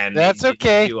thick, and That's it didn't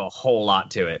okay. do a whole lot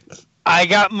to it. I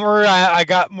got more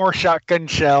shotgun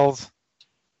shells.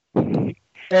 In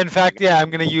fact, yeah, I'm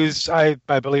going to use, I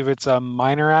believe it's a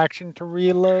minor action to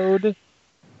reload,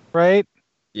 right?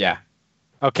 Yeah.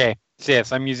 Okay, so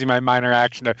yes, I'm using my minor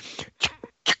action to...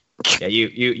 Yeah,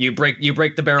 you break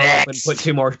the barrel open,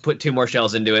 put two more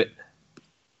shells into it.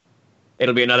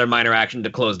 It'll be another minor action to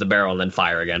close the barrel and then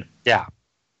fire again. Yeah,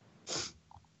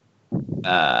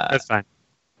 that's fine.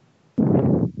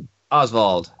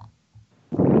 Osvald.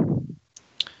 You're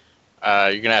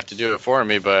gonna have to do it for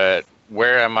me, but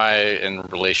where am I in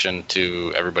relation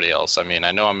to everybody else? I mean,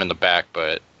 I know I'm in the back,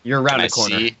 but You're around can I the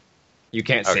corner. see? You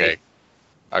can't Okay. see.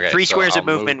 Okay. 3 so squares I'll of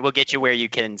movement will get you where you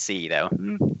can see, though.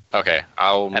 Okay,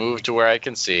 I'll move to where I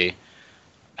can see,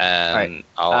 and Right.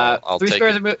 I'll three take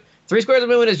squares it. of 3 squares of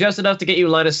movement is just enough to get you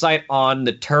line of sight on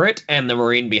the turret and the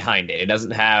marine behind it. It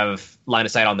doesn't have line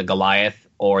of sight on the Goliath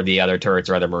or the other turrets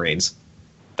or other marines.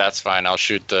 That's fine. I'll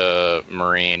shoot the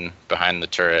marine behind the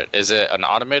turret. Is it an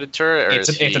automated turret, or It's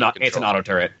is he an controlled? auto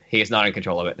turret. He is not in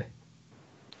control of it.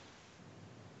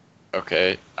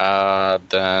 Okay.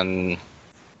 Then.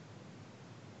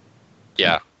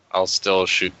 Yeah, I'll still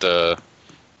shoot the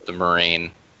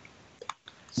marine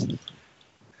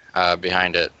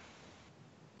behind it.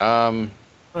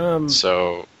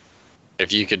 So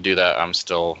if you could do that, I'm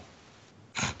still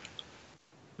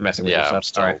Messing with I'm yourself.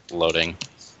 still All right. loading.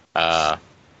 Out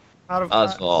of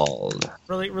Osvald.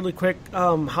 really quick,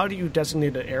 how do you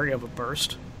designate an area of a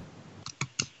burst?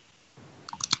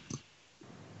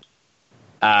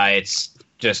 It's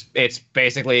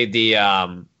basically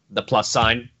the plus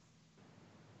sign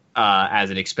as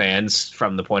it expands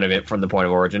from the point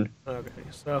of origin. Okay,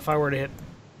 so if I were to hit,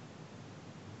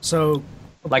 so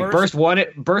Like burst one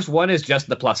is just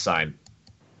the plus sign.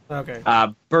 Okay.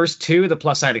 Burst 2, the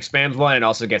plus sign expands 1 and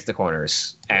also gets the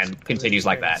corners and continues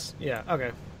like that. Yeah.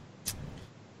 Okay.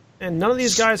 And none of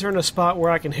these guys are in a spot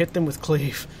where I can hit them with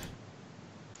cleave.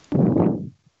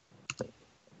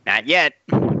 Not yet.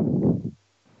 All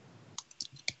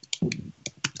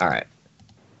right.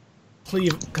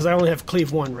 Cleave, because I only have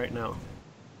cleave 1 right now.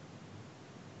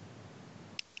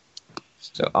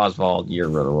 So Osvald, you're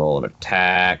going to roll an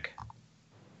attack.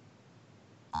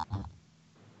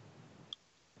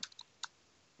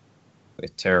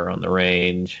 With terror on the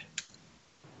range.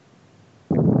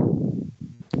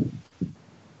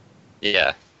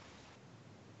 Yeah.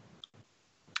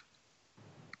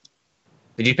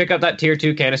 Did you pick up that tier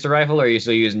 2 canister rifle, or are you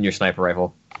still using your sniper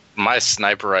rifle? My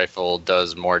sniper rifle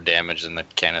does more damage than the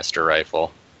canister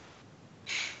rifle.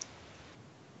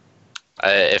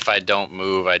 If I don't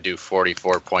move, I do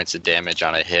 44 points of damage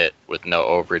on a hit with no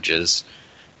overages.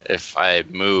 If I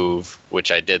move,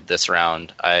 which I did this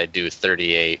round, I do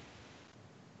 38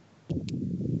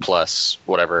 plus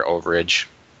whatever overage.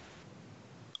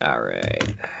 All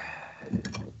right.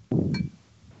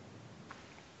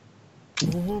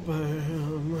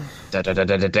 Bam.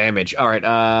 Damage. All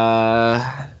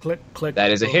right. Click.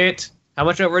 That is a hit. How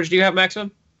much overage do you have,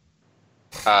 maximum?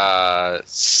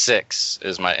 6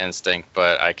 is my instinct,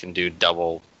 but I can do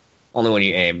double. Only when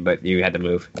you aim, but you had to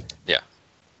move. Yeah.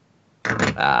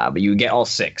 But you get all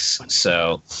 6,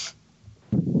 so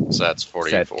that's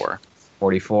 44.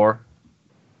 44.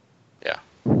 Yeah.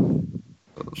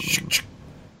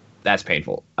 That's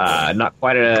painful. Not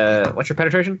quite a. What's your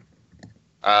penetration?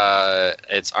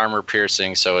 It's armor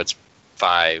piercing, so it's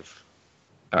 5.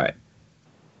 All right.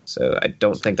 So I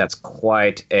don't think that's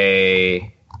quite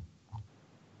a.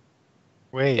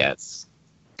 Wait. Yes.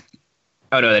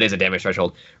 Oh no, that is a damage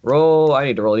threshold. Roll. I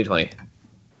need to roll a d20.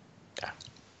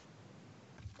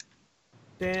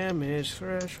 Damage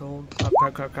threshold.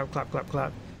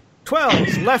 Clap.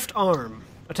 12. Left arm.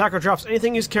 Attacker drops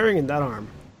anything he's carrying in that arm.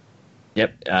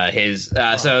 Yep.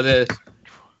 So the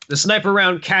sniper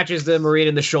round catches the Marine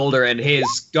in the shoulder, and his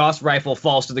Gauss rifle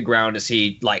falls to the ground as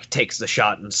he takes the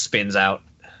shot and spins out.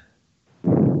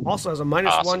 Also has a -1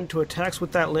 Awesome. to attacks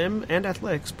with that limb and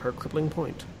athletics per crippling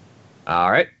point.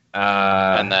 All right.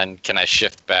 And then can I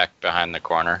shift back behind the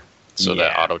corner so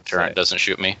that Yeah, auto turret right. doesn't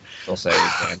shoot me? We'll say you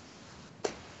can.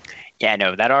 Yeah,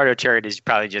 no, that auto turret is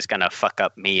probably just gonna fuck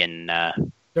up me and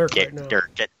Dirk get right now.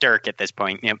 Dirk at this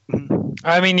point. Yep.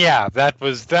 I mean, yeah, that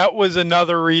was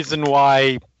another reason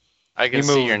why I he can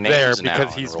see your moved there, names now.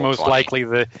 because in he's roll most 20. likely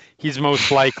the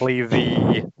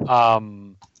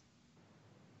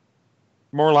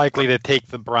more likely to take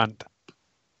the brunt.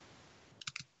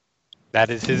 That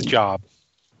is his job.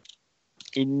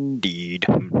 Indeed.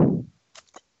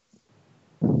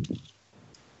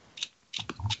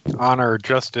 Honor,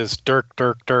 justice, Dirk.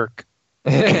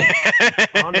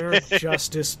 Honor,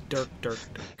 justice, Dirk.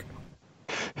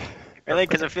 Really?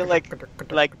 Because I feel like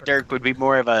Dirk would be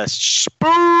more of a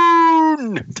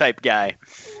spoon type guy.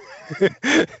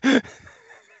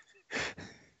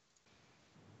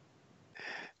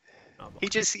 He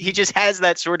just has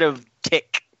that sort of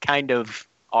tick kind of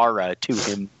aura to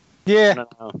him. I Yeah,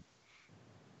 don't know.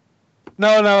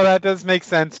 no, that does make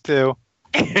sense too.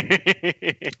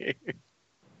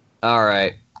 All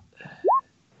right.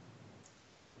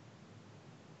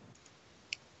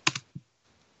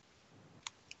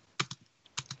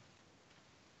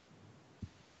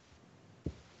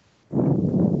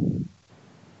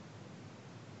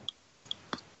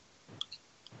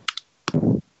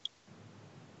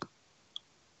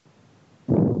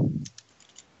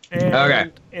 And Okay.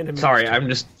 enemy. Sorry, I'm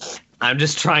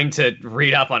just trying to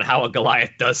read up on how a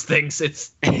Goliath does things.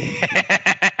 It's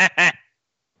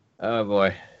oh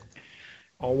boy.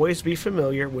 Always be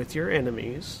familiar with your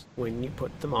enemies when you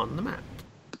put them on the map.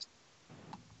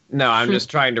 No, I'm just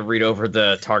trying to read over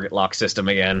the target lock system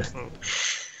again.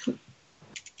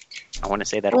 I want to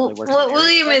say that Well, only works. what with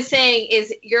William is saying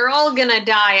is, you're all gonna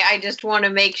die. I just want to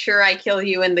make sure I kill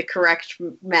you in the correct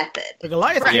method. The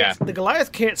Goliath, Yeah. the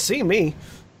Goliath can't see me.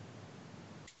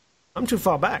 I'm too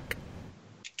far back.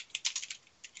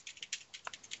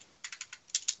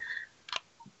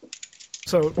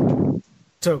 So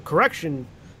correction,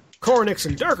 Koranix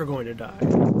and Dirk are going to die.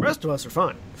 The rest of us are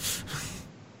fine.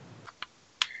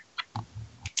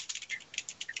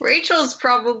 Rachel's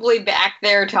probably back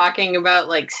there talking about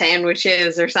like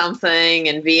sandwiches or something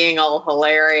and being all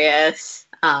hilarious.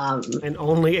 And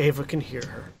only Ava can hear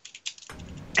her.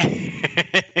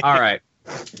 All right.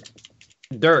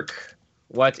 Dirk,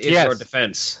 what is Yes. your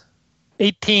defense?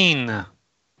 18. All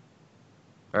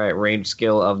right, range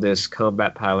skill of this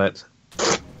combat pilot.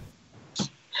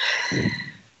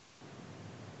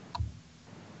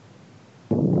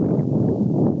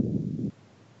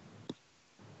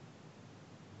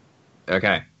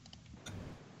 Okay.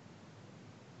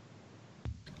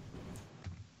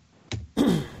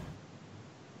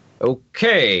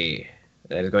 Okay.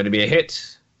 That is going to be a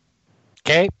hit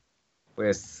Okay.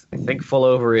 with, I think, full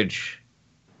overage.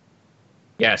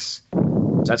 Yes.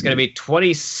 So that's going to be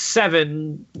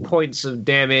 27 points of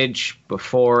damage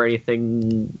before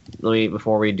anything.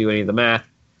 Before we do any of the math.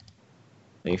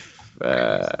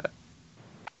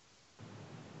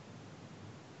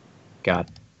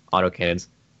 God, autocannons.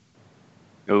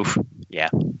 Oof. Yeah.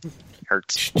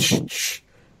 Hurts.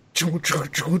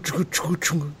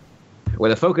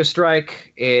 With a focus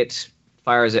strike, it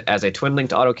fires it as a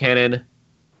twin-linked autocannon.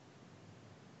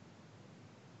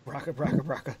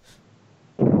 Braka.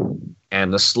 And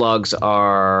And the slugs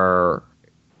are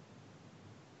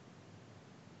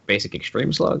basic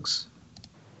extreme slugs,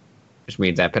 which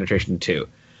means that penetration 2.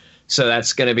 So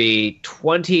that's going to be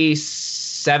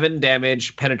 27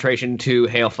 damage, penetration 2,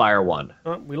 hailfire 1.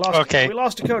 We lost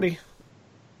to Koty.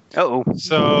 Oh.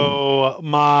 So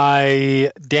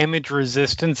my damage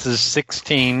resistance is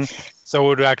 16, so it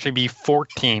would actually be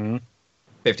 14.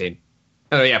 15.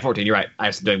 Oh, yeah, 14. You're right. I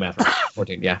was doing math right.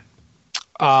 14, yeah.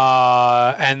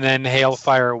 And then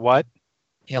hailfire what?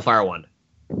 Hailfire 1.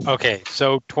 Okay,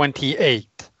 so 28.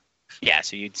 Yeah,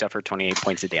 so you'd suffer 28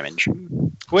 points of damage.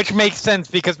 Which makes sense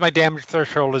because my damage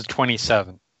threshold is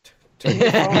 27.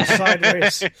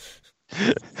 Sideways.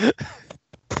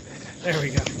 There we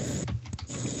go.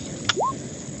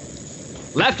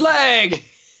 Left leg!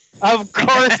 Of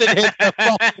course it hit the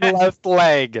fucking left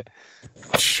leg.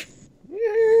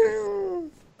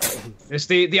 It's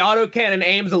the autocannon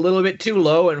aims a little bit too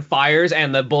low and fires,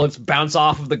 and the bullets bounce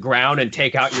off of the ground and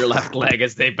take out your left leg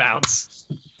as they bounce.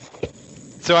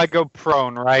 So I go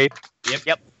prone, right?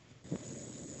 Yep.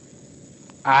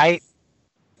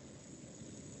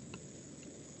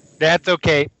 That's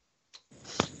okay.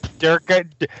 Dirk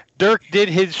did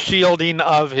his shielding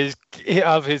of his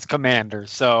commander,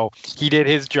 so he did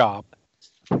his job.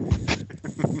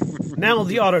 Now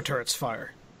the auto turrets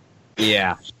fire.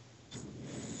 Yeah.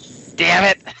 Damn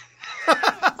it!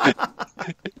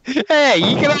 Hey,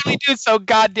 you can only do so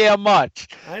goddamn much.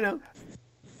 I know.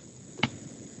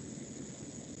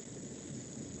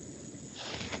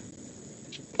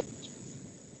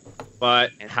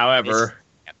 But, however,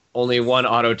 only one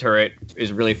auto turret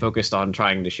is really focused on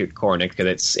trying to shoot Koranix because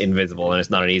it's invisible and it's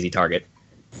not an easy target.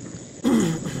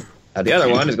 The other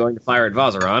one is going to fire at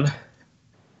Vazeran.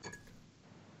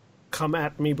 Come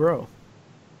at me, bro.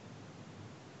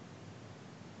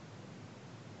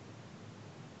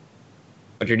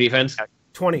 What's your defense?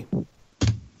 20.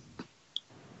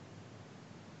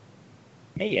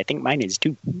 Hey, I think mine is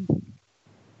 2.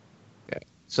 Okay.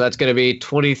 So that's going to be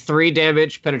 23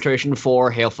 damage, penetration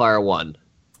 4, hailfire 1.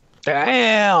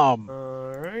 Damn!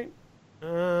 Alright.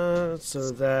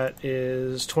 So that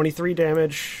is 23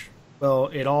 damage. Well,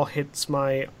 it all hits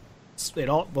my...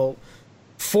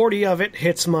 40 of it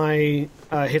hits my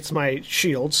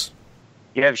shields.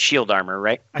 You have shield armor,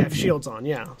 right? I have shields on,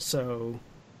 yeah. So...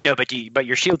 No, but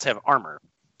your shields have armor.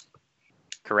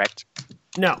 Correct?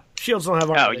 No, shields don't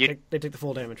have armor. Oh, They take the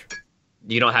full damage.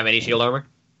 You don't have any shield armor?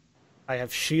 I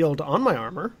have shield on my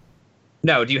armor.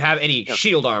 No, do you have any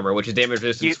shield armor, which is damage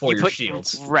resistance for your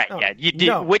shields? Right, Oh, yeah. You did.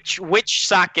 no. Which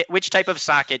type of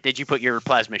socket did you put your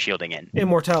plasma shielding in?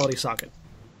 Immortality socket.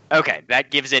 Okay,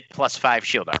 that gives it +5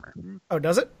 shield armor. Oh,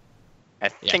 does it? I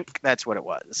think that's what it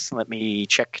was. Let me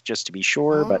check just to be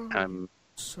sure, but I'm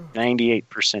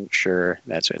 98% sure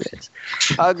that's what it is.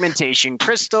 Augmentation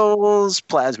crystals,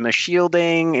 plasma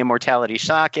shielding, immortality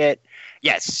socket.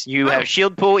 Yes, you have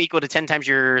shield pool equal to 10 times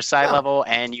your psi level,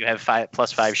 and you have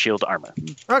 +5 shield armor.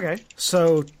 Okay,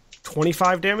 so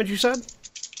 25 damage, you said?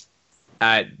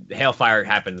 Hailfire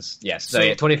happens, yes. So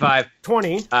yeah, 25.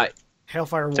 20.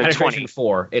 Hailfire 1. Penetration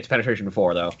 4. It's penetration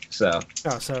 4, though. So.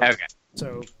 Oh, so Okay.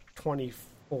 So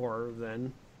 24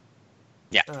 then.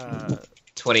 Yeah.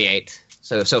 28.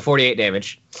 So 48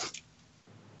 damage to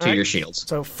Alright. your shields.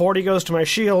 So 40 goes to my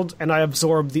shield, and I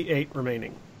absorb the 8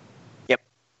 remaining. Yep.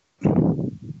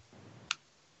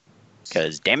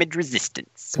 Because damage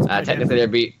resistance. Technically,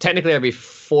 there'd be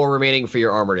 4 remaining for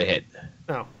your armor to hit.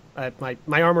 Oh,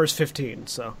 my armor is 15,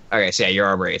 so... Okay, so yeah, your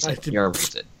armor is I it. did- Your armor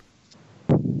is it.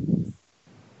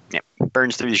 Yep.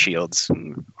 Burns through the shields.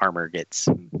 Armor gets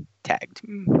tagged.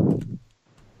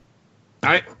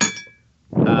 Alright.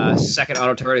 Second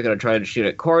auto turret is going to try to shoot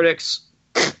at Koranix.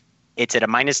 It's at a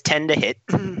 -10 to hit.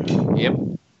 Yep.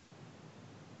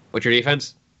 What's your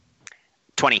defense?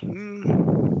 20.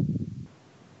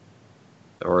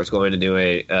 Or it's going to do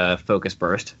a focus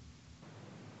burst.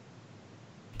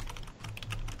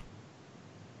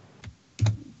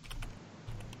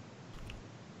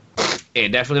 It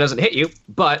definitely doesn't hit you,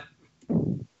 but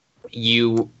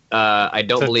you, I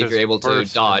don't believe you're able to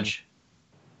dodge.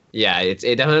 Yeah, it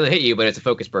definitely doesn't hit you, but it's a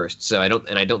focus burst, so I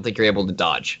don't think you're able to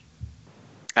dodge.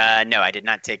 No, I did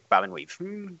not take bob and weave.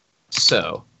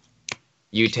 So,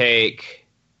 you take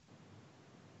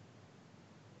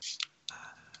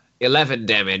 11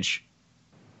 damage,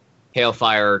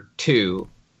 hailfire 2,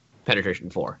 penetration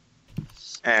 4.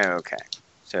 Okay.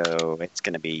 So it's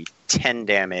going to be 10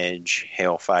 damage,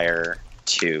 hailfire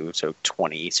 2, so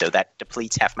 20. So that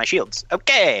depletes half my shields.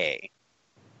 Okay.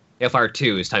 Hailfire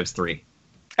 2 is times 3.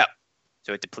 Oh.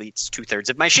 So it depletes 2/3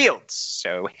 of my shields.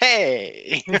 So,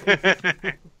 hey.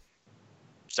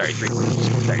 sorry,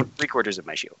 3/4. Sorry, 3/4 of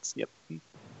my shields. Yep.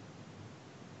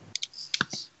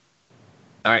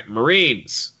 All right,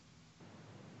 Marines.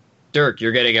 Dirk,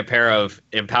 you're getting a pair of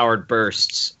empowered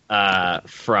bursts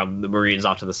from the Marines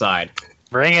off to the side.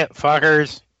 Bring it,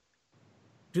 fuckers.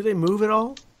 Do they move at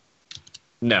all?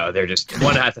 No, they're just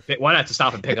one has to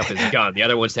stop and pick up his gun. The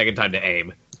other one's taking time to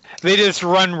aim. They just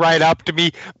run right up to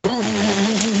me.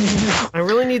 I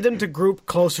really need them to group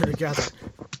closer together.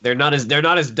 They're not as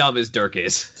dumb as Dirk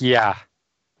is. Yeah,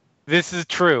 this is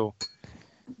true.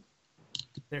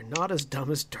 They're not as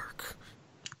dumb as Dirk.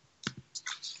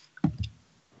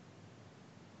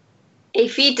 A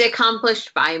feat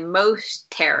accomplished by most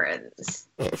Terrans.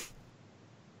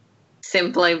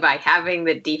 Simply by having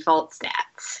the default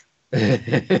stats.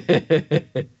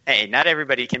 Hey, not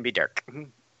everybody can be Dirk.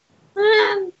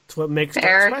 It's what makes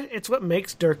it's what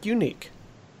makes Dirk unique.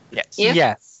 Yes. Yeah.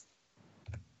 Yes.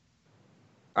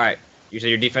 All right, you said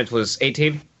your defense was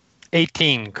 18?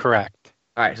 18, correct.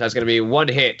 All right, so that's going to be one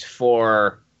hit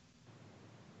for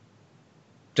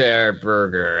Der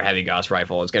Burger Heavy Gauss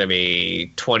Rifle. It's going to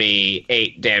be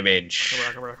 28 damage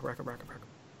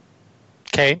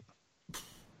Okay.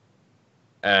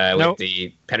 with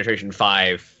the penetration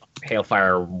 5,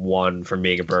 Hailfire 1 from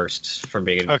being a burst.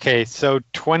 Okay, so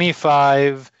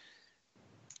 25,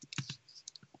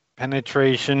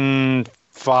 penetration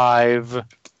 5,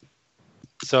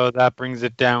 so that brings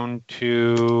it down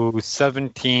to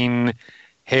 17,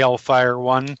 Hailfire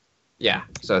 1. Yeah,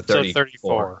 so 34. So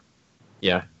 34.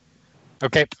 Yeah.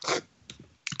 Okay.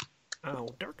 Oh,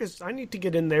 Dirk is... I need to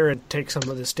get in there and take some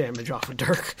of this damage off of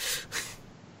Dirk.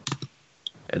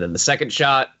 And then the second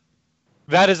shot.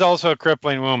 That is also a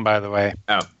crippling wound, by the way.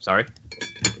 Oh, sorry.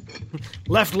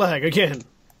 Left leg, again.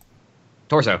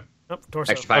 Torso. Oh,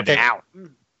 torso. Extra 5 Okay. damage. Ow.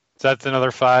 So that's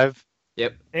another 5.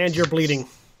 Yep. And you're bleeding.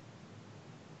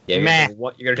 Yeah, Meh.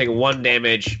 you're going to take 1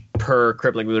 damage per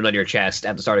crippling wound on your chest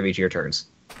at the start of each of your turns.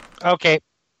 Okay.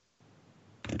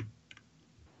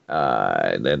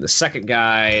 And then the second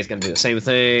guy is going to do the same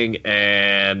thing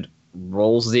and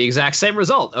rolls the exact same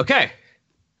result. Okay.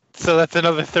 So that's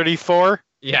another 34.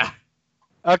 Yeah.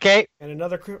 Okay. And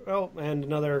another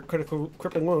critical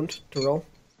crippling wound to roll.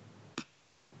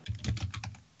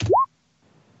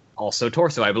 Also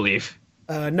torso, I believe.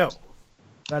 No.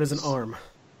 That is an arm.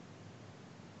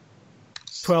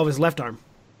 12 is left arm.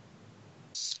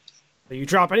 So you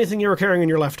drop anything you were carrying in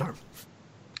your left arm.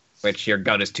 Which your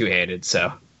gun is two-handed,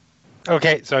 so...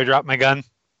 Okay, so I dropped my gun.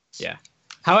 Yeah.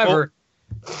 However,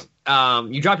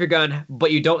 you drop your gun,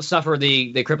 but you don't suffer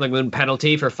the crippling wound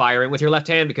penalty for firing with your left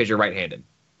hand because you're right-handed,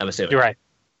 I'm assuming. You're right.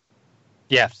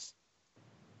 Yes.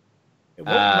 It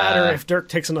won't matter if Dirk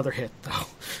takes another hit, though.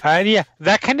 Yeah,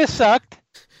 that kind of sucked.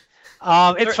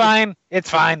 It's fine. It's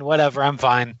fine. Whatever, I'm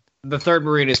fine. The third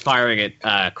Marine is firing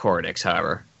at Koranix,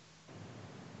 however.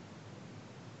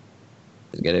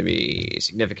 It's going to be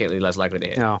significantly less likely to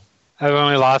hit. No. I've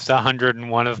only lost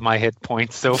 101 of my hit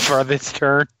points so far this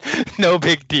turn. No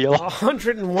big deal.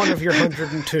 101 of your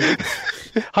 102.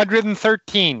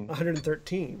 113.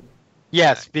 113.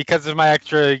 Yes, because of my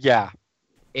extra, yeah.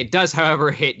 It does, however,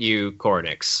 hit you,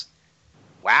 Koranix.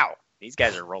 Wow. These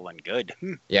guys are rolling good.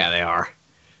 Yeah, they are.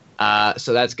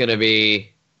 So that's going to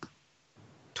be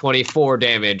 24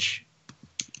 damage.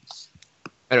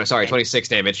 Oh, no, sorry, 26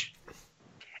 damage.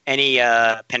 Any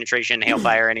penetration,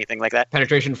 hailfire, anything like that?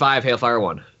 Penetration 5, Hailfire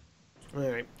 1. All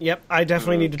right. Yep, I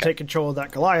definitely need to take control of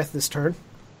that Goliath this turn.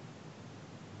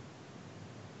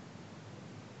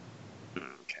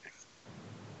 Okay.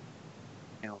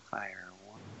 Hailfire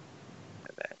 1.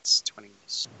 That's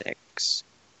 26.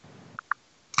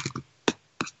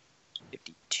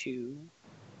 52.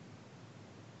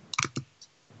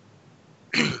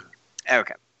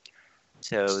 Okay.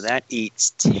 So that eats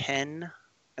 10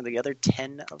 of the other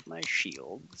 10 of my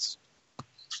shields.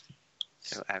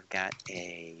 So I've got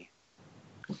a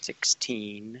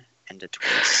 16 and a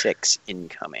 26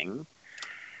 incoming.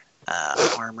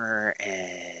 Armor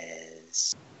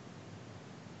is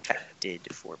affected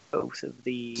for both of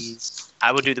these.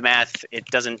 I will do the math. It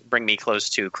doesn't bring me close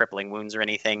to crippling wounds or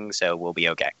anything, so we'll be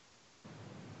okay.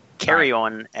 Carry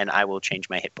on, and I will change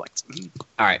my hit points.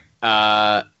 All right.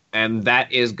 And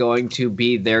that is going to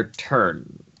be their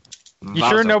turn. You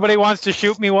sure nobody wants to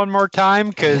shoot me one more time?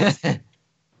 Because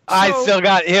I still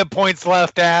got hit points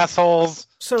left, assholes.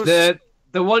 So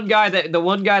The one guy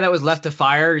that was left to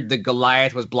fire, the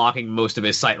Goliath was blocking most of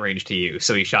his sight range to you,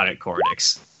 so he shot at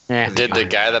Koranix. Did the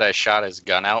guy that I shot his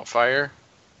gun out fire?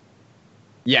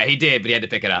 Yeah, he did, but he had to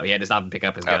pick it up. He had to stop and pick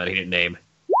up his gun. He didn't aim.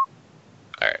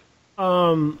 All right.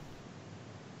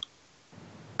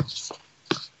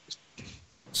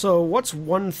 So what's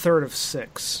 1/3 of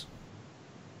 6?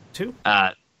 2?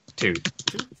 2.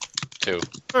 2.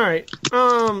 All right.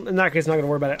 In that case, not going to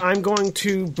worry about it. I'm going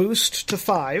to boost to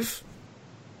 5,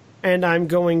 and I'm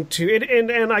going to.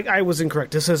 And I was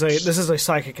incorrect. This is a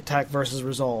psychic attack versus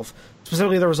resolve,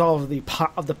 specifically the resolve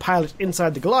of the pilot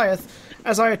inside the Goliath,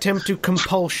 as I attempt a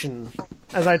compulsion.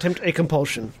 The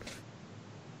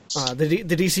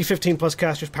DC 15 plus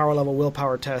caster's power level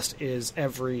willpower test is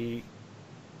at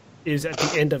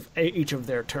the end of each of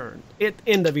their turn.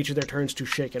 End of each of their turns to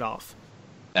shake it off.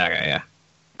 Okay, yeah.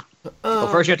 Well,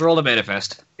 first you have to roll the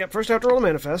manifest. Yep, first I have to roll a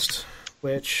manifest,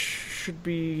 which should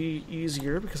be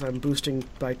easier because I'm boosting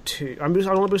by 2. I'm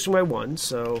only boosting by 1,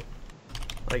 so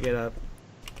I get a...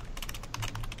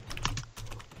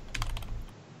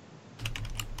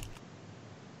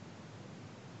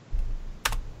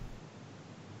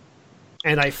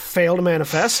 And I fail to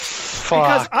manifest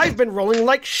because I've been rolling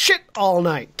like shit all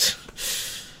night.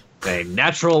 A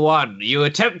natural 1. You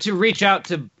attempt to reach out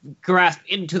to grasp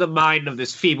into the mind of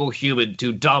this feeble human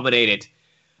to dominate it.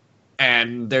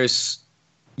 And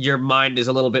your mind is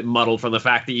a little bit muddled from the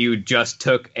fact that you just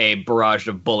took a barrage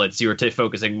of bullets. You were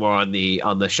focusing more on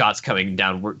the shots coming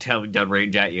down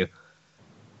range at you.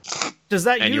 Does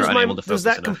that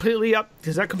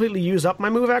completely use up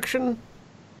my move action?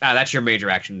 That's your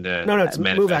major action to No, it's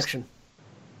manifest. move action.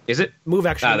 Is it? Move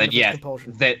action. Then yes.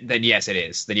 Then yes, it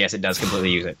is. Then yes, it does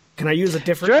completely use it. Can I use a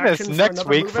different Join action us for next another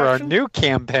week move for our action? new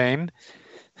campaign.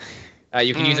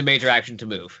 You can use a major action to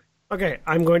move. Okay,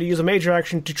 I'm going to use a major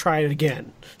action to try it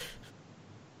again.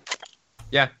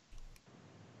 Yeah.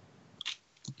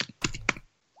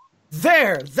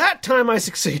 There! That time I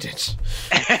succeeded.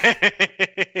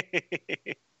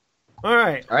 All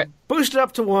right. Boosted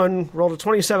up to 1, rolled a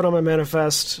 27 on my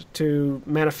manifest to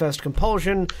manifest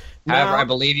compulsion. However, I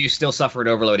believe you still suffer an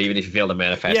overload even if you fail to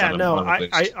manifest. Yeah, on a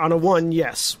boost. on a 1,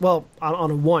 yes. Well, on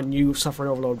a 1, you suffer an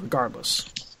overload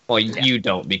regardless. Well, you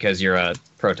don't because you're a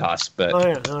Protoss, but... Oh,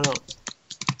 yeah, no.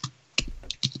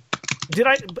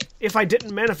 If I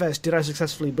didn't manifest, did I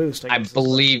successfully boost? I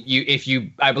believe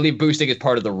I believe boosting is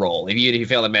part of the roll. If you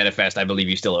fail to manifest, I believe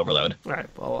you still overload. All right,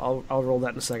 well, I'll roll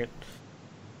that in a second.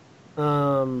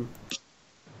 And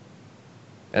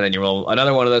then you roll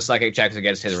another one of those psychic checks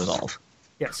against his resolve.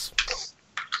 Yes.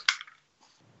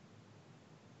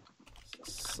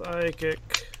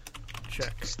 Psychic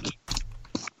check.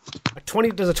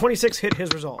 Does a 26 hit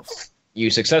his resolve? You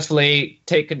successfully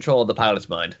take control of the pilot's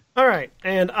mind. All right,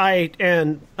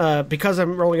 and because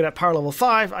I'm rolling it at power level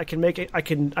 5, I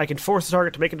can force the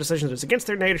target to make a decision that is against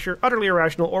their nature, utterly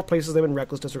irrational, or places them in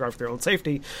reckless disregard for their own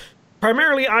safety.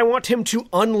 Primarily, I want him to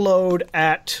unload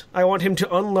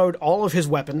all of his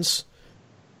weapons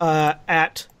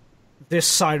at this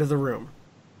side of the room.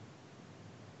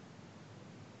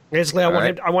 Basically,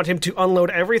 I want him to unload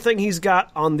everything he's got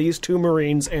on these 2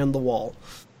 Marines and the wall.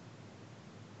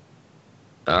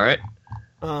 All right.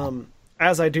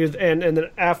 As I do, and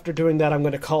then after doing that, I'm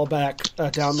going to call back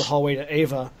down the hallway to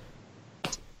Ava.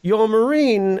 Your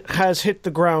Marine has hit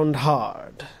the ground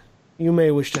hard. You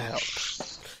may wish to help.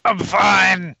 I'm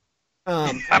fine.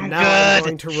 I'm good. I'm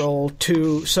going to roll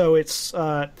 2, so it's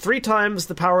 3 times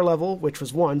the power level, which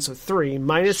was 1, so 3,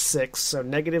 minus 6, so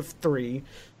negative 3,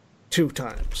 2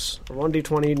 times. Or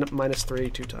 1d20 minus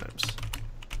 3, 2 times.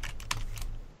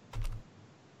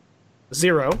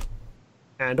 0,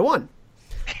 and a 1.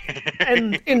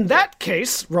 And in that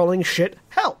case, rolling shit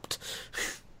helped.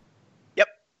 Yep.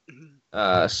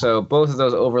 So both of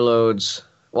those overloads...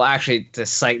 Well, actually, to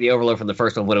cite the overload from the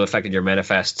first one would have affected your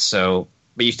manifest,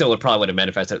 but you still would have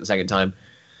manifested it the second time.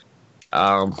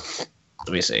 Let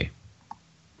me see.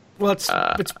 Well, it's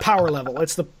power level.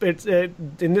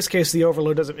 In this case, the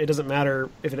overload doesn't matter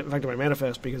if it affected my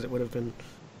manifest because it would have been.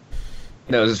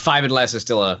 No, 5 and less is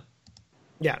still a.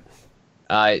 Yeah.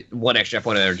 1 extra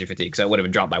point of energy fatigue, so it would have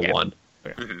been dropped by 1.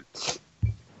 Okay.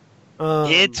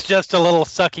 It's just a little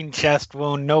sucking chest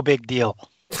wound, no big deal.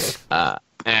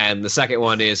 And the second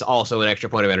one is also an extra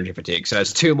point of energy fatigue. So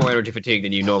that's 2 more energy fatigue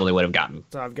than you normally would have gotten.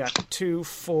 So I've got 2,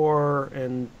 4,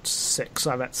 and 6.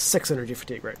 So I've got 6 energy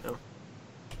fatigue right now.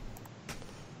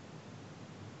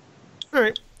 All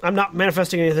right. I'm not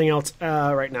manifesting anything else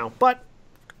right now, but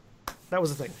that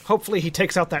was the thing. Hopefully he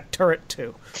takes out that turret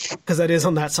too, because that is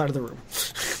on that side of the room.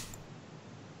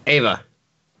 Ava,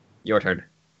 your turn.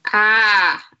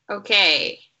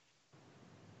 Okay.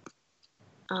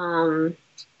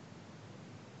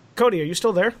 Koty, are you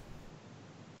still there?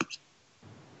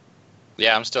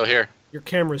 Yeah, I'm still here. Your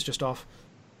camera's just off.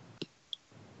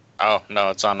 Oh, no,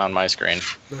 it's on my screen.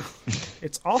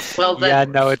 It's off? Well,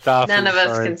 it's off. none of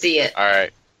us can see it. All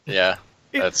right. Yeah.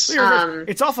 That's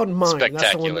it's off on mine.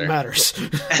 That's the one that spectacular. matters.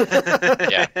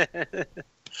 yeah.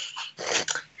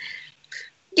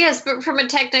 Yes, but from a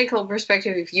technical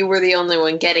perspective, if you were the only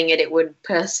one getting it, it would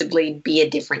possibly be a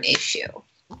different issue.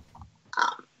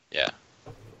 Yeah.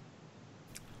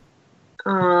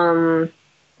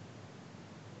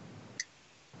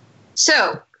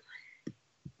 So,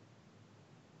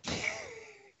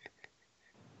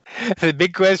 The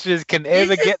big question is, can Ava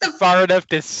This is get the- far enough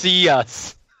to see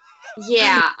us?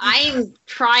 yeah, I'm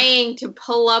trying to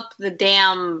pull up the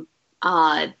damn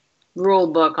rule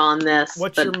book on this.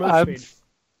 What's but your move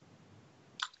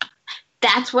speed?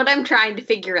 That's what I'm trying to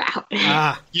figure out.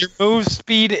 Your move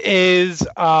speed is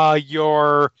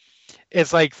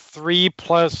it's like 3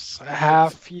 plus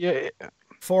half your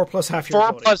 4 plus half your 4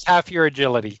 ability. plus half your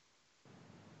agility.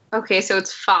 Okay, so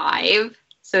it's 5.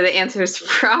 So the answer is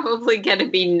probably going to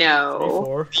be 3, no.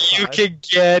 4, You 5. could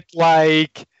get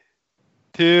like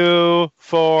 2,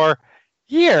 4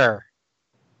 here.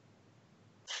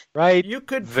 Right? You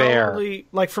could there. probably,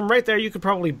 like from right there, you could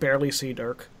probably barely see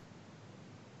Dirk.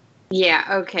 Yeah,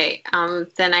 okay.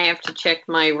 Then I have to check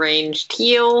my ranged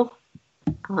heal.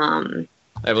 I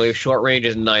believe short range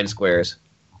is 9 squares.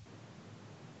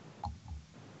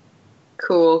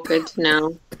 Cool, good to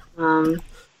know.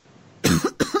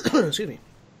 Excuse me.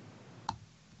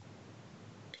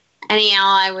 Any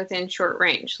ally within short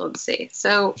range. Let's see.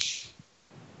 So,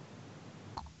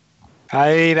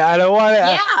 I mean, I don't want to.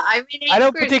 yeah, I mean, I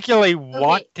don't squares- particularly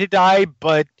want to die,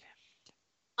 but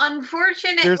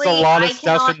Unfortunately, there's a lot of I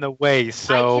stuff cannot, in the way. I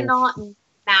So cannot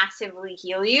massively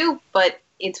heal you, but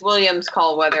it's William's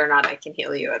call whether or not I can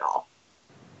heal you at all.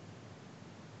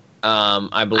 I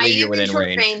I believe you're am in within short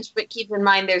range. range, but keep in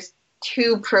mind there's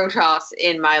 2 Protoss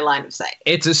in my line of sight.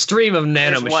 It's a stream of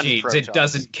There's one nanomachines. It Protoss.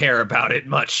 doesn't care about it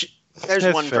much. There's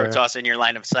That's one fair. Protoss in your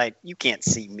line of sight. You can't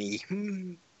see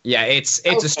me. Yeah, it's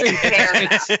a Okay, stream. fair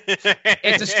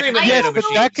It's a stream of I Yes, don't but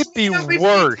nanomachines. that could be know if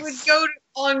worse. it would go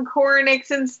on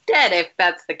Koranix instead if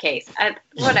that's the case.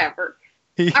 Whatever.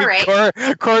 All right.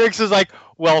 Koranix is like,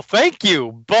 well, thank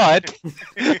you, but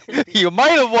you might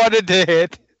have wanted to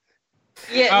hit.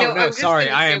 Yeah, Oh no, no, I'm just sorry,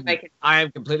 gonna I assume am can- I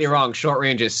am completely wrong. Short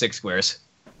range is 6 squares.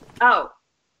 Oh,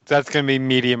 That's going to be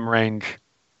medium range.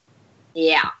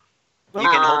 yeah. You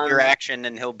can hold your Um, action,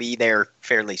 and he'll be there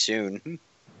fairly soon.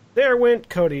 There went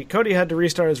Koty. Koty had to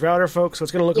restart his router, folks, so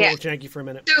it's going to look Yeah. a little janky for a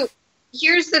minute. So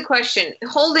here's the question: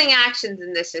 holding actions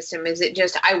in this system, is it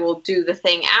just I will do the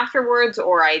thing afterwards,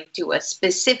 or I do a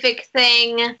specific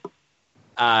thing?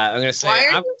 I'm gonna say Why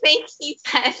are I'm, you making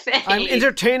that face? I'm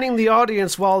entertaining the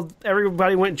audience while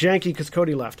everybody went janky because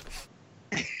Koty left.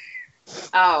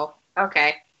 Oh,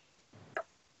 okay.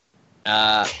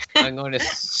 I'm going to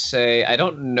say I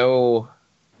don't know.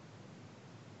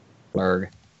 Blurg.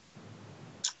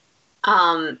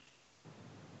 Um,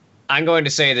 I'm going to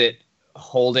say that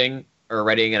holding or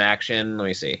readying an action. Let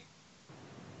me see.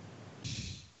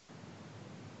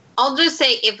 I'll just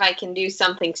say if I can do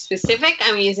something specific,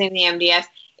 I'm using the MDS.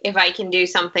 If I can do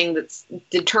something that's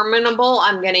determinable,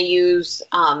 I'm going to use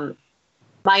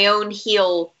my own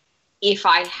heal if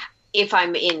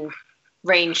I'm in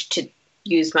range to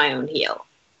use my own heal.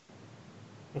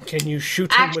 Can you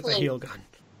shoot him with a Actually- heal gun?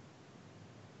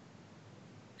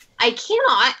 I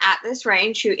cannot at this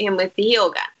range shoot him with the heal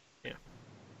gun. Yeah.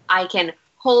 I can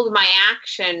hold my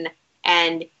action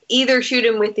and either shoot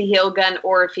him with the heal gun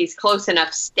or if he's close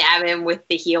enough, stab him with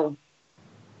the heal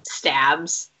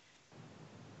stabs.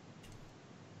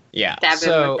 Yeah. Stab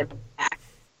So him with the axe.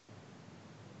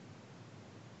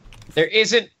 there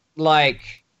isn't like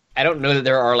I don't know that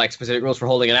there are like specific rules for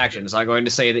holding an action. So I'm going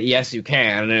to say that yes, you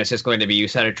can, and it's just going to be you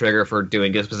set a trigger for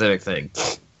doing a specific thing.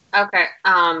 Okay.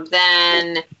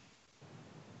 Then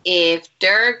if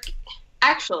Dirk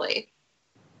actually,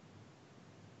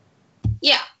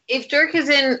 yeah, if Dirk is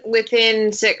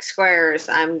within 6 squares,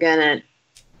 I'm gonna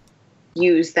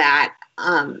use that.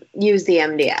 Use the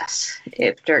MDS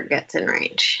if Dirk gets in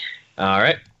range, All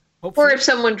right. or Hopefully, if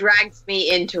someone drags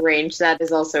me into range, that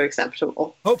is also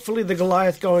acceptable. hopefully the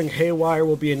Goliath going haywire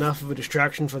will be enough of a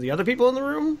distraction for the other people in the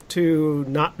room to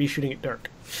not be shooting at Dirk.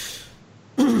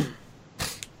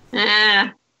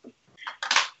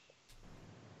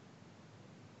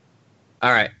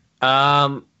 All right.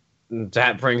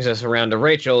 That brings us around to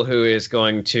Rachel, who is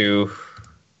going to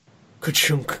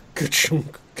Ka-chunk,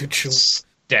 ka-chunk, ka-chunk.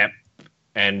 step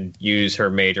and use her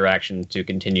major action to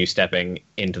continue stepping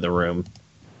into the room.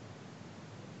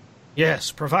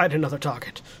 Yes, provide another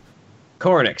target.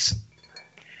 Koranix.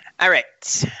 All right.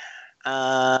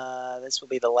 This will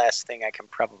be the last thing I can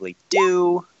probably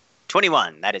do.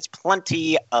 21. That is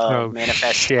plenty of Oh,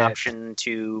 manifest shit. option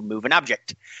to move an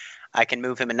object. I can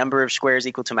move him a number of squares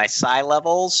equal to my psi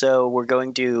level, so we're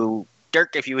going to...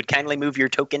 Dirk, if you would kindly move your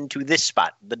token to this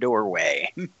spot, the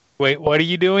doorway. Wait, what are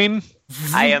you doing?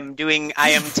 I am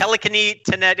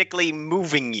telekinetically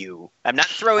moving you. I'm not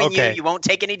throwing you. You won't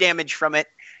take any damage from it.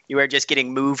 You are just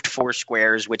getting moved 4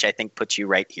 squares, which I think puts you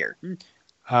right here.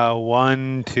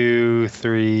 1, 2,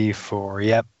 3, 4.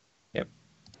 Yep.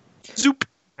 Zoop.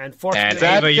 And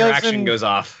Ava, your action goes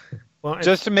off. Well,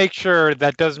 just to make sure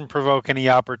that doesn't provoke any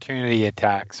opportunity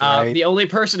attacks, right? The only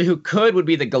person who could would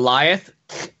be the Goliath,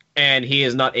 and he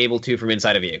is not able to from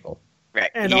inside a vehicle. Right.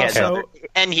 And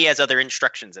he has other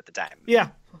instructions at the time. Yeah.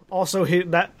 Also,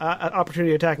 that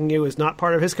opportunity attacking you is not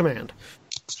part of his command.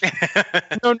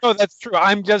 No, that's true.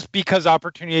 I'm just because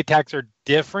opportunity attacks are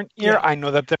different here. I know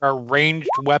that there are ranged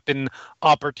weapon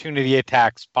opportunity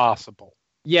attacks possible.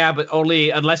 Yeah, but only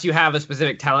unless you have a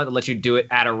specific talent that lets you do it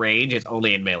at a range. It's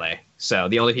only in melee. So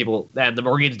the only people and the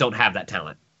Marines don't have that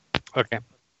talent. Okay.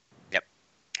 Yep.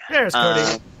 There's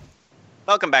Koty.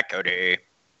 Welcome back, Koty.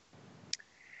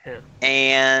 Yeah.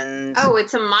 And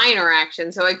it's a minor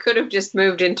action, so I could have just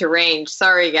moved into range.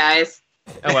 Sorry, guys.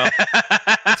 Oh well.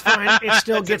 It's fine. It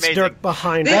still gets amazing. Dirk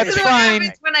behind. This That's is what fine.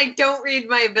 happens when I don't read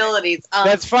my abilities.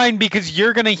 That's fine because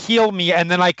you're going to heal me and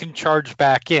then I can charge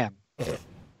back in.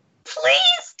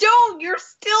 Please don't. You're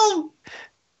still.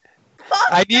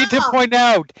 I need to point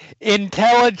out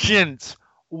intelligence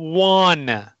 1.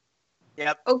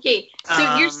 Yep. Okay,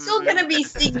 so you're still going to be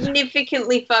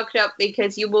significantly fucked up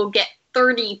because you will get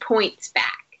 30 points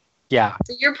back. Yeah.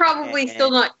 So you're probably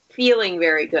still not feeling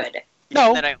very good.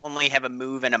 No. That I only have a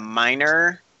move and a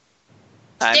minor.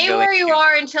 Stay where you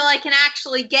are until I can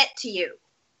actually get to you.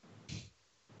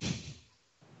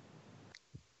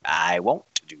 I won't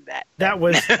do that. That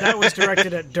was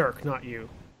directed at Dirk, not you.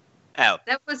 Oh.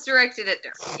 That was directed at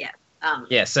Dirk, yes.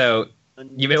 Yeah, so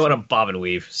you may want to bob and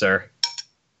weave, sir.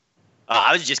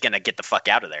 I was just going to get the fuck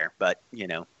out of there, but,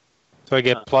 So I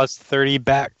get plus 30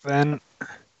 back then.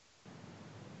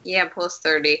 Yeah, plus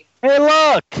 30. Hey,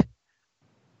 look!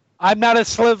 I'm not a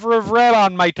sliver of red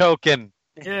on my token.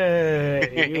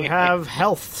 Yay, you have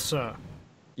health, sir.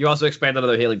 You also expand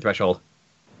another healing threshold.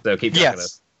 So keep track of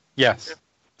this. Yes.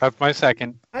 That's my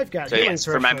second. I've got So healing yes,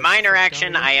 for my thresholds. minor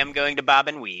action, I am going to bob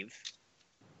and weave.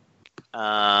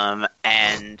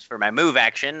 And for my move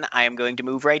action, I am going to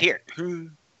move right here.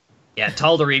 Yeah,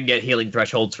 Tal'Darim get healing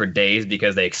thresholds for days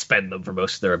because they expend them for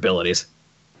most of their abilities.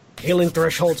 Healing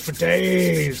thresholds for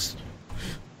days.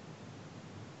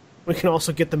 We can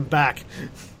also get them back.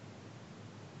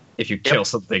 If you kill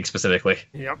something specifically.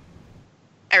 Yep.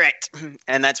 All right.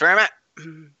 And that's where I'm at.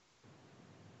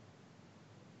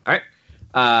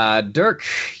 Alright. Dirk,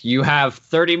 you have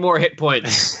 30 more hit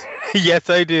points. Yes,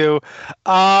 I do.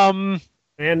 And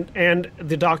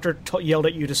the doctor yelled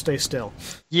at you to stay still.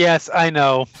 Yes, I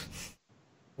know.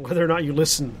 Whether or not you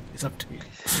listen is up to you.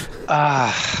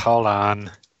 Hold on.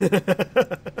 Hope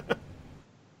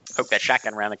that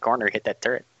shotgun around the corner hit that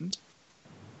turret.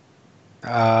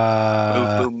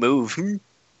 Move, move, move.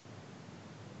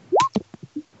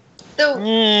 So,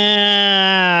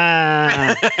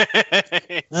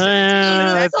 That's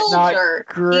not soldier,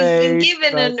 great. he's been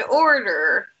given an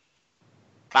order.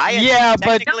 Yeah,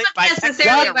 but Not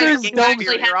necessarily, but doctors he don't-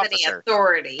 actually have any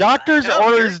authority. Doctors' No,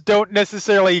 orders don't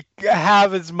necessarily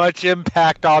have as much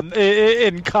impact on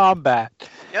in combat.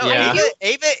 No, Yeah.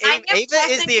 Ava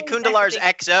is the Akundalar's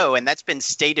XO, and that's been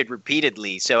stated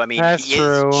repeatedly. So, I mean, That's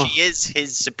true. She is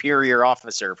his superior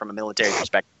officer from a military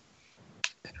perspective.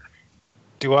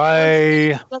 Do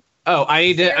I? Oh,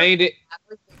 I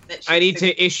need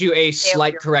to issue a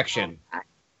slight correction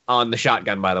on the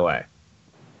shotgun, by the way.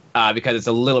 Because it's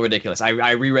a little ridiculous.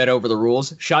 I reread over the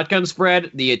rules. Shotgun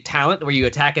spread, the talent where you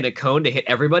attack in a cone to hit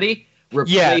everybody,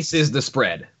 replaces the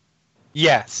spread.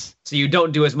 Yes. So you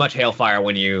don't do as much hailfire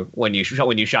when you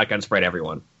shotgun spread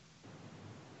everyone.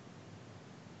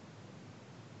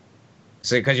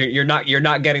 So because you're not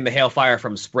getting the hailfire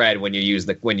from spread when you use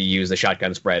the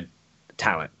shotgun spread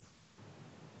talent.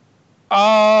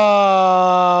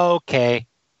 Okay.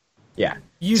 Yeah.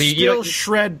 You So still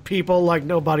shred people like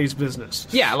nobody's business.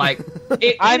 Yeah, like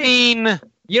I mean,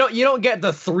 you don't get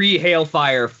the 3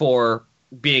 hailfire for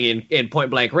being in point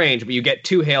blank range, but you get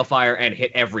 2 hailfire and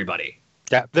hit everybody.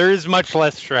 yeah, there is much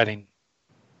less shredding.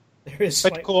 There is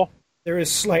But cool. There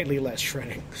is slightly less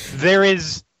shredding. There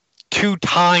is 2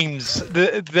 times.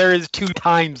 There is 2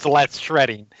 times less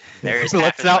shredding. There is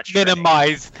Let's half as not much shredding.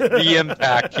 minimize the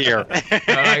impact here.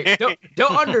 Alright,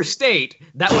 don't understate.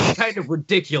 That was kind of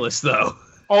ridiculous, though.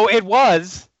 Oh, it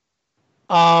was.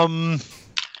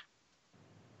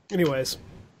 Anyways.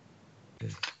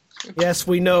 Yes,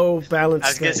 we know balance. I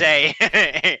was going to say.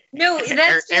 No, that's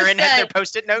just Erin has that their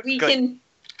post-it note. we Good.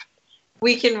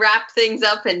 can wrap things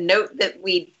up and note that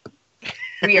we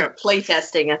We are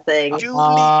playtesting a thing.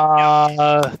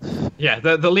 Yeah,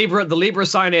 the Libra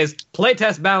sign is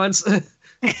playtest balance.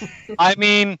 I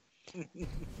mean,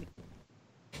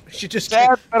 She just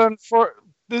sad but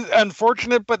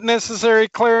unfortunate but necessary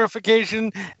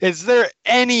clarification. Is there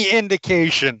any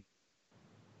indication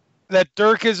that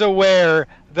Dirk is aware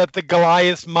that the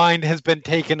Goliath's mind has been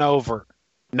taken over?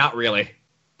 Not really.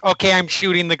 Okay, I'm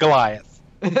shooting the Goliath.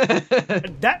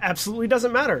 that absolutely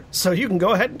doesn't matter. So you can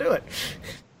go ahead and do it.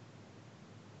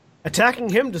 Attacking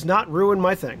him does not ruin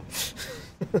my thing.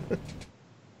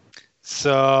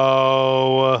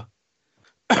 So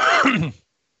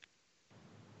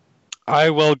I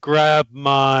will grab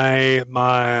my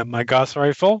Gauss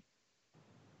rifle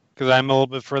because I'm a little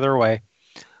bit further away.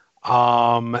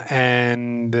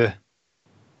 And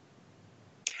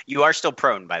You are still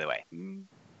prone, by the way.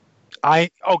 I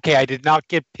did not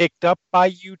get picked up by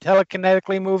you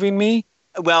telekinetically moving me.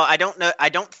 Well, I don't know. I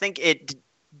don't think it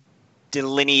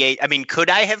delineate. I mean, could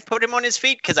I have put him on his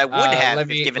feet? Because I would have. Let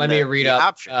me read the up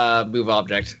option. move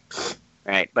object.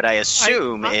 Right, but I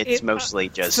assume it's mostly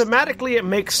just thematically. It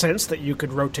makes sense that you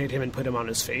could rotate him and put him on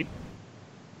his feet.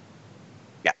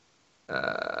 Yeah.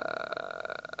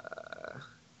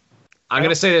 I'm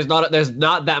gonna say there's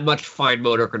not that much fine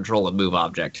motor control in move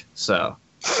object. So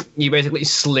you basically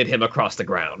slid him across the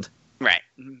ground. Right.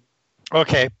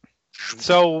 Okay.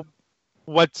 So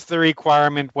what's the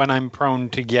requirement when I'm prone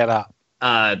to get up?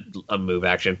 A move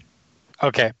action.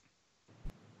 Okay.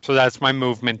 So that's my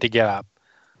movement to get up.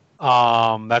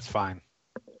 That's fine.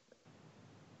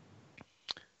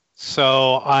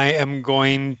 So I am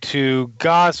going to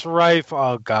Gauss rifle.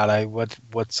 Oh God,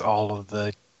 what's all of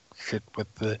the shit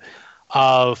with the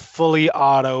fully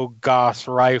auto Gauss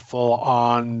rifle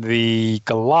on the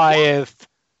Goliath.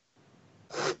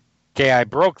 Okay, I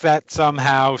broke that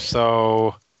somehow.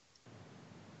 So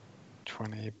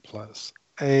 20 plus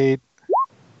 8.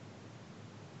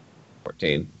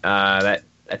 14. That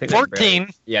I think 14.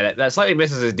 That slightly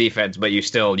misses his defense, but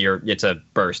it's a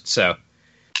burst. So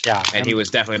yeah, and he was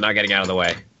definitely not getting out of the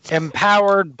way.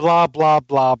 Empowered, blah blah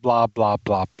blah blah blah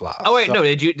blah blah. Oh wait, no,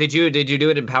 did you do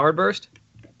it empowered burst?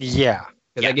 Yeah,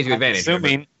 because that gives you advantage.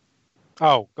 Assuming.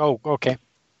 Oh, okay.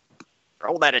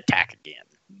 Roll that attack again.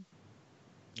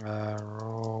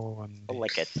 Roll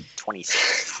like a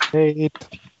 26. 8.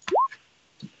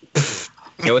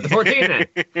 Go with the 14 then.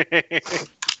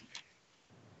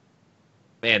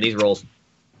 Man, these rolls.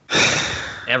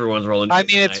 Everyone's rolling. I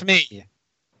mean, it's me.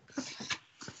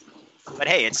 But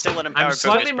hey, it's still an empowered. I'm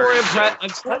slightly more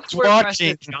impressed that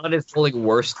John is rolling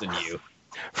worse than you.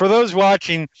 For those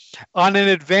watching, on an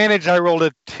advantage, I rolled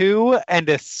a 2 and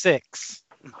a 6.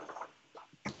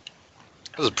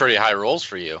 Those are pretty high rolls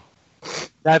for you.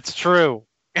 That's true.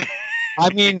 I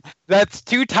mean, that's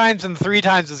 2 times and 3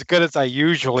 times as good as I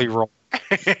usually roll. 2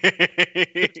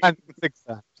 times and 6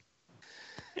 times.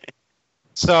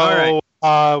 So,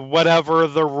 whatever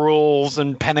the rules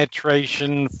and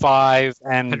penetration 5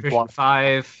 and penetration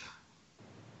 5.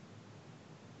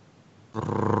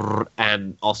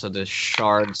 And also the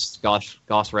shards,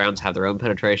 Gauss rounds have their own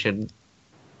penetration.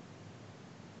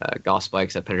 Gauss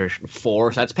spikes at penetration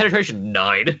 4, so that's penetration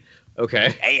 9.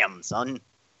 Okay. Damn, son.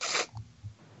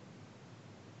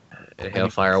 And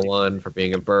Hailfire 1 for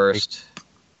being a burst.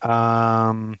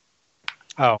 Oh,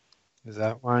 is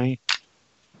that why?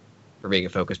 For being a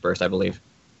focus burst, I believe.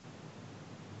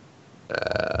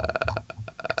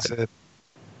 That's it.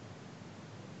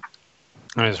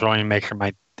 I'm just rolling to make sure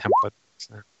my template.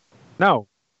 No. What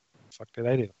the fuck did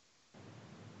I do?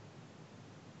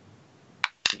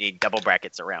 You need double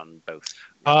brackets around both.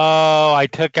 Oh, I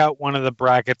took out one of the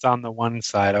brackets on the one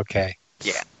side. Okay.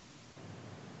 Yeah.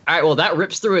 All right, well, that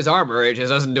rips through his armor. It just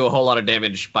doesn't do a whole lot of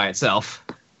damage by itself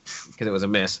because it was a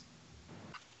miss.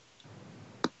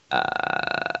 All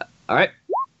right.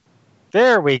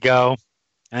 There we go.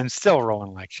 I'm still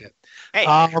rolling like shit. Hey,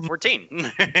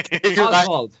 14.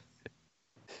 Osvald.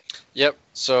 Yep.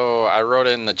 So I wrote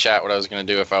in the chat what I was going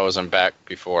to do if I wasn't back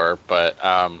before, but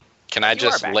can I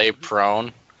just lay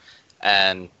prone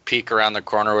and peek around the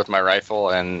corner with my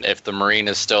rifle, and if the Marine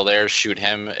is still there, shoot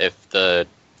him. If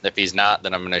he's not,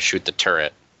 then I'm going to shoot the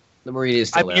turret. The Marine is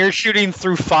still there. You're shooting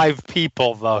through 5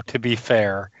 people, though, to be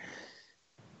fair.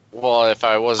 Well, if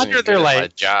I wasn't good at my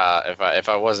job, if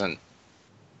I wasn't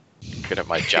good at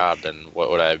my job, then what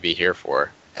would I be here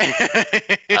for?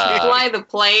 Fly the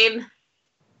plane.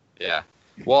 Yeah.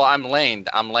 Well, I'm laying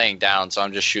down, so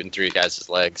I'm just shooting through you guys'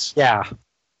 legs. Yeah.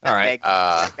 All right.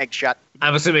 Big shot.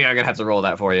 I'm assuming I'm gonna have to roll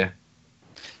that for you.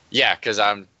 Yeah, because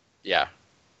I'm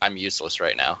useless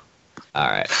right now. All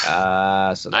right.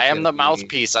 So I am the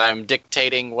mouthpiece. I'm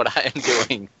dictating what I am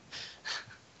doing.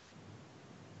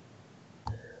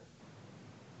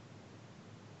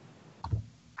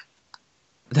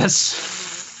 That's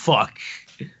fuck.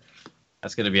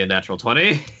 That's gonna be a natural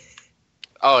 20.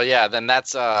 Oh yeah, then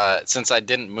that's since I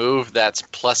didn't move, that's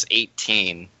plus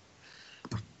 18.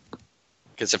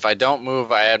 Because if I don't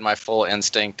move, I add my full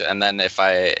instinct, and then if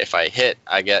I hit,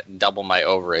 I get double my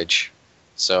overage.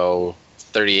 So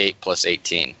 38 plus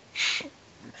 18.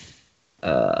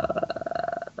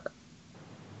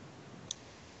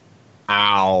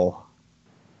 Ow.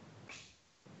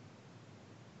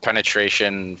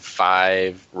 Penetration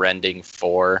 5, rending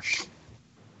 4.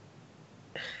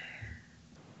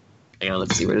 Hang on,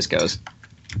 let's see where this goes.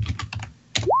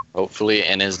 Hopefully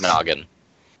in his noggin.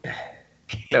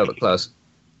 No, but close.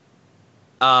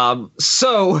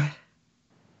 So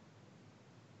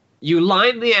you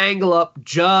line the angle up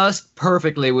just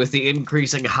perfectly with the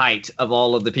increasing height of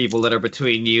all of the people that are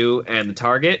between you and the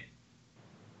target.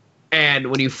 And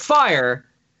when you fire,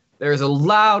 there's a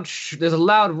loud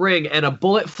ring, and a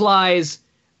bullet flies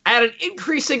at an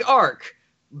increasing arc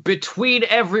between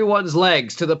everyone's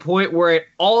legs to the point where it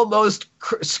almost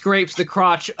scrapes the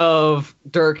crotch of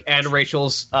Dirk and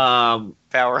Rachel's Power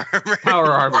armor.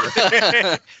 power armor.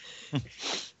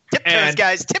 Tiptoes,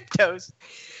 guys, tiptoes.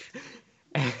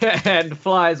 And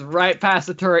flies right past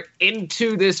the turret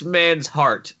into this man's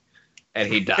heart,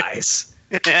 and he dies.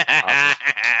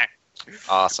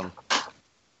 Awesome.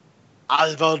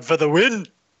 Osvald for the win.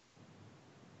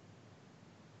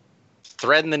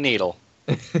 Threading the needle.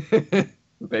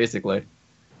 Basically.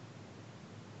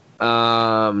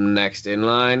 Next in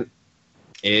line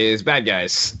is bad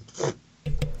guys.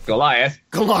 Goliath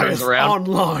turns around.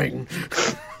 online.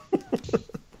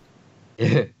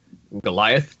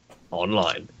 Goliath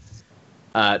online.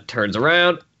 Turns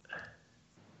around.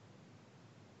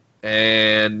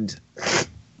 And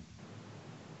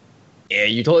yeah,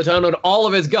 you totally unload all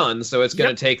of his guns, so it's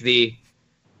going to take the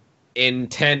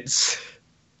intense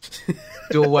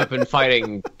dual weapon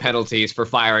fighting penalties for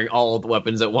firing all of the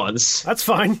weapons at once. That's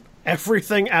fine.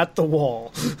 Everything at the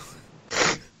wall.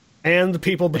 And the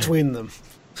people between them.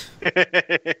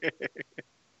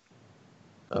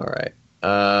 All right.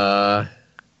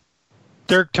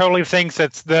 Dirk totally thinks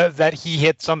that he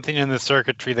hit something in the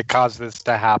circuitry that caused this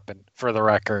to happen, for the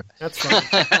record. That's fine.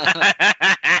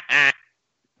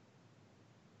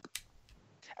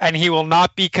 And he will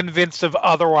not be convinced of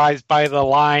otherwise by the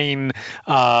line,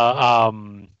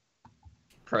 Protoss.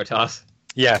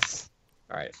 yes.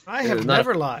 All right. I have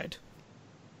never lied.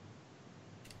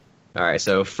 All right,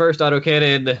 so first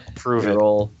autocannon, Prove it.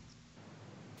 roll.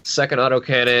 Second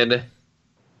autocannon,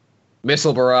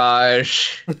 missile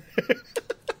barrage.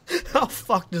 How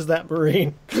fucked is that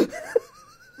Marine?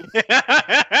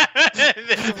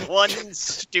 This one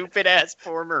stupid ass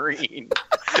poor Marine.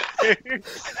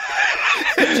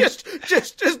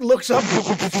 just looks up.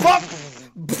 Fuck.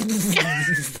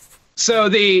 So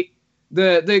the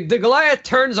Goliath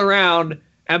turns around,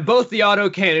 and both the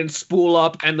autocannons spool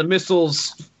up, and the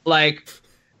missiles, like,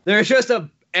 there's just a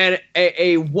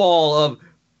wall of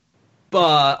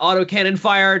autocannon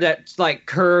fire that like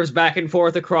curves back and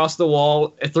forth across the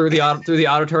wall through the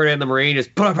auto turret, and the Marine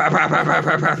just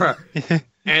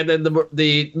and then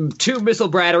the two missile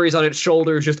batteries on its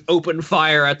shoulders just open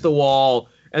fire at the wall,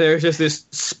 and there's just this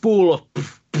spool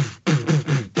of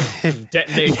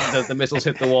detonations as the missiles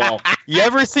hit the wall. You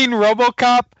ever seen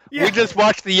RoboCop? Yeah. We just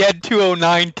watched the Ed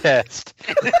 209 test.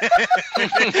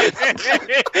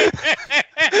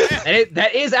 And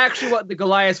that is actually what the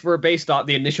Goliaths were based on.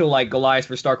 The initial like Goliaths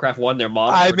for StarCraft 1, their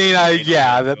model. I mean,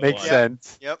 that makes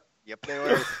sense. Yep, they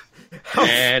were.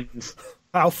 And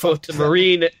How both fucked the is that?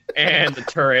 Marine and the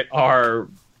turret are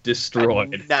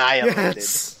destroyed. Annihilated.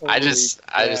 Yes. I just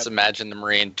imagine the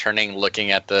Marine turning,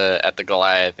 looking at the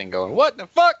Goliath, and going, "What the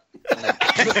fuck?" What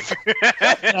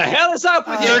the hell is up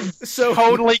with you? So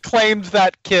Totally claims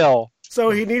that kill.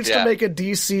 So he needs to Yeah. make a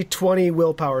DC 20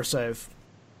 willpower save.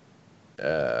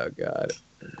 Oh god.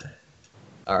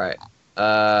 All right.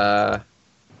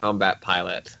 Combat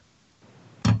pilot.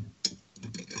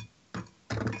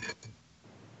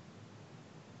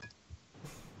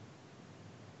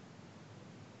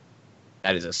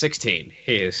 That is a 16.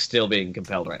 He is still being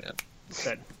compelled right now.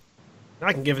 Good.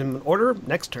 I can give him an order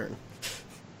next turn.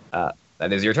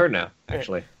 That is your turn now,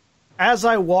 actually. As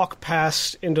I walk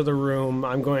past into the room,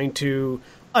 I'm going to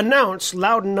announce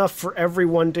loud enough for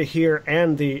everyone to hear,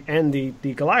 and the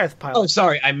Goliath pilot. Oh,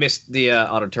 sorry, I missed the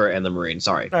auto turret and the Marine.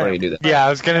 Sorry, why do you do that? Yeah,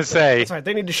 I was going to say. That's right.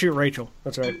 They need to shoot Rachel.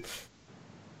 That's right.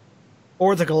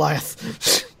 Or the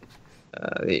Goliath.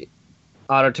 The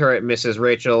auto turret misses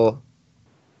Rachel.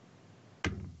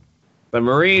 The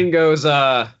Marine goes,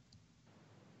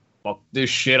 Fuck this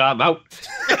shit, I'm out.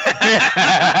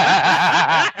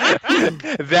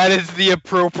 That is the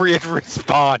appropriate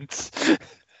response.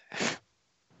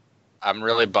 I'm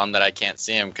really bummed that I can't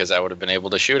see him because I would have been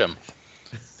able to shoot him.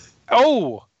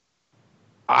 Oh,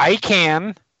 I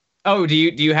can. Oh, do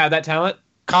you have that talent?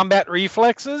 Combat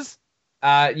reflexes?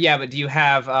 Yeah, but do you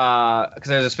have because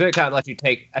there's a specific talent that lets you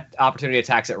take opportunity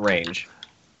attacks at range.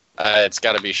 It's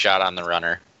got to be shot on the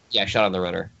runner. Yeah, shot on the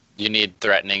runner. You need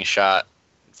threatening shot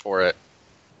for it.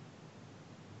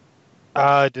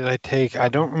 Did I take... I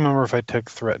don't remember if I took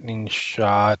threatening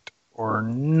shot or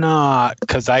not,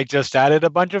 because I just added a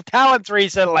bunch of talents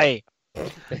recently.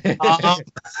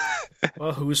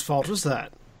 Well, whose fault was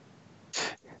that?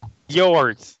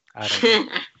 Yours. I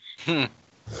don't know.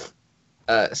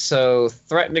 So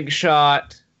threatening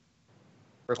shot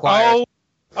requires.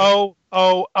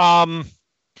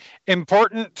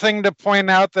 Important thing to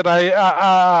point out that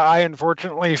I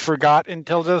unfortunately forgot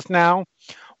until just now.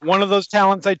 One of those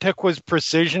talents I took was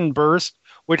precision burst,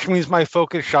 which means my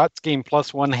focus shots gain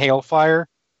 +1 hailfire.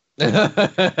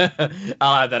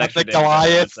 I'll have that extra the damage.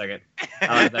 Goliath. 1 second.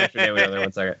 I'll have that extra damage.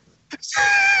 1 second.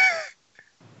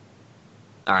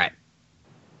 All right.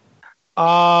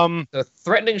 So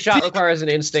threatening shot requires an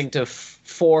instinct of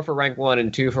 4 for rank 1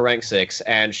 and 2 for rank 6,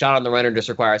 and shot on the runner just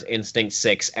requires instinct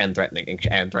 6 and threatening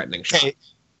shot. Okay.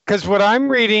 Because what I'm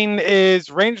reading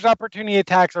is ranged opportunity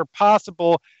attacks are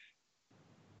possible.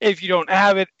 If you don't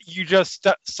have it, you just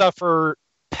suffer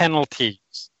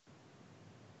penalties.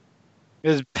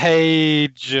 Is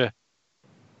page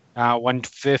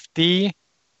 150.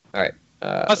 All right.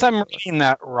 Unless I'm reading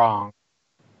that wrong.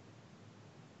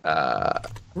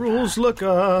 Rules look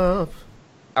up.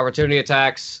 Opportunity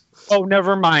attacks. Oh,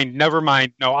 never mind. No,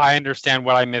 I understand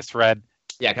what I misread.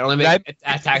 Yeah, can only make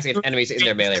attacks against enemies in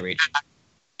their melee reach.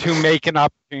 To make an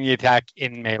opportunity attack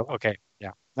in melee. Okay,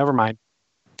 yeah, never mind.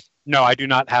 No, I do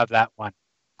not have that one.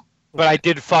 But I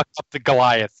did fuck up the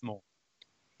Goliath more.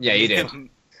 Yeah, you did.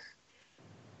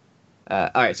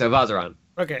 All right, so Vazeran.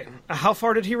 Okay, how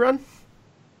far did he run?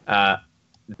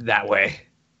 That way.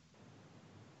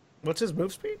 What's his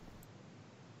move speed?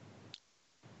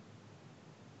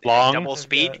 Long. Double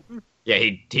speed. Yeah,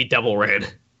 he double ran.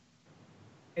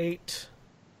 8.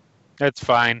 That's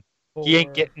fine. 4. He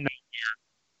ain't getting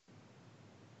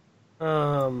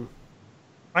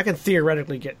I can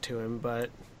theoretically get to him, but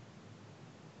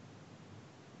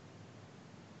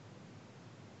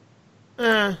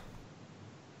as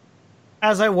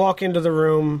I walk into the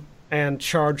room and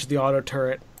charge the auto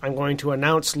turret, I'm going to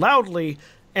announce loudly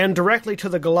and directly to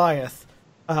the Goliath,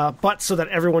 but so that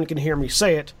everyone can hear me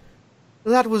say it.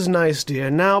 That was nice, dear.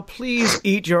 Now please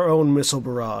eat your own missile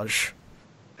barrage.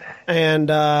 And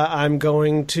I'm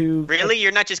going to... Really?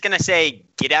 You're not just going to say,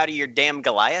 get out of your damn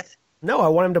Goliath? No, I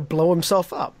want him to blow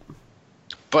himself up.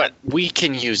 But we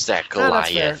can use that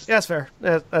That's Goliath. fair.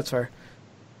 That's fair.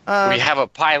 We have a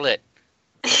pilot.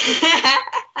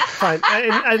 Fine.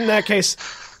 In that case,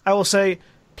 I will say,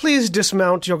 please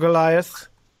dismount your Goliath.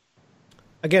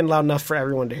 Again, loud enough for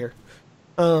everyone to hear.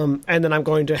 And then I'm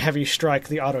going to heavy strike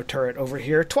the auto turret over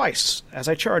here twice as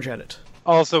I charge at it.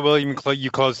 Also, William, you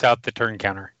closed out the turn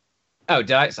counter. Oh,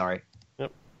 did I? Sorry.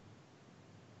 Yep.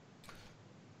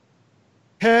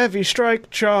 Heavy strike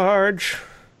charge.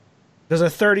 Does a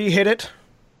 30 hit it?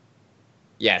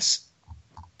 Yes.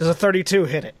 Does a 32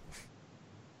 hit it?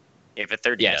 If a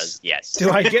 30 Yes. does, yes.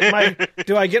 Do I get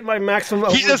my maximum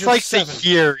overage? He just likes to 7?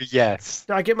 hear yes.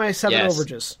 Do I get my 7 Yes.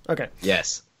 overages? Okay.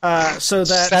 Yes. So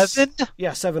that's 7?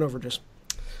 Yeah, 7 overages.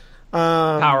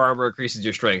 Power armor increases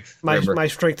your strength. My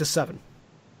strength is 7.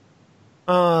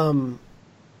 So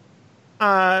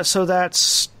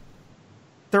that's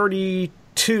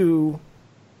 32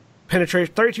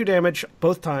 penetration, 32 damage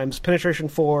both times. Penetration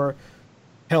 4,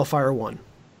 Hailfire 1.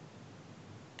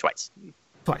 Twice.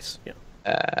 Yeah.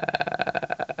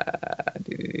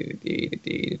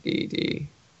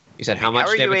 You said how much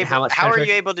How are you damage? able, How much? how are you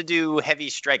penetration? able to do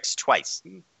heavy strikes twice?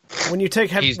 When you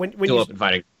take heavy, He's when dual you, weapon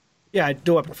fighting. yeah,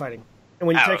 dual weapon fighting, and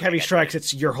when you Oh, take okay, heavy gotcha. strikes,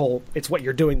 it's what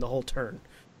you're doing the whole turn.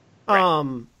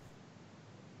 Right.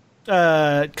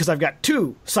 Because I've got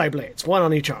 2 side blades, 1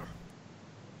 on each arm.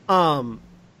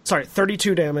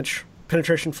 32 damage,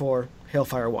 penetration 4,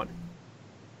 Hailfire 1.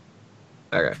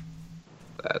 Okay.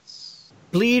 That's.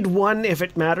 Bleed 1 if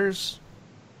it matters.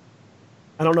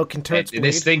 I don't know, can turrets bleed?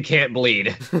 This thing can't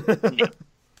bleed.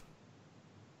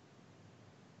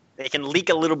 They can leak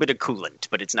a little bit of coolant,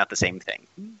 but it's not the same thing.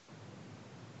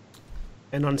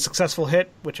 And on a successful hit,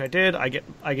 which I did, I get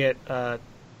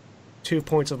 2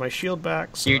 points of my shield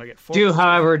back. So I You get 4 do, points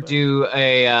however, back. do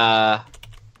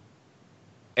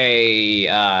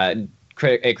a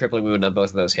a crippling wound on both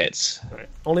of those hits. All right.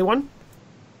 Only one?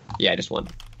 Yeah, just one.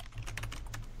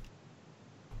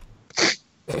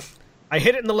 I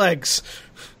hit it in the legs.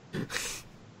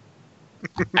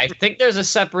 I think there's a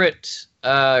separate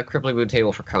crippling wound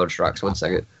table for constructs. 1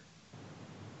 second.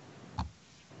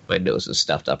 My nose is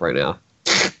stuffed up right now.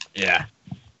 Yeah.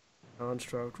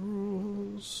 Construct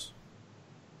rules.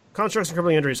 Constructs and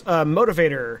crippling injuries.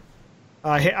 Motivator.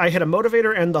 I hit a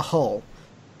motivator and the hull.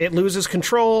 It loses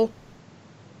control.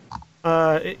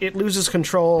 It loses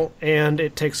control, and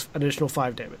it takes an additional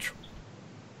 5 damage.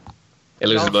 It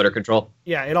loses motor control.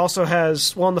 Yeah, it also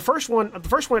has... Well, in the first one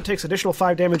it takes additional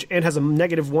 5 damage and has a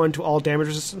 -1 to all damage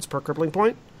resistance per crippling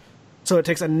point. So it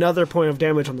takes another point of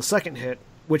damage on the second hit,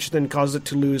 which then causes it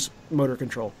to lose motor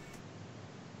control.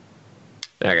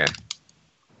 Okay.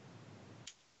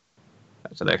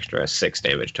 That's an extra 6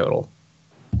 damage total.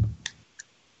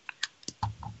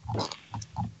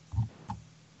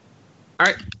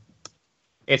 Alright.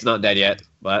 It's not dead yet,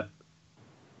 but...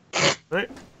 Right.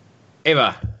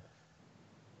 Ava.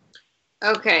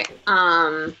 Okay,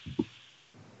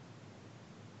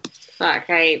 fuck,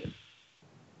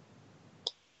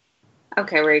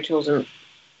 Okay, Rachel's in...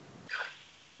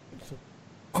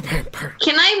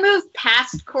 Can I move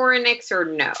past Koranix or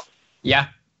no? Yeah.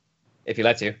 If he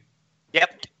lets you.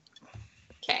 Yep.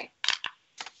 Okay.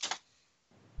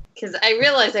 Because I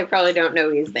realize I probably don't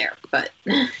know he's there, but...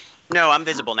 No, I'm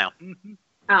visible now.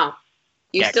 Oh.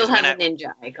 You Yeah, still 'cause have when a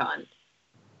ninja icon.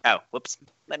 Oh, whoops.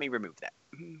 Let me remove that.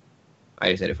 I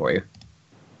just did it for you.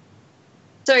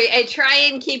 Sorry, I try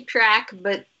and keep track,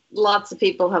 but lots of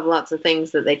people have lots of things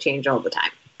that they change all the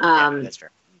time. Yeah, that's true.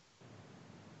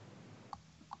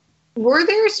 Were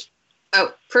there...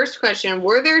 first question.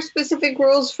 Were there specific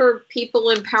rules for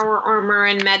people in power armor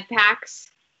and med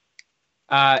packs?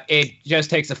 It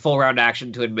just takes a full round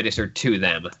action to administer to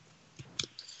them.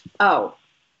 Oh.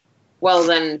 Well,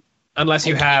 then... Unless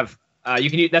you have... you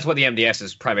can use, that's what the MDS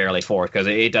is primarily for, because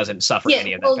it doesn't suffer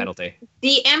any of that penalty.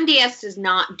 The MDS does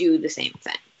not do the same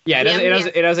thing. Yeah,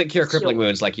 it doesn't cure crippling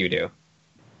wounds like you do.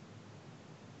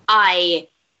 I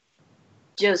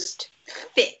just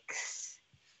fix.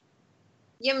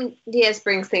 The MDS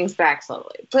brings things back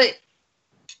slowly, but...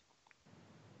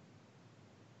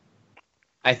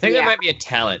 I think there might be a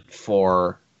talent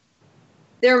for...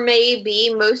 There may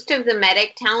be. Most of the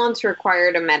medic talents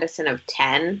required a medicine of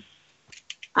 10.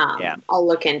 I'll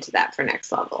look into that for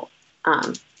next level.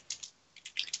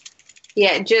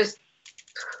 Just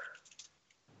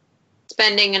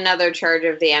spending another charge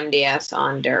of the MDS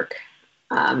on Dirk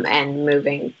and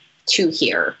moving to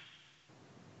here.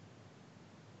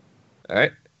 All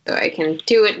right. So I can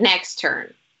do it next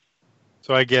turn.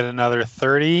 So I get another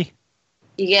 30?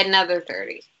 You get another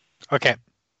 30. Okay.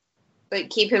 But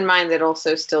keep in mind that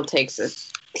also still takes a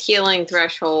healing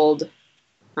threshold.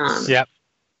 Yep.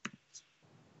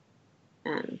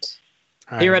 And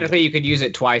theoretically, you could use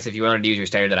it twice if you wanted to use your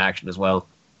standard action as well.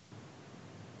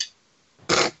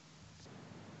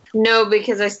 no,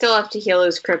 because I still have to heal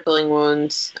his crippling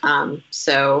wounds.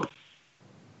 So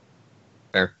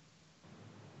fair.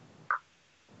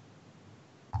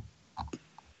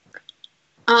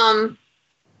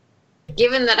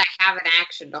 Given that I have an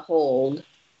action to hold,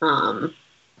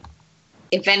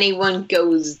 if anyone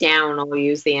goes down, I'll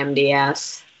use the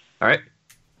MDS. All right.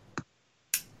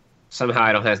 Somehow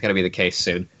I don't think that's going to be the case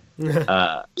soon.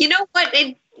 You know what?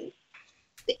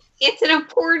 It's an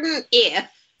important if.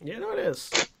 Yeah, no, it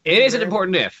is. It is an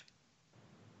important if.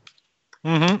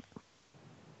 Mm-hmm.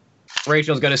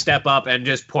 Rachel's going to step up and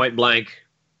just point blank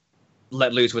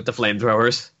let loose with the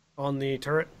flamethrowers. On the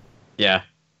turret? Yeah.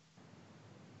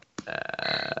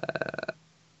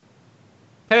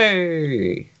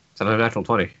 Hey! It's another natural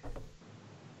 20.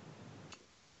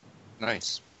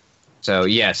 Nice. So,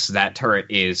 yes, that turret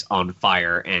is on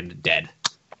fire and dead.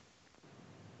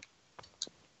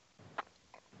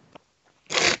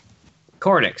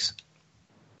 Koranix.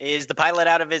 Is the pilot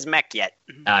out of his mech yet?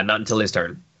 Not until his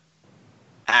turn.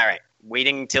 All right.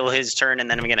 Waiting till his turn, and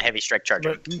then I'm going to heavy strike charge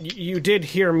him. But you did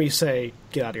hear me say,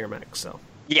 get out of your mech, so.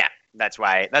 Yeah, that's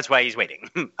why he's waiting.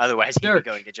 Otherwise, he'd be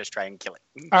going to just try and kill it.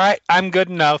 All right, I'm good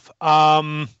enough.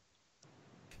 9.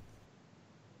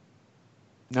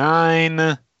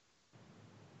 At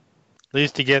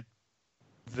least to get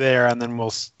there, and then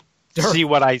we'll see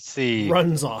what I see.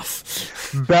 Runs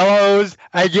off. Bellows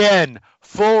again.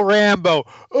 Full Rambo.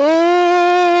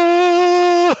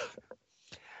 Oh!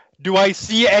 Do I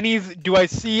see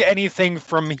anything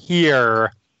from here?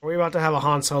 Are we about to have a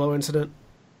Han Solo incident?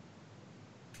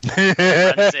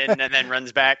 Runs in and then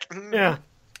runs back. Yeah.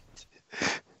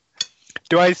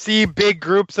 Do I see big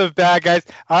groups of bad guys?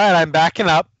 All right, I'm backing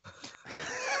up.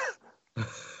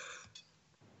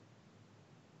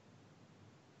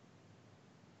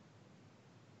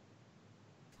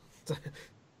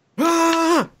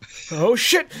 Ah! Oh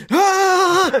shit!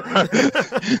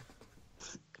 Ah!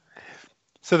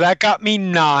 So that got me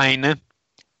 9,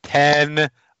 10,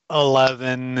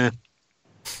 11,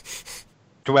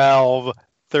 12,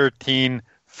 13,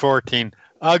 14.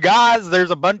 Guys,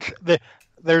 there's a bunch.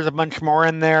 There's a bunch more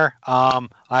in there.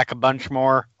 Like a bunch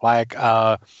more. Like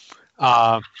more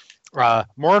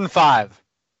than 5.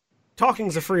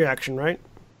 Talking's a free action, right?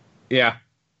 Yeah.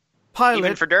 Pilot.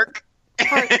 Even for Dirk?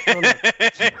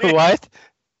 What?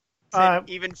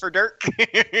 Even for Dirk?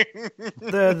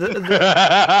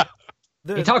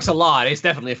 He talks a lot. It's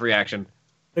definitely a free action.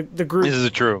 The group. This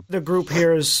is true. The group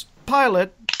here is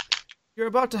Pilot. You're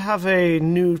about to have a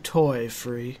new toy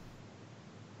free.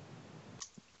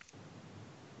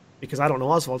 Because I don't know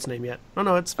Osvald's name yet. Oh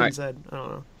no, it's been right. said. I don't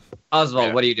know.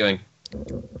 Osvald, what are you doing?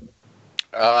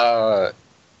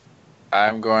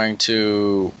 I'm going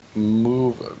to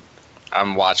move.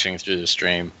 I'm watching through the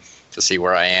stream to see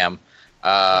where I am.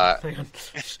 Hang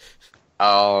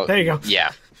on. There you go.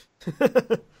 Yeah.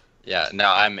 Yeah, no,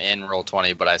 I'm in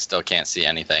Roll20, but I still can't see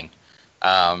anything.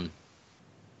 I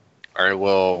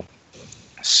will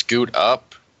scoot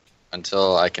up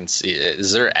until I can see it.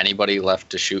 Is there anybody left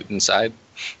to shoot inside?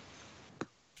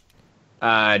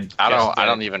 I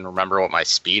don't even remember what my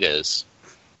speed is.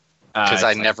 Because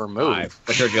I never move. 5.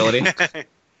 What's your agility?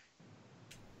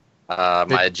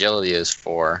 My agility is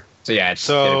 4. So yeah,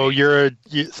 you're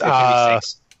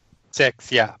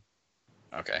 6, yeah.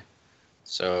 Okay.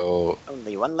 So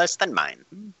Only one less than mine.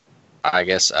 I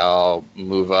guess I'll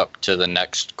move up to the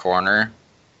next corner.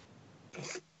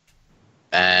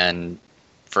 And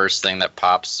first thing that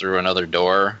pops through another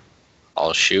door,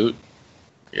 I'll shoot.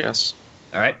 Yes.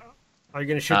 All right. Are you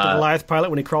going to shoot the Goliath pilot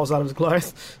when he crawls out of his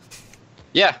Goliath?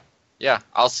 Yeah.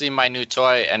 I'll see my new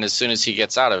toy, and as soon as he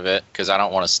gets out of it, because I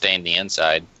don't want to stay in the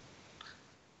inside,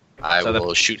 I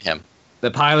will shoot him.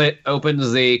 The pilot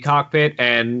opens the cockpit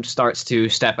and starts to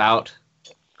step out.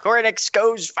 Koranix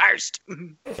goes first.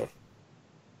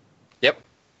 Yep.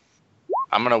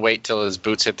 I'm going to wait till his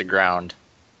boots hit the ground,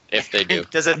 if they do.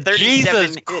 Does a 37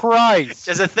 Jesus Christ!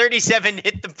 Does a 37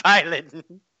 hit the pilot?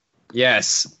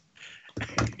 Yes.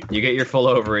 You get your full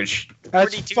overage.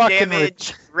 That's 42 fucking damage,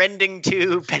 rich. rending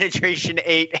 2, penetration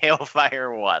 8,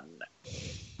 hailfire 1.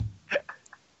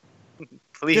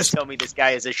 Please tell me this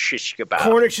guy is a shish kebab.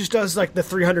 Koranix just does like the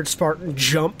 300 Spartan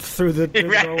jump through the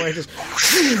doorway, just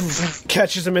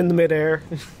catches him in the midair.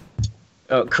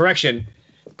 Oh, correction.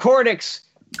 Koranix.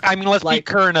 I mean, let's be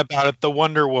current about it. The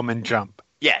Wonder Woman jump.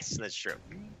 Yes, that's true.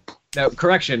 No,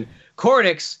 correction.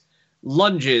 Koranix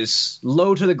lunges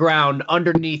low to the ground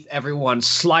underneath everyone,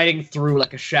 sliding through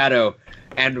like a shadow,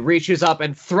 and reaches up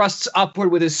and thrusts upward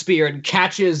with his spear and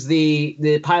catches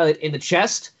the pilot in the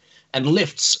chest and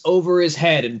lifts over his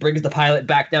head and brings the pilot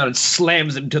back down and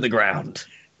slams him to the ground.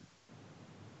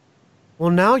 Well,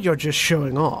 now you're just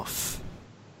showing off.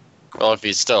 Well, if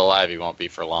he's still alive, he won't be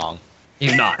for long.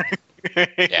 He's not.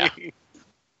 Yeah.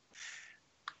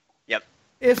 Yep.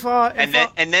 And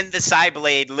then the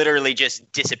Psyblade literally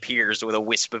just disappears with a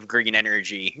wisp of green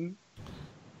energy,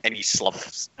 and he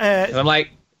slumps. I'm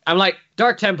like,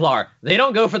 Dark Templar. They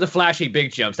don't go for the flashy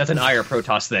big jumps. That's an Ire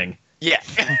Protoss thing. Yeah.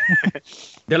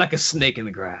 They're like a snake in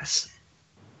the grass.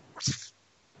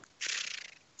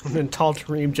 And then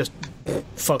Tal'Darim just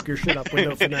fuck your shit up with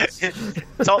no finesse.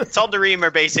 Tal'Darim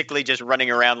are basically just running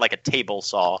around like a table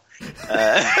saw.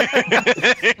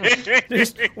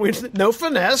 With no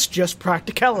finesse, just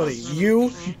practicality.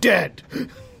 You dead.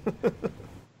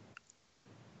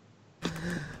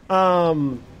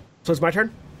 So it's my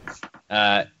turn?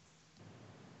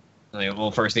 We'll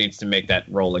first need to make that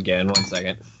roll again. 1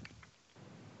 second.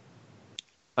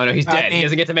 Oh no, he's dead. He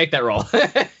doesn't get to make that roll.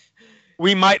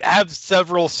 We might have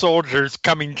several soldiers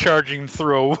coming charging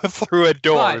through a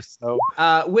door. But, so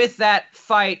with that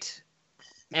fight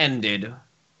ended,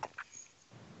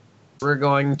 we're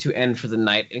going to end for the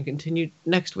night and continue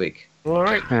next week. All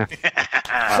right.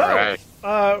 All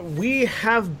right. We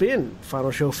have been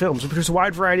Final Show Films. We produce a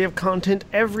wide variety of content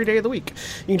every day of the week.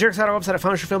 You can check us out on our website at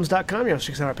finalshowfilms.com. You can also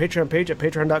check us out on our Patreon page at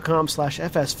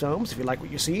patreon.com/fsfilms. If you like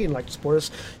what you see and like to support us,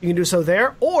 you can do so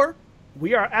there. Or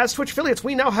we are, as Twitch affiliates,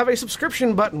 we now have a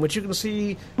subscription button, which you can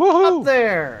see up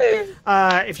there.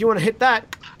 If you want to hit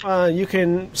that, you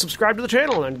can subscribe to the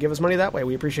channel and give us money that way.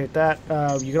 We appreciate that.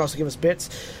 You can also give us bits.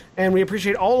 And we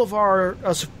appreciate all of our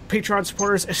Patreon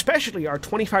supporters, especially our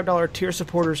 $25 tier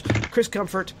supporters, Chris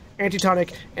Comfort,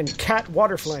 Antitonic, and Cat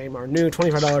Waterflame, our new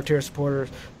 $25 tier supporters.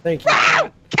 Thank you,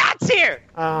 Cat. Cat's here!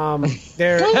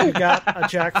 There, you got a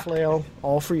Jack Flail,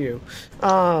 all for you.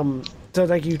 So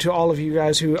thank you to all of you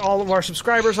guys, all of our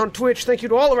subscribers on Twitch. Thank you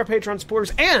to all of our Patreon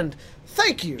supporters. And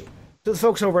thank you to the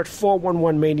folks over at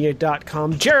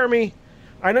 411mania.com. Jeremy,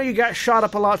 I know you got shot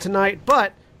up a lot tonight,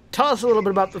 but tell us a little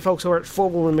bit about the folks over at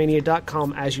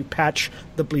 411mania.com as you patch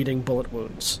the bleeding bullet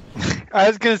wounds. I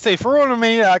was going to say,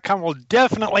 411mania.com will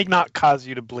definitely not cause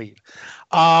you to bleed.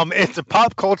 It's a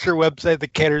pop culture website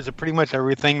that caters to pretty much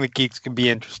everything that geeks can be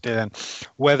interested in.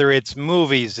 Whether it's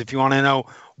movies, if you want to know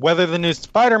whether the new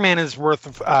Spider-Man is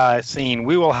worth seeing,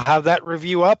 we will have that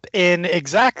review up in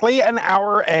exactly an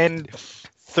hour and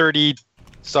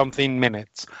 30-something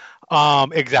minutes.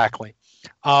 Exactly.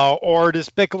 Or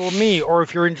Despicable Me, or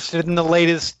if you're interested in the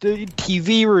latest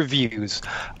TV reviews,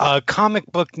 comic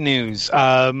book news,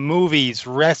 movies,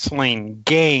 wrestling,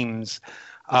 games,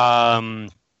 MMA,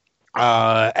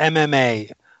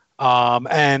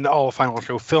 and all the Final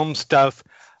Show film stuff,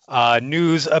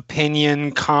 news,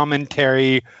 opinion,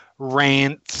 commentary,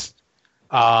 rants.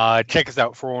 Check us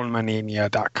out,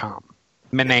 411mania.com.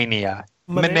 Manania.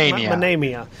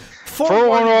 411mania.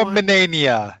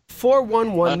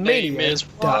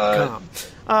 411mania.com.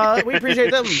 We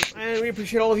appreciate them, and we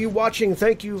appreciate all of you watching.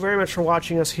 Thank you very much for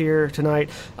watching us here tonight.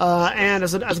 And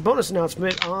as a bonus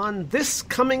announcement, on this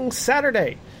coming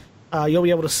Saturday, you'll be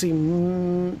able to see...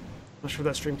 I'm not sure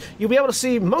that stream. You'll be able to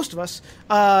see most of us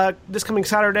this coming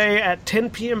Saturday at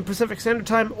 10 p.m. Pacific Standard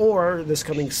Time, or this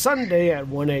coming Sunday at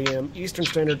 1 a.m. Eastern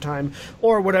Standard Time,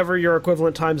 or whatever your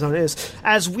equivalent time zone is,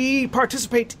 as we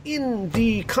participate in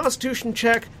the Constitution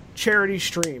Check charity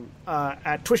stream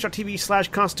at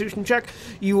twitch.tv/Constitution Check.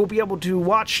 You will be able to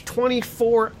watch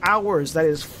 24 hours. That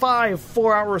is 5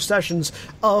 4-hour sessions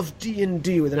of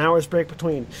D&D with an hour's break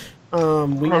between. I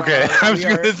was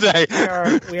going to say.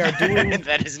 We are doing...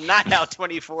 That is not how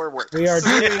 24 works. We are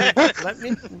doing... Let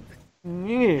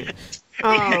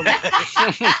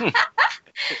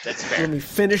That's fair. Let me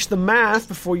finish the math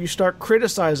before you start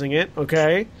criticizing it,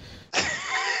 okay?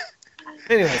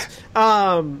 Anyways,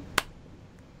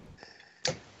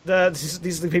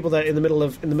 these are the people that in the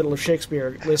middle of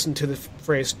Shakespeare listen to the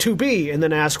phrase "to be" and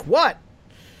then ask what.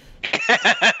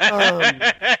 That's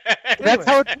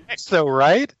how it works, though,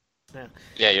 right?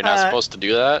 Yeah, you're not supposed to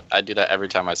do that. I do that every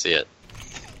time I see it.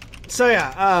 So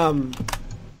yeah,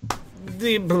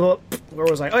 where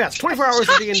was I? Oh yeah, it's 24 hours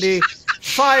of D&D,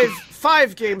 five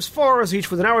games, 4 hours each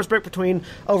with an hour's break between,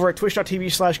 over at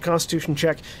twitch.tv/Constitution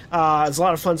Check. There's a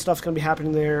lot of fun stuff going to be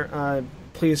happening there.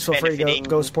 Please feel free to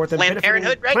go support them. Planned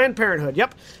Parenthood, right? Planned Parenthood,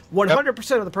 yep.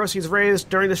 100% of the proceeds raised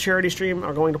during this charity stream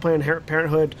are going to Planned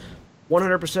Parenthood.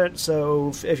 100%.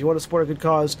 So if you want to support a good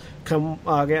cause, come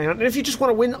and if you just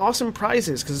want to win awesome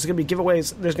prizes, because there's going to be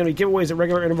giveaways. There's going to be giveaways at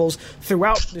regular intervals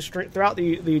throughout the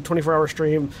 24-hour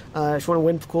stream. If you want to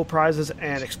win cool prizes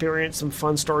and experience some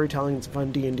fun storytelling and some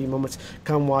fun D&D moments,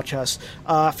 come watch us.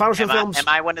 Final Show Films. Am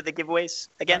I one of the giveaways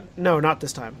again? No, not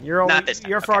this time. You're only, not this time.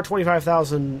 You're for our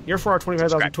 25,000. You're for our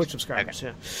 25,000 Twitch subscribers.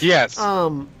 Okay. Yeah. Yes.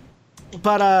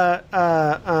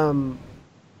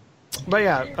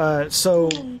 So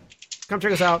come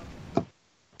check us out.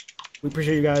 We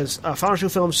appreciate you guys. Final Show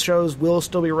Films shows will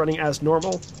still be running as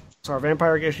normal, so our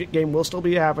vampire game will still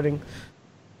be happening.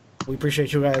 We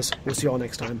appreciate you guys. We'll see you all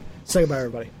next time. Say goodbye,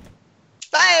 everybody.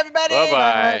 Bye, everybody.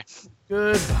 Bye-bye.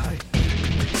 Goodbye.